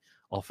fee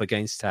off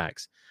against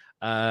tax.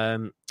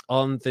 On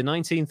the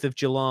 19th of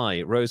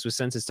July, Rose was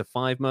sentenced to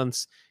 5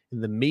 months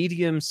in the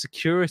medium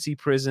security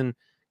prison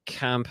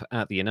camp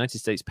at the United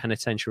States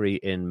Penitentiary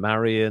in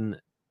Marion,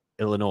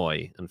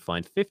 Illinois, and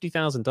fined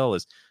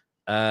 $50,000.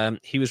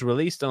 He was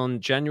released on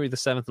January the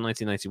 7th,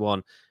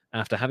 1991,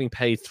 after having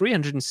paid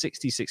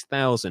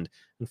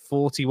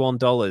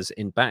 $366,041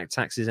 in back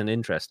taxes and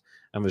interest,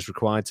 and was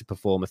required to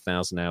perform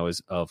 1,000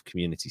 hours of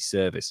community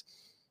service.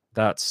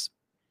 That's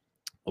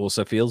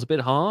also feels a bit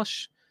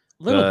harsh.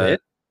 A little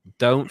bit.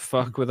 Don't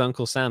fuck with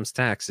Uncle Sam's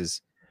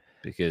taxes,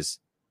 because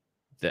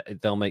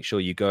they'll make sure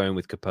you go in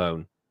with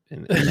Capone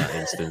in that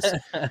instance.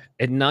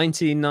 In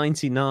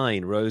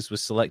 1999, Rose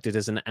was selected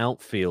as an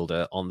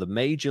outfielder on the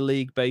Major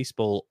League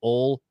Baseball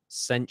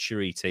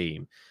All-Century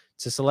team.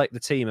 To select the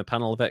team, a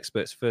panel of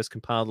experts first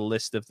compiled a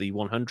list of the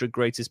 100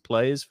 greatest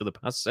players for the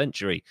past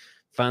century.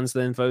 Fans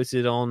then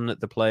voted on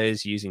the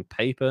players using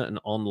paper and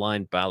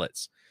online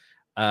ballots.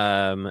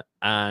 And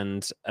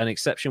an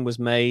exception was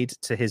made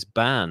to his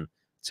ban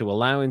to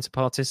allow him to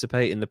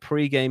participate in the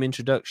pre-game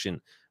introduction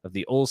of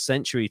the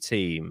All-Century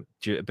team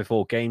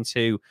before Game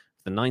 2 of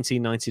the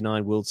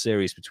 1999 World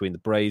Series between the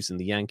Braves and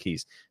the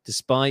Yankees.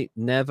 Despite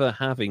never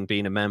having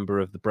been a member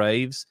of the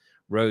Braves,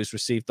 Rose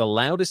received the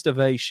loudest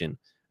ovation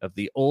of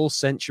the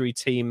All-Century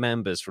team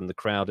members from the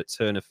crowd at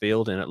Turner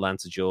Field in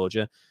Atlanta,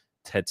 Georgia.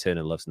 Ted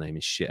Turner loves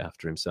naming shit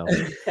after himself.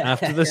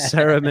 After the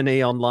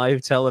ceremony on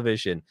live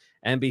television,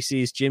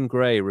 NBC's Jim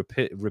Gray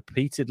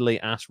repeatedly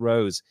asked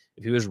Rose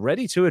if he was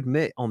ready to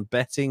admit on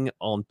betting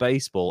on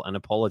baseball and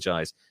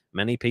apologize.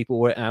 Many people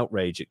were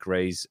outraged at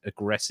Gray's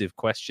aggressive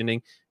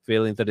questioning,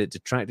 feeling that it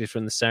detracted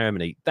from the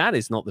ceremony. That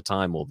is not the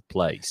time or the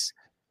place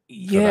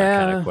for that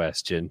kind of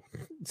question.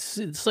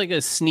 It's like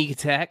a sneak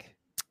attack.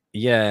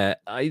 Yeah,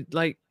 I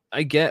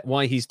get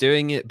why he's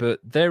doing it, but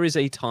there is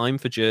a time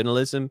for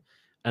journalism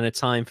and a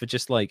time for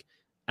just like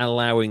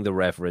allowing the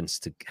reverence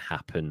to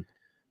happen.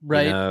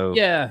 Right. You know?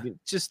 Yeah.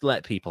 Just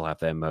let people have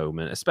their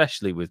moment,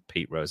 especially with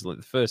Pete Rose. Like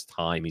the first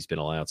time he's been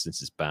allowed since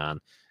his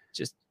ban,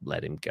 just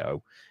let him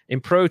go.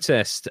 In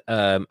protest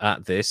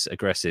at this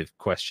aggressive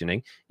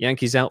questioning,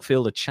 Yankees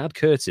outfielder Chad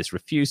Curtis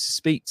refused to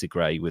speak to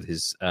Gray with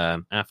his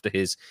after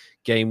his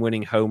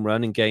game-winning home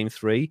run in Game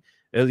 3.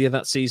 Earlier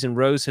that season,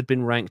 Rose had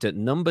been ranked at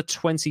number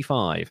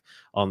 25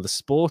 on the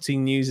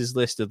Sporting News'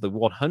 list of the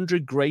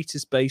 100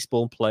 greatest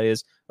baseball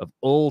players of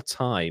all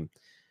time.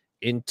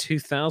 In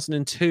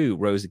 2002,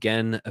 Rose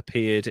again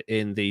appeared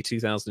in the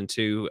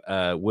 2002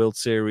 World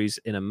Series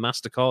in a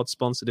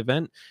MasterCard-sponsored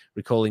event,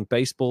 recalling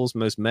baseball's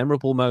most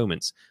memorable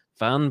moments.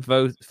 Fans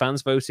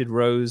voted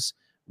Rose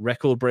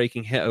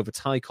record-breaking hit over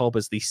Ty Cobb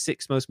as the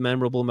 6th most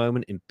memorable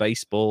moment in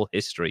baseball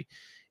history.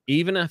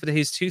 Even after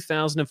his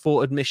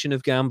 2004 admission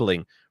of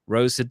gambling,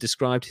 Rose had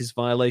described his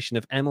violation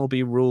of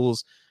MLB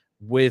rules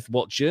with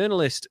what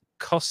journalist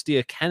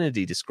Costia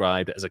Kennedy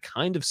described as a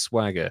kind of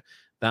swagger,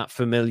 that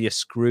familiar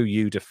screw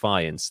you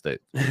defiance that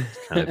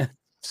kind of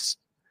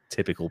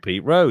typical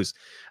Pete Rose.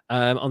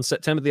 On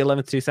September the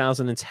 11th,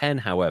 2010,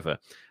 however,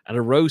 at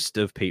a roast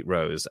of Pete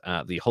Rose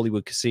at the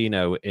Hollywood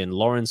Casino in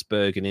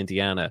Lawrenceburg in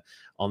Indiana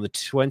on the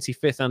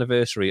 25th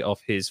anniversary of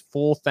his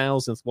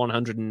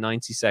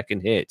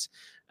 4,192nd hit,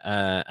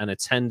 an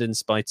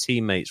attendance by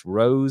teammates,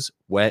 Rose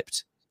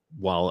wept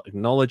while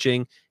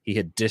acknowledging he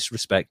had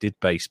disrespected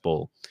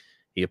baseball.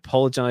 He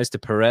apologized to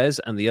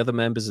Perez and the other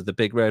members of the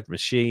Big Red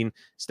Machine,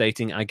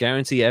 stating, "I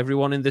guarantee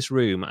everyone in this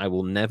room I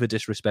will never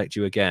disrespect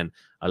you again.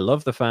 I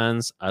love the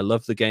fans. I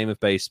love the game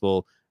of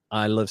baseball.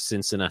 I love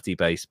Cincinnati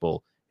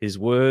baseball." His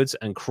words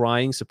and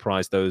crying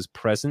surprised those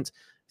present.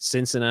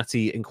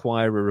 Cincinnati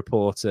Enquirer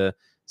reporter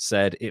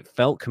said, "It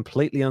felt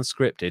completely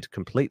unscripted,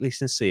 completely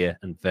sincere,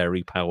 and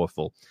very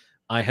powerful.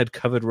 I had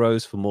covered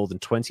Rose for more than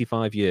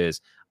 25 years.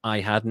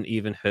 I hadn't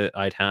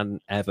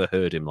ever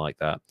heard him like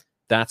that."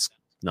 That's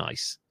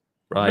nice,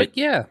 right? But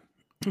yeah,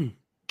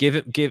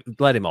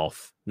 let him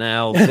off.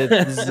 Now,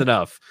 this is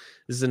enough.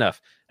 This is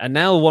enough. And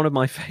now one of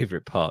my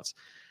favorite parts.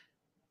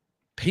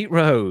 Pete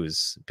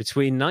Rose,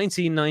 between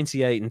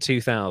 1998 and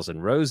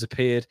 2000, Rose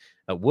appeared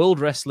at World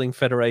Wrestling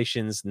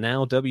Federation's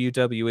now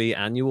WWE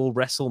annual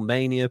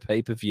WrestleMania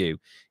pay-per-view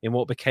in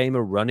what became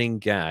a running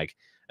gag.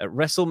 At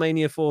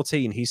WrestleMania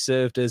 14, he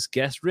served as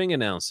guest ring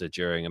announcer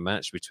during a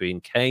match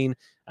between Kane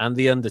and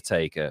The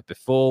Undertaker,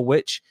 before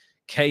which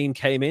Kane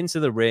came into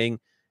the ring,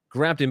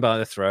 grabbed him by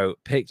the throat,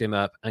 picked him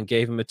up, and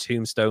gave him a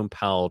tombstone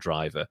pile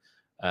driver,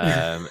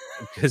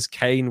 because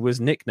Kane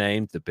was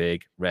nicknamed the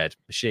Big Red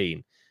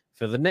Machine.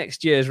 For the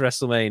next year's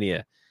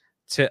WrestleMania,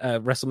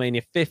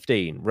 WrestleMania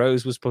 15,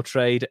 Rose was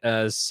portrayed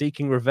as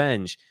seeking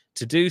revenge.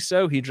 To do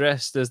so, he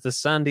dressed as the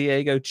San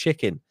Diego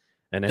Chicken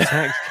and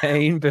attacked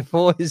Kane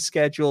before his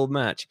scheduled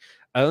match,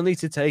 only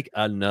to take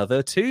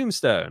another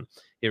tombstone.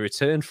 He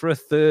returned for a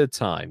third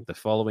time the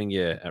following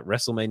year at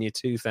WrestleMania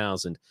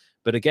 2000,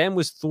 but again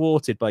was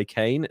thwarted by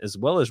Kane as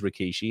well as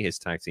Rikishi, his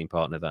tag team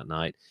partner that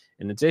night.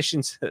 In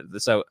addition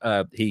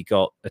to he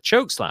got a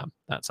chokeslam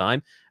that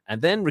time,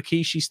 and then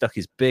Rikishi stuck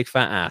his big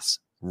fat ass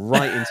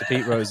right into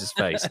Pete Rose's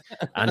face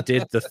and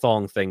did the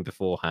thong thing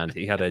beforehand.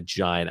 He had a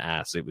giant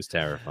ass. It was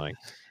terrifying.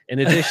 In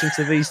addition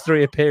to these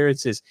three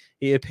appearances,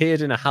 he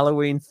appeared in a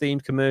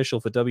Halloween-themed commercial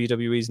for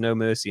WWE's No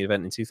Mercy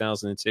event in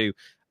 2002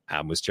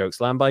 and was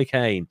chokeslammed by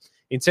Kane.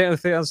 In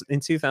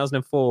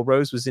 2004,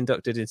 Rose was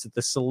inducted into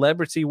the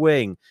celebrity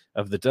wing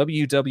of the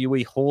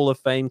WWE Hall of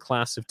Fame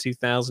class of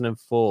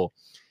 2004.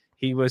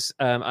 He was,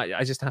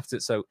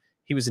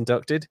 he was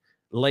inducted.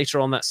 Later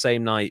on that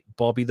same night,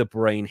 Bobby the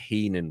Brain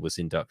Heenan was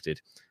inducted.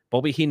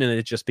 Bobby Heenan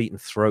had just beaten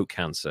throat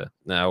cancer.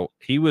 Now,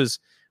 he was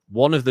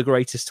one of the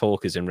greatest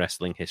talkers in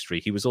wrestling history.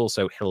 He was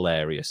also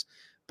hilarious.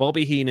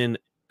 Bobby Heenan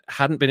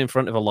hadn't been in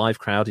front of a live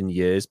crowd in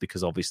years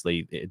because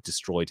obviously it had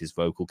destroyed his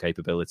vocal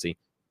capability.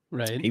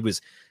 Right. He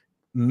was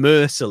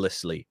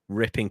mercilessly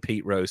ripping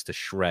Pete Rose to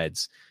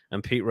shreds,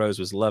 and Pete Rose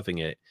was loving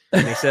it.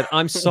 And he said,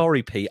 "I'm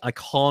sorry, Pete. I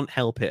can't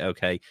help it,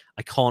 okay?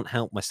 I can't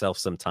help myself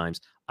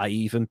sometimes. I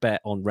even bet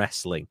on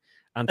wrestling."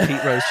 And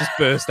Pete Rose just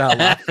burst out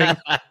laughing.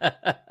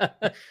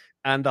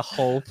 And the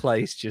whole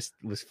place just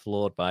was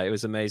floored by it. It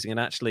was amazing. And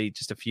actually,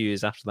 just a few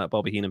years after that,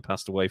 Bobby Heenan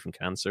passed away from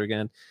cancer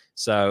again.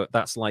 So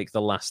that's like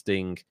the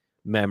lasting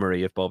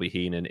memory of Bobby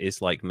Heenan,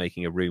 is like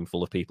making a room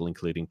full of people,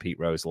 including Pete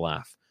Rose,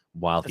 laugh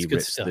while he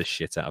rips the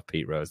shit out of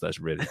Pete Rose. That's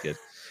really good.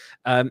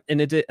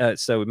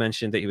 So we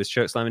mentioned that he was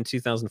chokeslammed in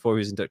 2004. He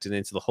was inducted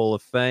into the Hall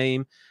of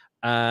Fame.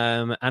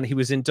 And he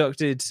was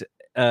inducted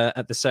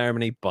at the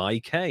ceremony by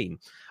Kane.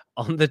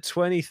 On the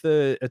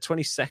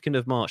 22nd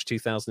of March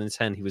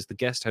 2010, he was the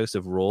guest host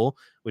of Raw,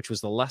 which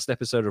was the last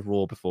episode of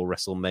Raw before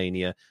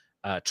WrestleMania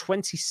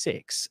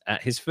 26.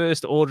 At his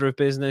first order of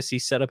business, he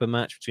set up a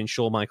match between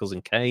Shawn Michaels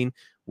and Kane,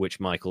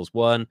 which Michaels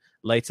won.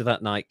 Later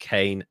that night,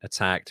 Kane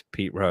attacked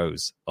Pete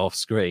Rose off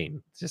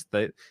screen. Just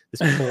this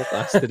poor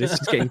bastard is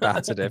just getting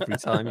battered every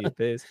time he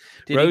appears.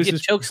 Did Rose he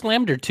get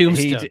chokeslammed or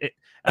tombstone?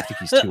 I think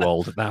he's too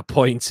old at that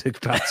point to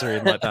batter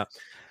him like that.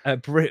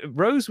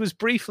 Rose was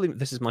briefly,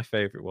 this is my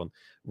favorite one.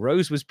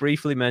 Rose was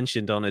briefly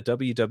mentioned on a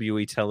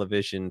WWE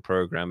television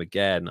program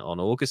again on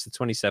August the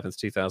 27th,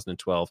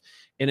 2012,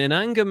 in an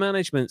anger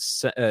management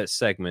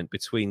segment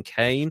between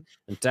Kane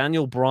and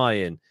Daniel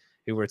Bryan,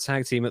 who were a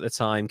tag team at the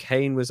time.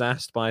 Kane was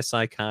asked by a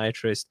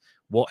psychiatrist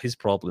what his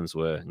problems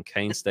were, and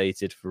Kane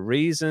stated, "For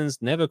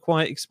reasons never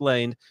quite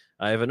explained,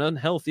 I have an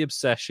unhealthy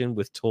obsession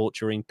with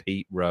torturing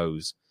Pete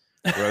Rose."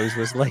 Rose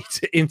was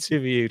later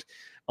interviewed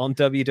on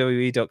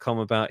WWE.com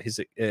about his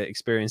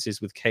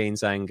experiences with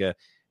Kane's anger.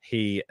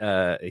 He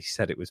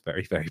said it was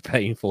very, very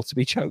painful to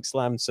be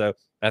chokeslammed. So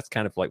that's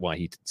kind of like why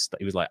he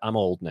was like, "I'm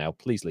old now.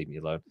 Please leave me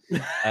alone."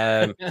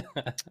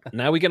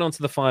 Now we get on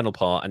to the final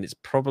part, and it's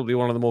probably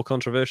one of the more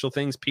controversial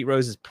things: Pete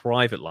Rose's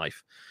private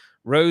life.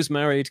 Rose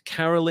married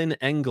Carolyn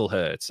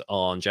Engelhart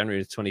on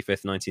January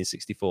 25th,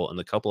 1964, and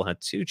the couple had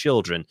two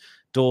children,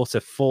 daughter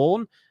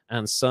Fawn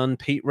and son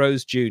Pete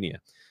Rose Jr.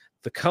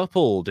 The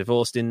couple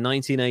divorced in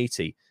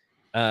 1980.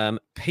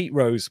 Pete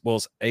Rose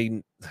was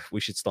we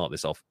should start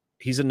this off.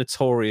 He's a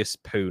notorious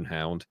poon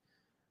hound.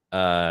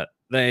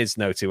 There's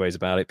no two ways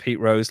about it. Pete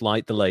Rose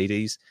liked the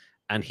ladies,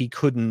 and he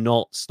could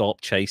not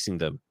stop chasing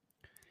them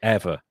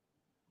ever.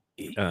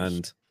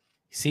 And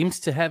he seems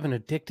to have an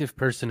addictive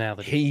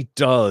personality. He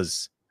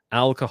does.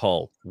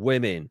 Alcohol,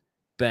 women,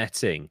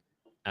 betting,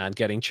 and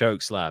getting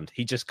chokeslammed.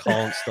 He just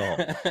can't stop.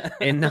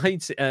 In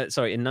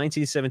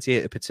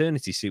 1978, a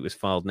paternity suit was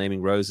filed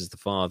naming Rose as the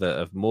father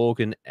of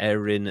Morgan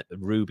Erin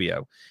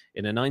Rubio.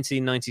 In a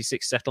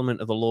 1996 settlement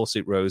of the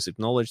lawsuit, Rose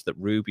acknowledged that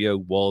Rubio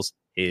was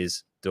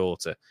his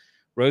daughter.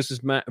 Rose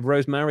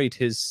married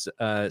his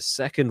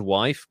second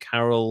wife,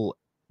 Carol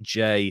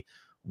J.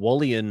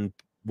 Walliung.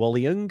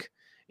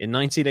 In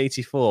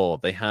 1984,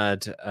 they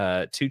had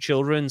two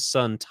children,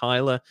 son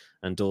Tyler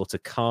and daughter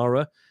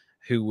Cara,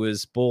 who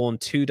was born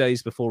 2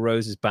 days before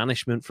Rose's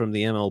banishment from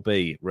the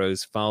MLB.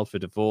 Rose filed for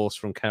divorce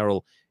from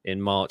Carol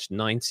in March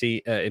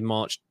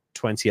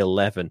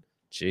 2011.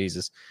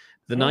 Jesus.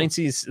 The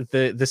 90s,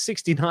 the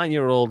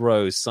 69-year-old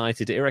Rose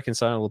cited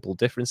irreconcilable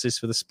differences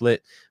for the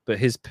split, but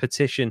his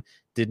petition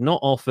did not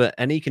offer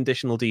any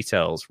conditional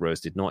details. Rose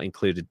did not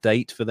include a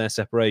date for their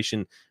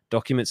separation.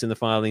 Documents in the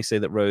filing say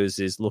that Rose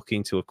is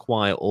looking to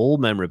acquire all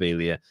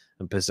memorabilia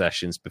and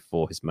possessions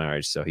before his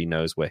marriage, so he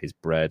knows where his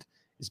bread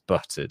is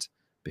buttered,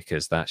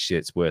 because that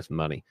shit's worth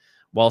money.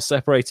 While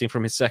separating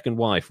from his second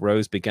wife,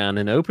 Rose began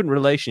an open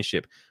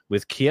relationship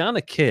with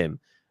Kiana Kim,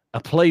 a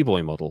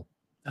Playboy model.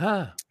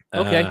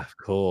 Okay. Of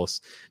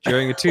course.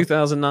 During a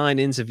 2009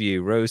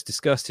 interview, Rose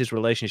discussed his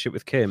relationship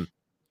with Kim,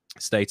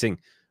 stating,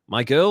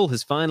 "My girl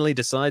has finally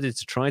decided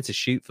to try to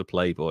shoot for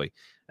Playboy,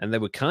 and they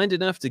were kind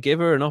enough to give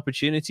her an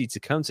opportunity to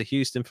come to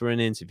Houston for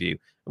an interview,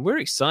 and we're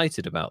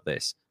excited about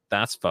this."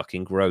 That's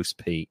fucking gross,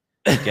 Pete.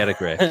 Get a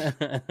grip.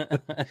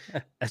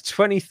 A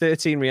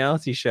 2013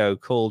 reality show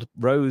called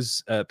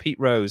Pete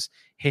Rose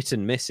Hit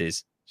and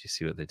Misses. Did you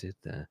see what they did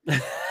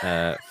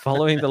there?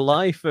 Following the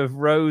life of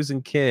Rose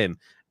and Kim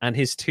and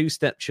his two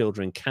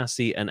stepchildren,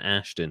 Cassie and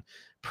Ashton,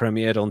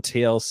 premiered on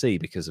TLC,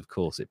 because of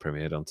course it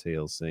premiered on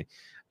TLC,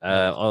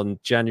 on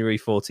January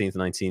 14th,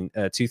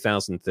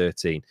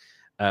 2013.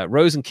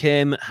 Rose and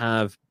Kim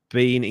have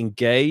been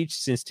engaged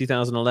since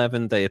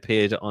 2011. They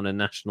appeared on a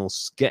National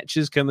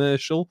Skechers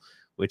commercial,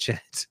 which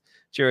aired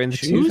during the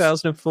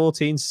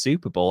 2014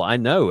 Super Bowl. I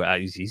know,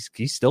 he's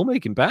still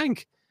making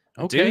bank.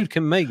 Okay. Dude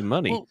can make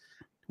money. Well,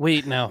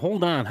 wait, now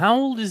hold on. How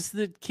old is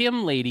the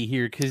Kim lady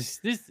here? Because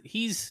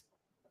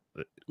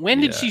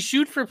when did she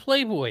shoot for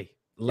Playboy?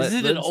 Is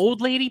it an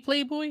old lady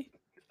Playboy?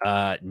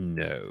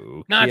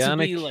 No. Not to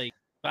be like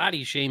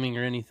body shaming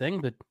or anything,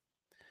 but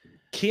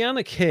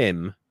Kiana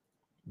Kim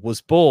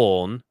was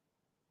born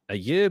a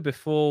year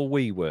before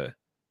we were.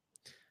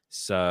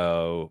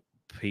 So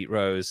Pete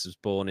Rose was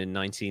born in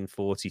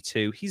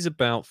 1942. He's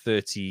about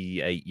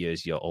 38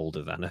 years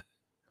older than her.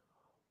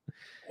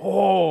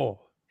 Oh.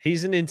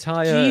 He's an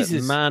entire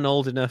man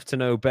old enough to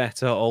know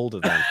better, older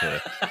than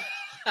her.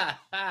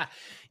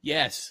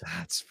 Yes.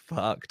 That's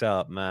fucked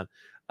up, man.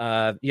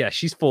 Yeah,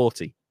 she's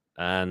 40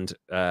 and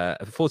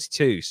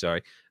 42,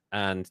 sorry.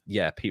 And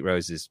yeah, Pete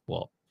Rose is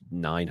what,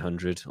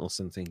 900 or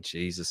something?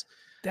 Jesus.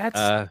 That's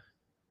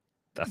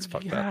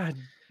fucked up.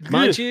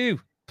 Mind you,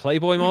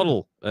 Playboy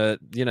model,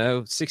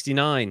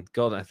 69.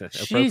 God,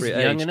 she's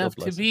appropriate young age, enough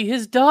to be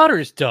his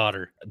daughter's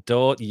daughter.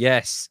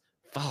 Yes.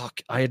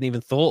 Fuck, I hadn't even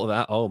thought of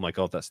that. Oh my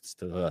God, that's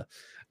still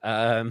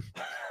her.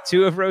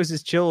 Two of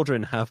Rose's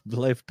children have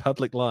lived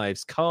public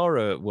lives.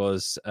 Cara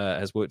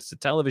has worked as a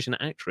television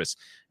actress,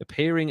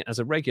 appearing as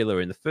a regular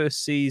in the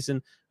first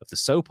season of the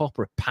soap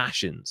opera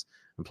Passions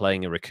and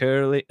playing a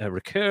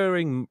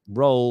recurring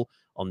role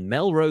on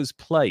Melrose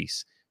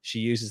Place. She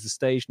uses the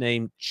stage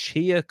name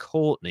Chia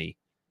Courtney,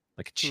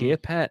 like a chia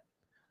pet.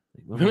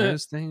 One of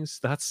those things.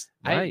 That's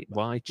right.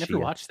 Why Chia? Never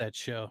watched that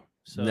show.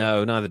 So.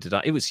 No, neither did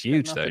I. It was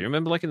huge though. You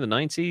remember, like in the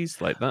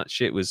 90s, like that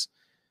shit was.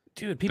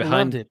 Dude, people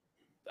loved it.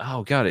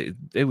 Oh God,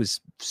 it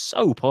was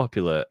so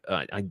popular.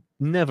 I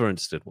never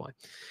understood why.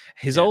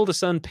 His older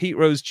son, Pete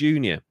Rose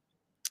Jr.,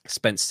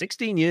 spent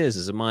 16 years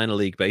as a minor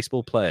league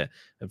baseball player,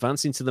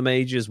 advancing to the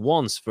majors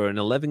once for an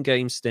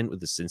 11-game stint with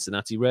the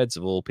Cincinnati Reds,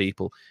 of all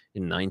people,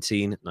 in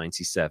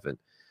 1997.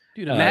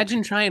 Dude,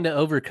 imagine trying to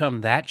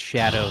overcome that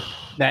shadow,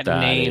 that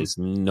name. That is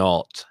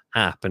not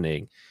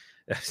happening.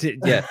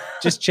 Yeah,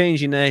 just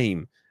change your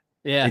name.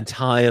 Yeah,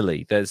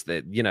 entirely. There's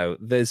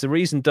a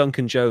reason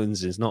Duncan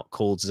Jones is not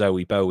called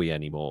Zoe Bowie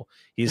anymore.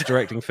 He's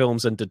directing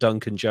films under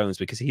Duncan Jones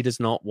because he does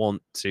not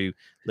want to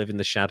live in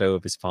the shadow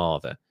of his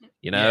father.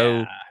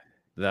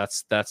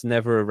 That's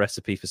never a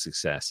recipe for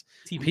success.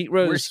 Pete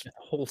Rose, the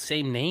whole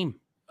same name.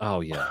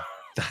 Oh yeah,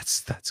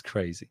 that's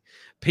crazy.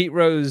 Pete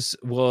Rose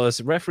was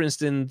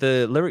referenced in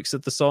the lyrics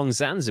of the song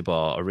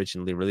Zanzibar,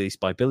 originally released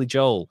by Billy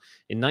Joel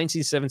in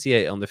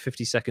 1978 on the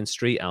 52nd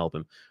Street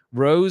album.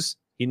 Rose,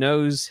 he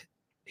knows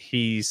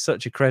he's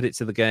such a credit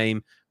to the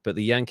game, but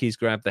the Yankees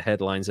grab the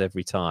headlines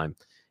every time.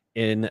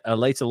 In a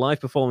later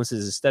live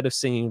performances, instead of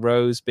singing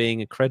Rose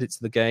being a credit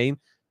to the game,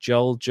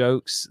 Joel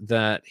jokes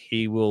that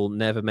he will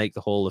never make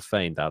the Hall of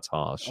Fame. That's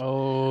harsh.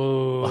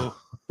 Oh,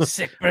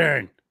 sick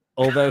burn.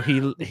 Although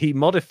he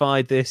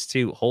modified this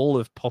to Hall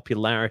of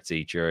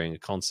Popularity during a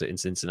concert in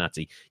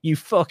Cincinnati. You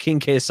fucking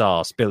kiss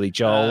ass, Billy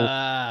Joel.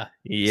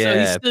 Yeah. So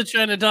he's still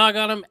trying to dog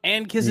on him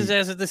and kiss his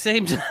ass at the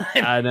same time.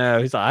 I know.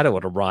 He's like, I don't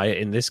want to riot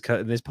in this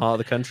part of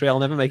the country. I'll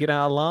never make it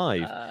out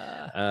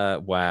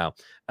alive. Wow.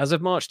 As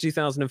of March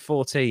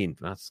 2014,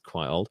 that's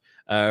quite old,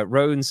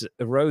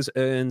 Rose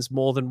earns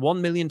more than $1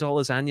 million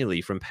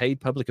annually from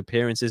paid public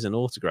appearances and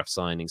autograph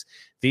signings.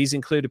 These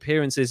include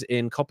appearances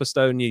in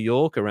Copperstone, New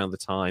York, around the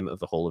time of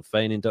the Hall of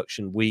Fame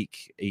induction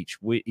week each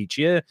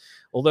year.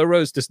 Although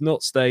Rose does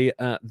not stay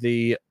at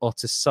the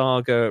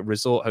Otesaga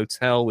Resort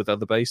Hotel with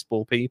other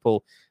baseball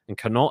people and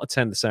cannot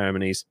attend the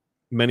ceremonies,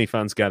 many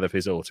fans gather for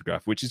his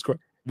autograph, which is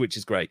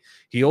great.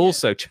 He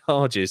also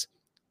charges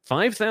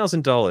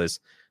 $5,000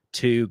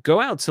 to go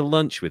out to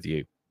lunch with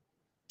you,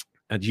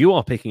 and you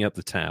are picking up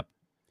the tab.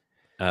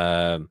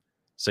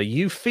 So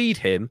you feed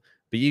him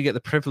but you get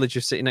the privilege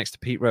of sitting next to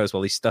Pete Rose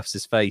while he stuffs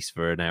his face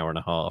for an hour and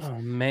a half. Oh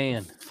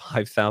man,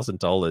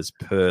 $5,000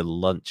 per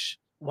lunch.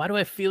 Why do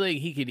I feel like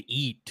he could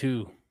eat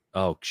too?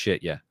 Oh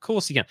shit, yeah. Of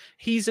course he can.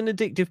 He's an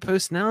addictive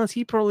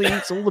personality. He probably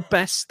eats all the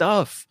best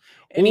stuff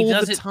and all he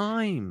does the it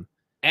time.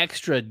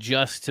 Extra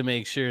just to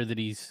make sure that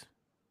he's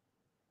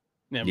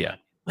never mind.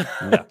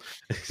 No,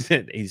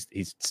 he's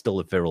still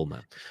a virile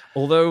man.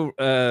 Although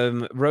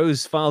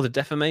Rose filed a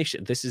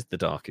defamation. This is the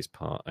darkest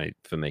part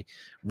for me.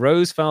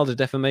 Rose filed a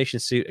defamation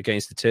suit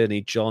against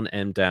attorney John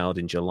M. Dowd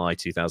in July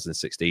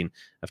 2016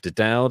 after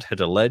Dowd had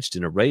alleged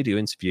in a radio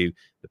interview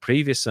the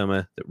previous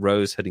summer that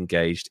Rose had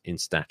engaged in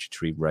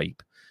statutory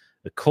rape.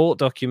 A court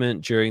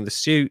document during the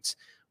suit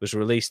was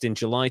released in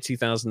July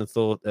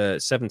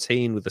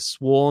 2017 with a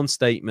sworn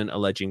statement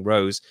alleging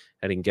Rose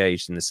had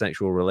engaged in a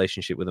sexual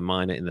relationship with a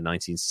minor in the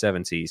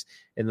 1970s.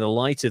 In the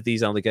light of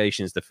these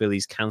allegations, the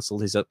Phillies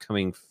canceled his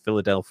upcoming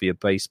Philadelphia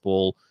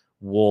Baseball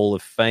Wall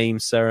of Fame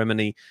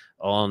ceremony.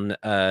 On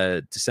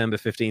December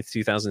 15th,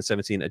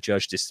 2017, a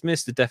judge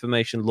dismissed the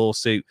defamation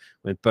lawsuit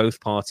when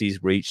both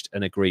parties reached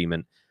an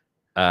agreement.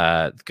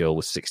 The girl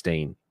was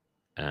 16,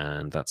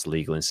 and that's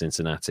legal in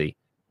Cincinnati.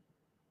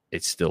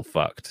 It's still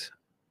fucked.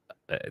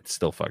 It's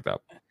still fucked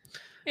up.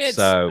 It's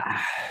I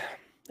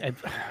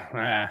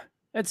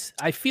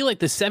feel like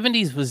the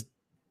 70s was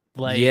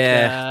like the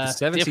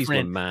 70s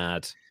different. were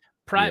mad.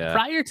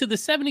 Prior to the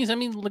 70s, I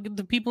mean, look at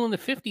the people in the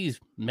 50s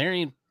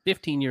marrying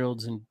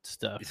 15-year-olds and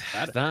stuff.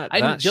 I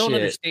don't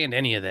understand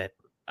any of that.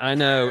 I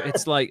know.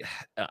 It's like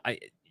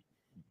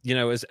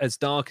as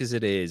dark as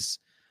it is,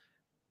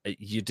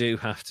 you do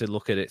have to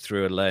look at it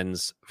through a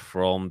lens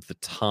from the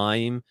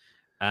time,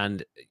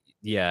 and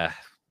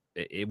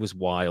it was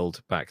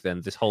wild back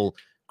then. This whole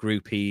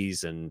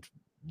groupies and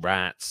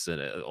rats and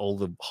all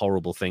the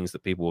horrible things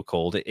that people were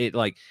called. It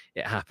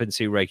happened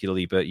too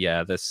regularly, but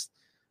that's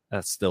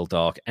still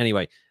dark.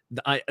 Anyway,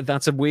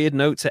 that's a weird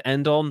note to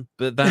end on,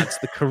 but that's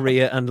the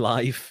career and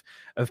life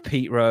of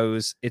Pete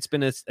Rose. It's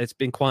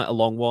been quite a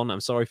long one. I'm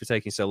sorry for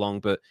taking so long,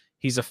 but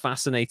he's a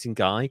fascinating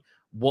guy.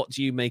 What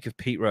do you make of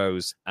Pete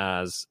Rose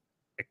as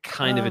a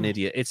kind of an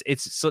idiot?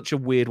 It's such a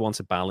weird one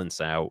to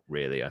balance out,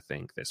 really. I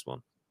think this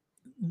one.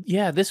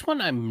 Yeah, this one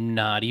I'm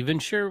not even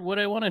sure what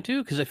I want to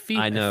do because I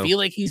feel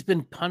like he's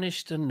been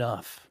punished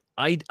enough.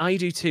 I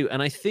do too,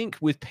 and I think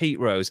with Pete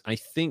Rose, I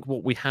think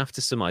what we have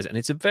to surmise, and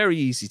it's a very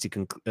easy to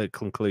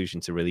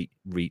conclusion to really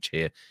reach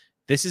here.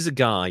 This is a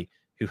guy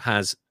who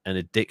has an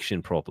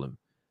addiction problem.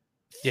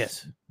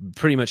 Yes,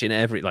 pretty much in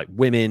every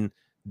women,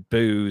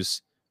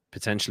 booze,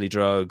 potentially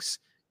drugs,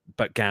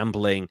 but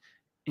gambling.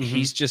 Mm-hmm.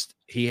 He's just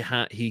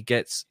he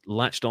gets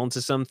latched onto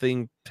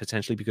something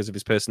potentially because of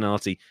his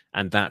personality,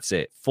 and that's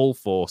it. Full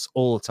force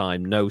all the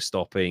time, no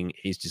stopping.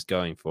 He's just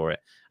going for it.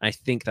 I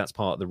think that's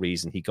part of the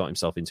reason he got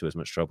himself into as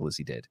much trouble as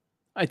he did.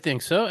 I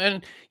think so,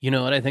 and you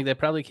know what? I think that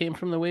probably came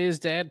from the way his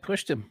dad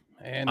pushed him.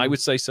 And I would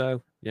say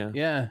so. Yeah.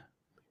 Yeah.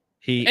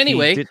 He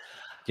did,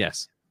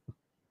 yes.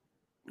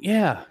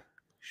 Yeah.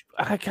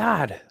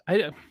 God.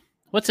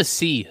 What's a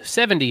C?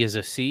 70 is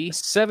a C.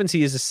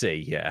 70 is a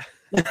C. Yeah.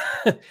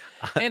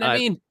 And I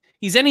mean,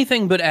 he's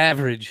anything but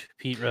average,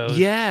 Pete Rose.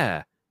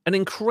 Yeah, an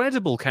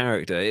incredible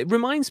character. It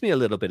reminds me a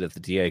little bit of the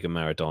Diego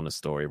Maradona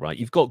story, right?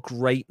 You've got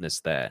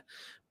greatness there,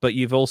 but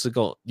you've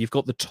got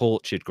the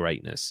tortured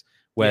greatness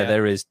where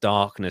there is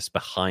darkness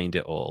behind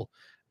it all,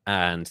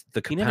 and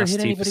the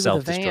capacity for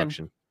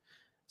self-destruction.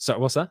 So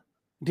what's that?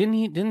 Didn't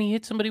he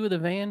hit somebody with a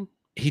van?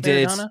 He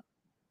did.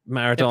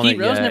 Maradona. Pete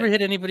Rose never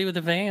hit anybody with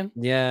a van.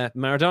 Yeah,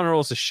 Maradona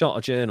also shot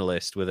a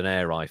journalist with an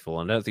air rifle,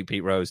 and I don't think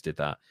Pete Rose did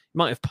that. He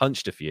might have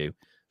punched a few,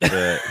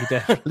 but he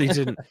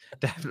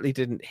definitely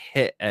didn't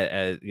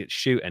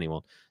shoot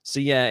anyone.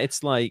 So yeah,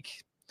 it's like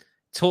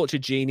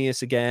tortured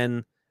genius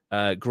again.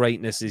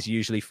 Greatness is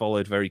usually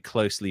followed very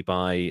closely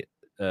by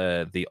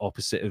the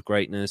opposite of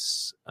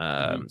greatness.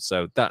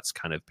 So that's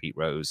kind of Pete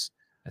Rose,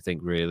 I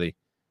think. Really,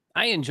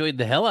 I enjoyed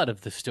the hell out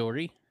of the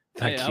story.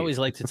 I always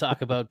like to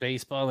talk about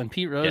baseball, and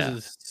Pete Rose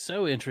is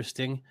so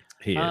interesting.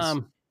 He is.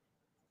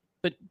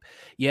 But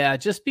yeah,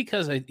 just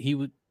because he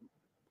would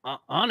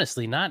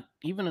honestly not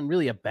even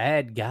really a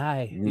bad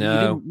guy.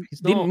 No, he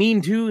didn't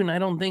mean to, and I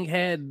don't think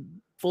had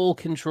full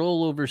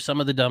control over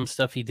some of the dumb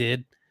stuff he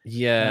did.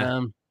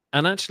 Yeah.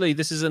 And actually,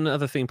 this is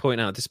another thing to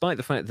point out. Despite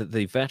the fact that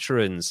the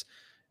veterans,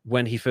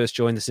 when he first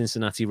joined the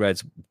Cincinnati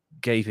Reds,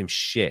 gave him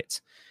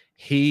shit,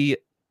 he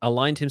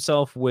aligned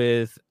himself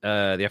with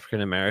the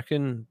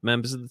African-American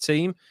members of the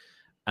team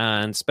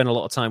and spent a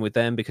lot of time with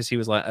them because he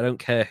was like, I don't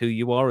care who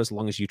you are, as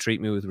long as you treat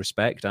me with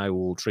respect, I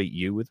will treat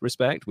you with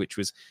respect, which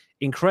was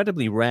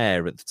incredibly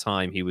rare at the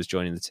time he was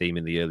joining the team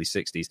in the early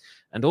 60s.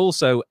 And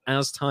also,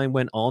 as time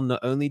went on,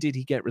 not only did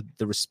he get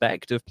the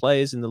respect of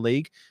players in the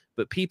league,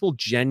 but people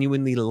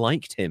genuinely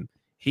liked him.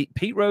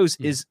 Pete Rose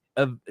is,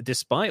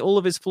 despite all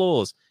of his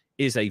flaws,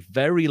 is a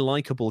very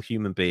likable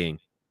human being.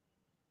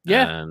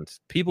 Yeah. And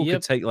people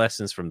could take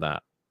lessons from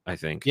that, I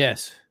think.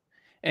 Yes.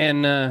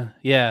 And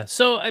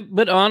so,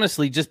 but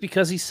honestly, just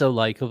because he's so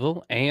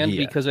likable and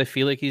because I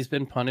feel like he's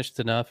been punished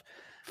enough,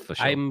 for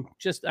sure. I'm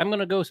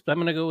gonna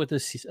go with a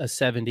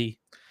 70.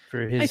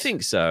 for his. I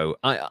think so.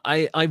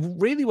 I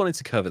really wanted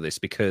to cover this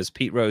because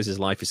Pete Rose's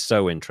life is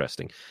so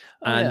interesting,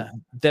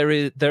 and there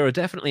are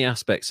definitely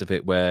aspects of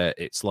it where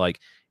it's like,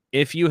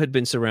 if you had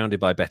been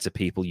surrounded by better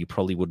people, you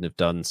probably wouldn't have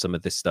done some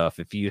of this stuff.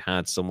 If you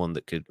had someone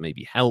that could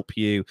maybe help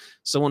you,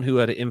 someone who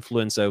had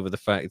influence over the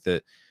fact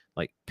that,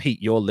 like,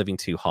 Pete, you're living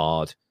too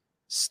hard.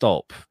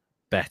 Stop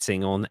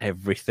betting on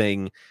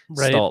everything.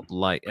 Right. Stop,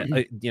 like,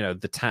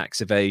 the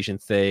tax evasion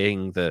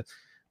thing, the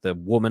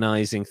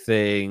womanizing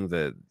thing,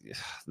 the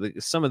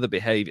some of the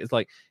behavior. It's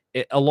like,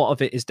 a lot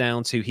of it is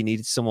down to he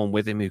needed someone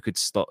with him who could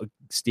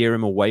steer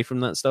him away from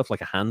that stuff, like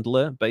a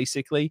handler,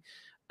 basically.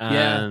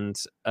 And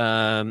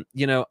I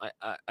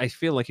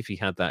feel like if he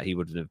had that, he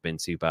wouldn't have been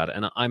too bad.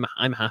 And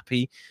I'm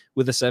happy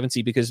with the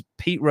 70 because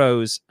Pete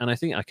Rose, and I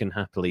think I can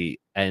happily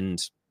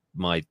end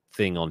my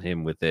thing on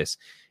him with this.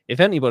 If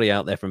anybody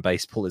out there from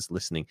baseball is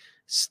listening,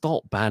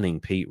 stop banning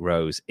Pete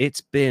Rose. It's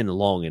been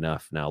long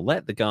enough now.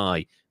 Let the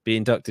guy be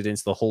inducted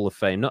into the Hall of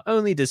Fame. Not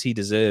only does he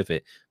deserve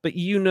it, but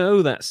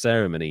that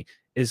ceremony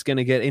is going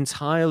to get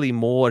entirely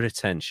more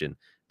attention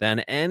than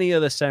any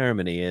other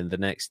ceremony in the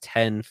next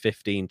 10,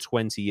 15,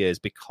 20 years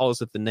because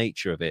of the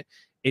nature of it.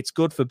 It's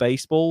good for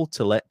baseball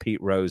to let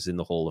Pete Rose in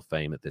the Hall of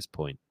Fame at this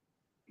point.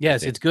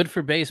 Yes, it's good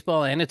for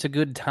baseball, and it's a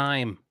good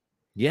time.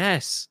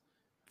 Yes.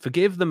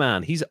 Forgive the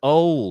man. He's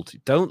old.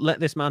 Don't let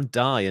this man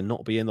die and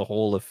not be in the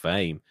Hall of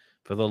Fame,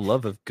 for the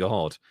love of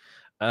God.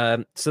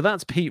 So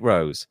that's Pete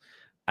Rose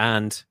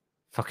and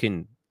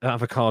fucking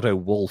Avocado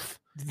Wolfe.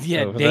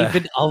 Yeah,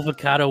 David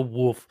Avocado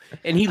Wolfe.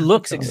 And he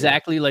looks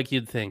exactly like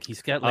you'd think.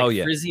 He's got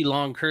frizzy,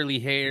 long, curly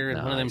hair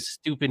and one of them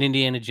stupid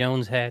Indiana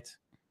Jones hats.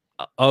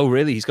 Oh,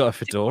 really? He's got a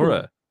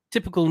fedora.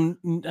 Typical,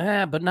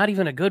 but not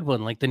even a good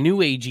one, like the new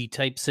agey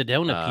type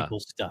Sedona people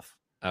stuff.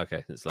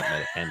 Okay, it's like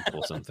made of hemp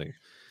or something.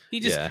 He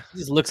just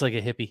looks like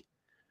a hippie.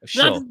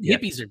 Sure,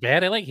 hippies are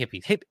bad. I like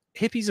hippies.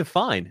 Hippies are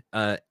fine.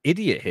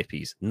 Idiot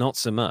hippies, not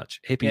so much.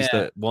 Hippies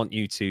that want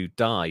you to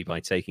die by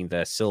taking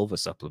their silver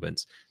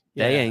supplements.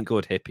 They ain't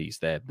good hippies.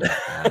 They're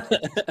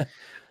bad.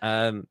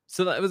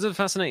 So that was a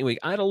fascinating week.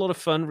 I had a lot of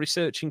fun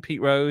researching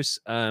Pete Rose.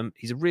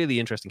 He's a really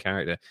interesting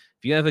character.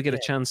 If you ever get a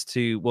chance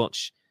to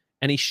watch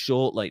any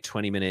short, like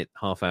 20-minute,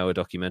 half-hour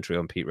documentary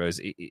on Pete Rose,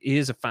 he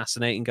is a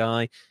fascinating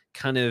guy,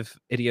 kind of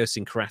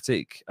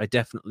idiosyncratic. I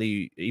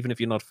definitely, even if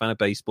you're not a fan of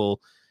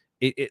baseball,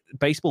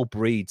 baseball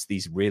breeds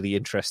these really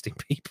interesting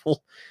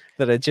people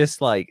that are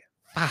just like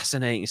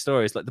fascinating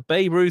stories. Like the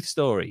Babe Ruth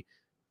story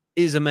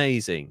is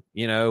amazing.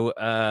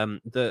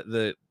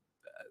 The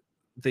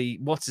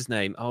what's his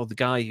name? Oh, the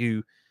guy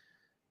who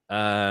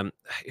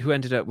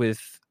ended up with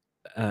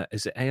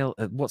is it AL?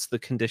 What's the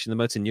condition? The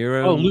motor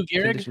neuron. Oh, Lou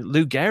Gehrig. Condition?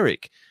 Lou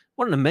Gehrig.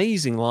 What an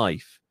amazing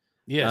life.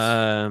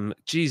 Yes.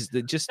 Geez,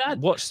 just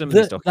watch some of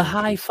these documentaries. The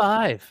high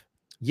five.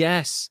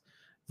 Yes.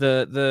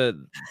 The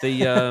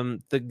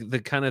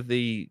kind of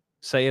the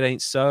say it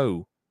ain't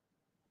so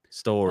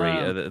story.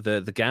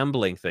 The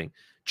gambling thing.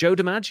 Joe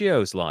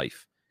DiMaggio's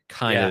life.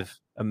 Kind of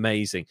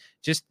amazing.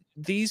 Just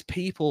these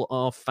people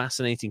are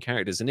fascinating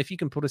characters, and if you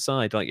can put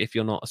aside, like, if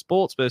you're not a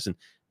sports person,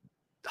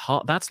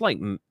 that's like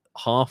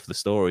half the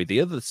story.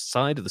 The other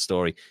side of the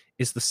story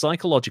is the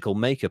psychological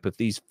makeup of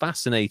these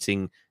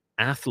fascinating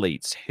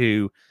athletes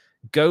who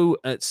go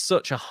at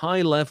such a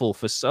high level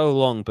for so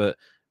long, but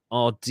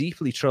are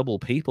deeply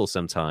troubled people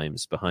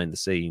sometimes behind the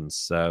scenes.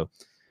 So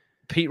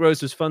Pete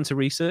Rose was fun to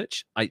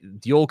research.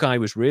 Your guy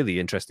was really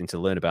interesting to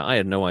learn about. I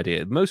had no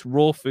idea. Most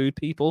raw food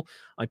people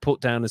I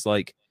put down as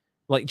like,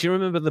 do you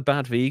remember the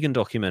Bad Vegan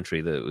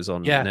documentary that was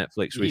on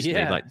Netflix recently?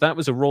 Yeah. Like, that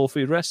was a raw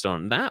food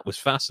restaurant. And that was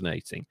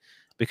fascinating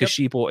because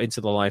she bought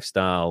into the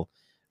lifestyle,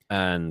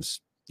 and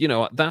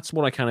that's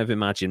what I kind of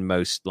imagine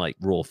most like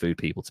raw food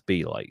people to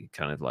be like,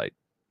 kind of like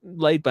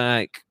laid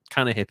back,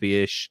 kind of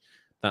hippie-ish,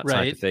 that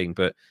type of thing.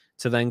 But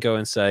to then go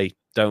and say,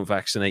 don't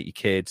vaccinate your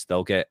kids,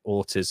 they'll get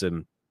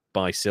autism,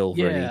 buy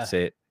silver and eat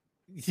it.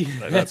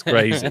 That's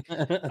crazy.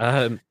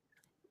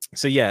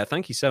 So yeah,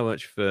 thank you so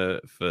much for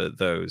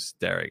those,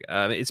 Derek.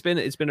 It's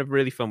been a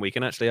really fun week,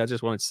 and actually, I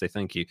just wanted to say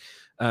thank you.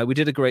 We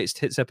did a greatest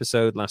hits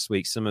episode last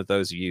week. Some of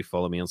those of you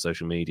follow me on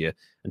social media,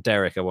 and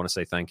Derek, I want to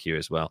say thank you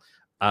as well.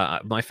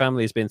 My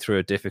family has been through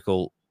a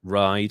difficult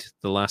ride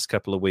the last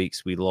couple of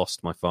weeks. We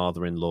lost my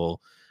father-in-law.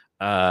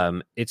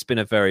 It's been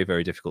a very,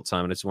 very difficult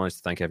time, and I just wanted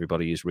to thank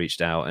everybody who's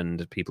reached out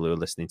and people who are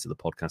listening to the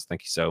podcast.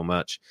 Thank you so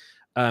much.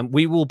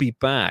 We will be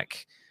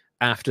back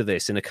after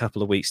this in a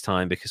couple of weeks'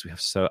 time because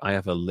I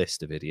have a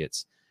list of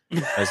idiots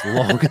as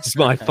long as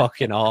my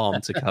fucking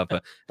arm to cover,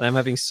 and I'm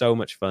having so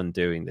much fun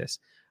doing this.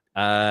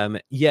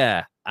 And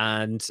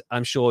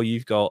I'm sure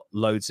you've got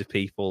loads of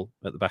people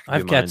at the back of your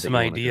mind. I've got some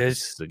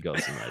ideas.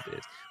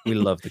 We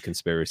love the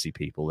conspiracy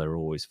people. They're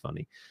always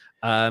funny.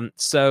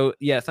 So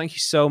yeah, thank you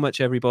so much,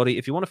 everybody.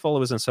 If you want to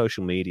follow us on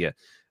social media,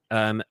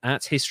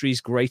 at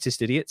History's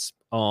Greatest Idiots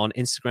on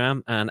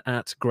Instagram and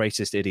at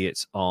Greatest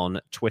Idiots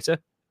on Twitter.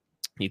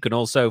 You can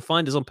also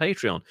find us on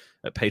Patreon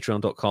at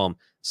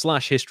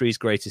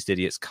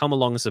patreon.com/historysgreatestidiots. Come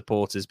along and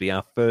support us. Be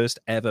our first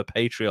ever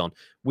Patreon.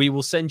 We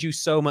will send you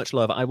so much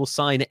love. I will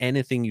sign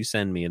anything you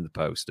send me in the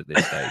post at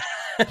this stage.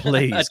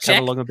 Please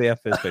come along and be our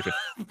first Patreon.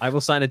 I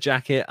will sign a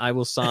jacket. I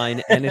will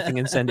sign anything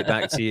and send it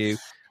back to you.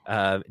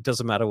 It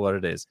doesn't matter what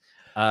it is.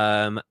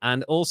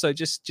 And also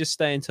just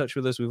stay in touch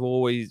with us. We're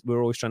always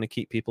trying to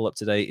keep people up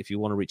to date. If you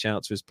want to reach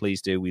out to us,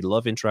 please do. We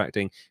love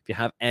interacting. If you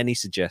have any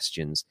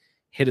suggestions,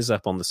 hit us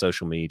up on the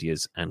social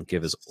medias and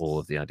give us all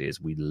of the ideas.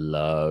 We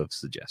love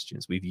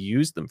suggestions. We've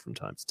used them from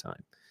time to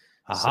time.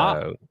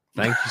 So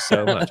thank you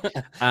so much.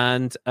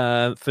 And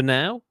for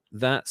now,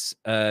 that's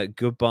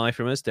goodbye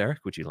from us.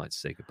 Derek, would you like to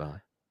say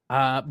goodbye?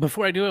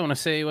 Before I do, I want to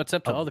say what's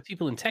up to all the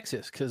people in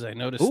Texas, because I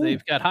noticed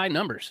they've got high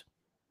numbers.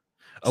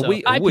 Are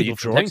you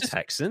drawing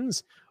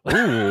Texans?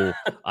 Oh,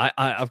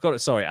 I've got it.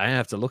 Sorry, I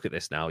have to look at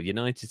this now.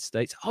 United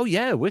States. Oh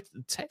yeah,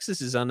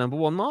 Texas is our number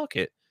one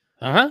market.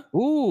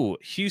 Ooh,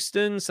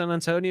 Houston, San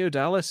Antonio,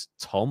 Dallas,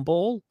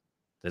 Tomball.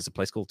 There's a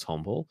place called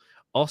Tomball.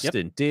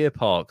 Austin, Deer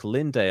Park,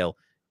 Lindale,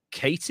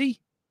 Katy.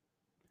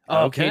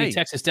 Oh, okay. Katy,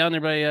 Texas, down there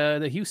by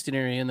the Houston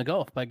area in the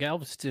Gulf, by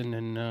Galveston,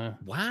 and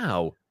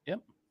wow. Yep.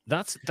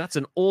 That's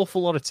an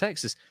awful lot of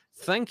Texas.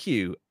 Thank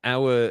you,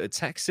 our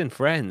Texan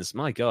friends.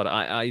 My God,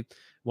 I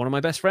one of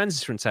my best friends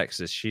is from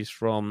Texas. She's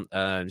from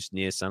just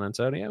near San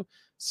Antonio.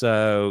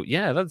 So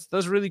yeah,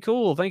 that's really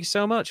cool. Thank you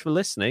so much for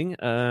listening.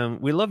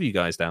 We love you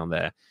guys down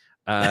there.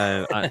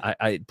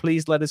 I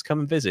please let us come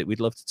and visit. We'd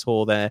love to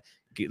tour there.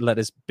 Let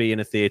us be in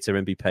a theater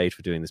and be paid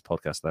for doing this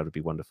podcast. That would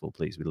be wonderful.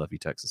 Please, we love you,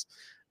 Texas.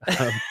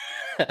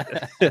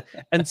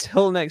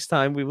 Until next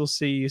time, we will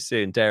see you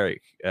soon.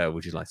 Derek,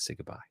 would you like to say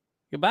goodbye?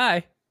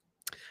 Goodbye.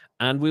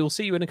 And we will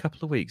see you in a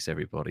couple of weeks,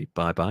 everybody.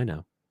 Bye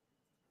now.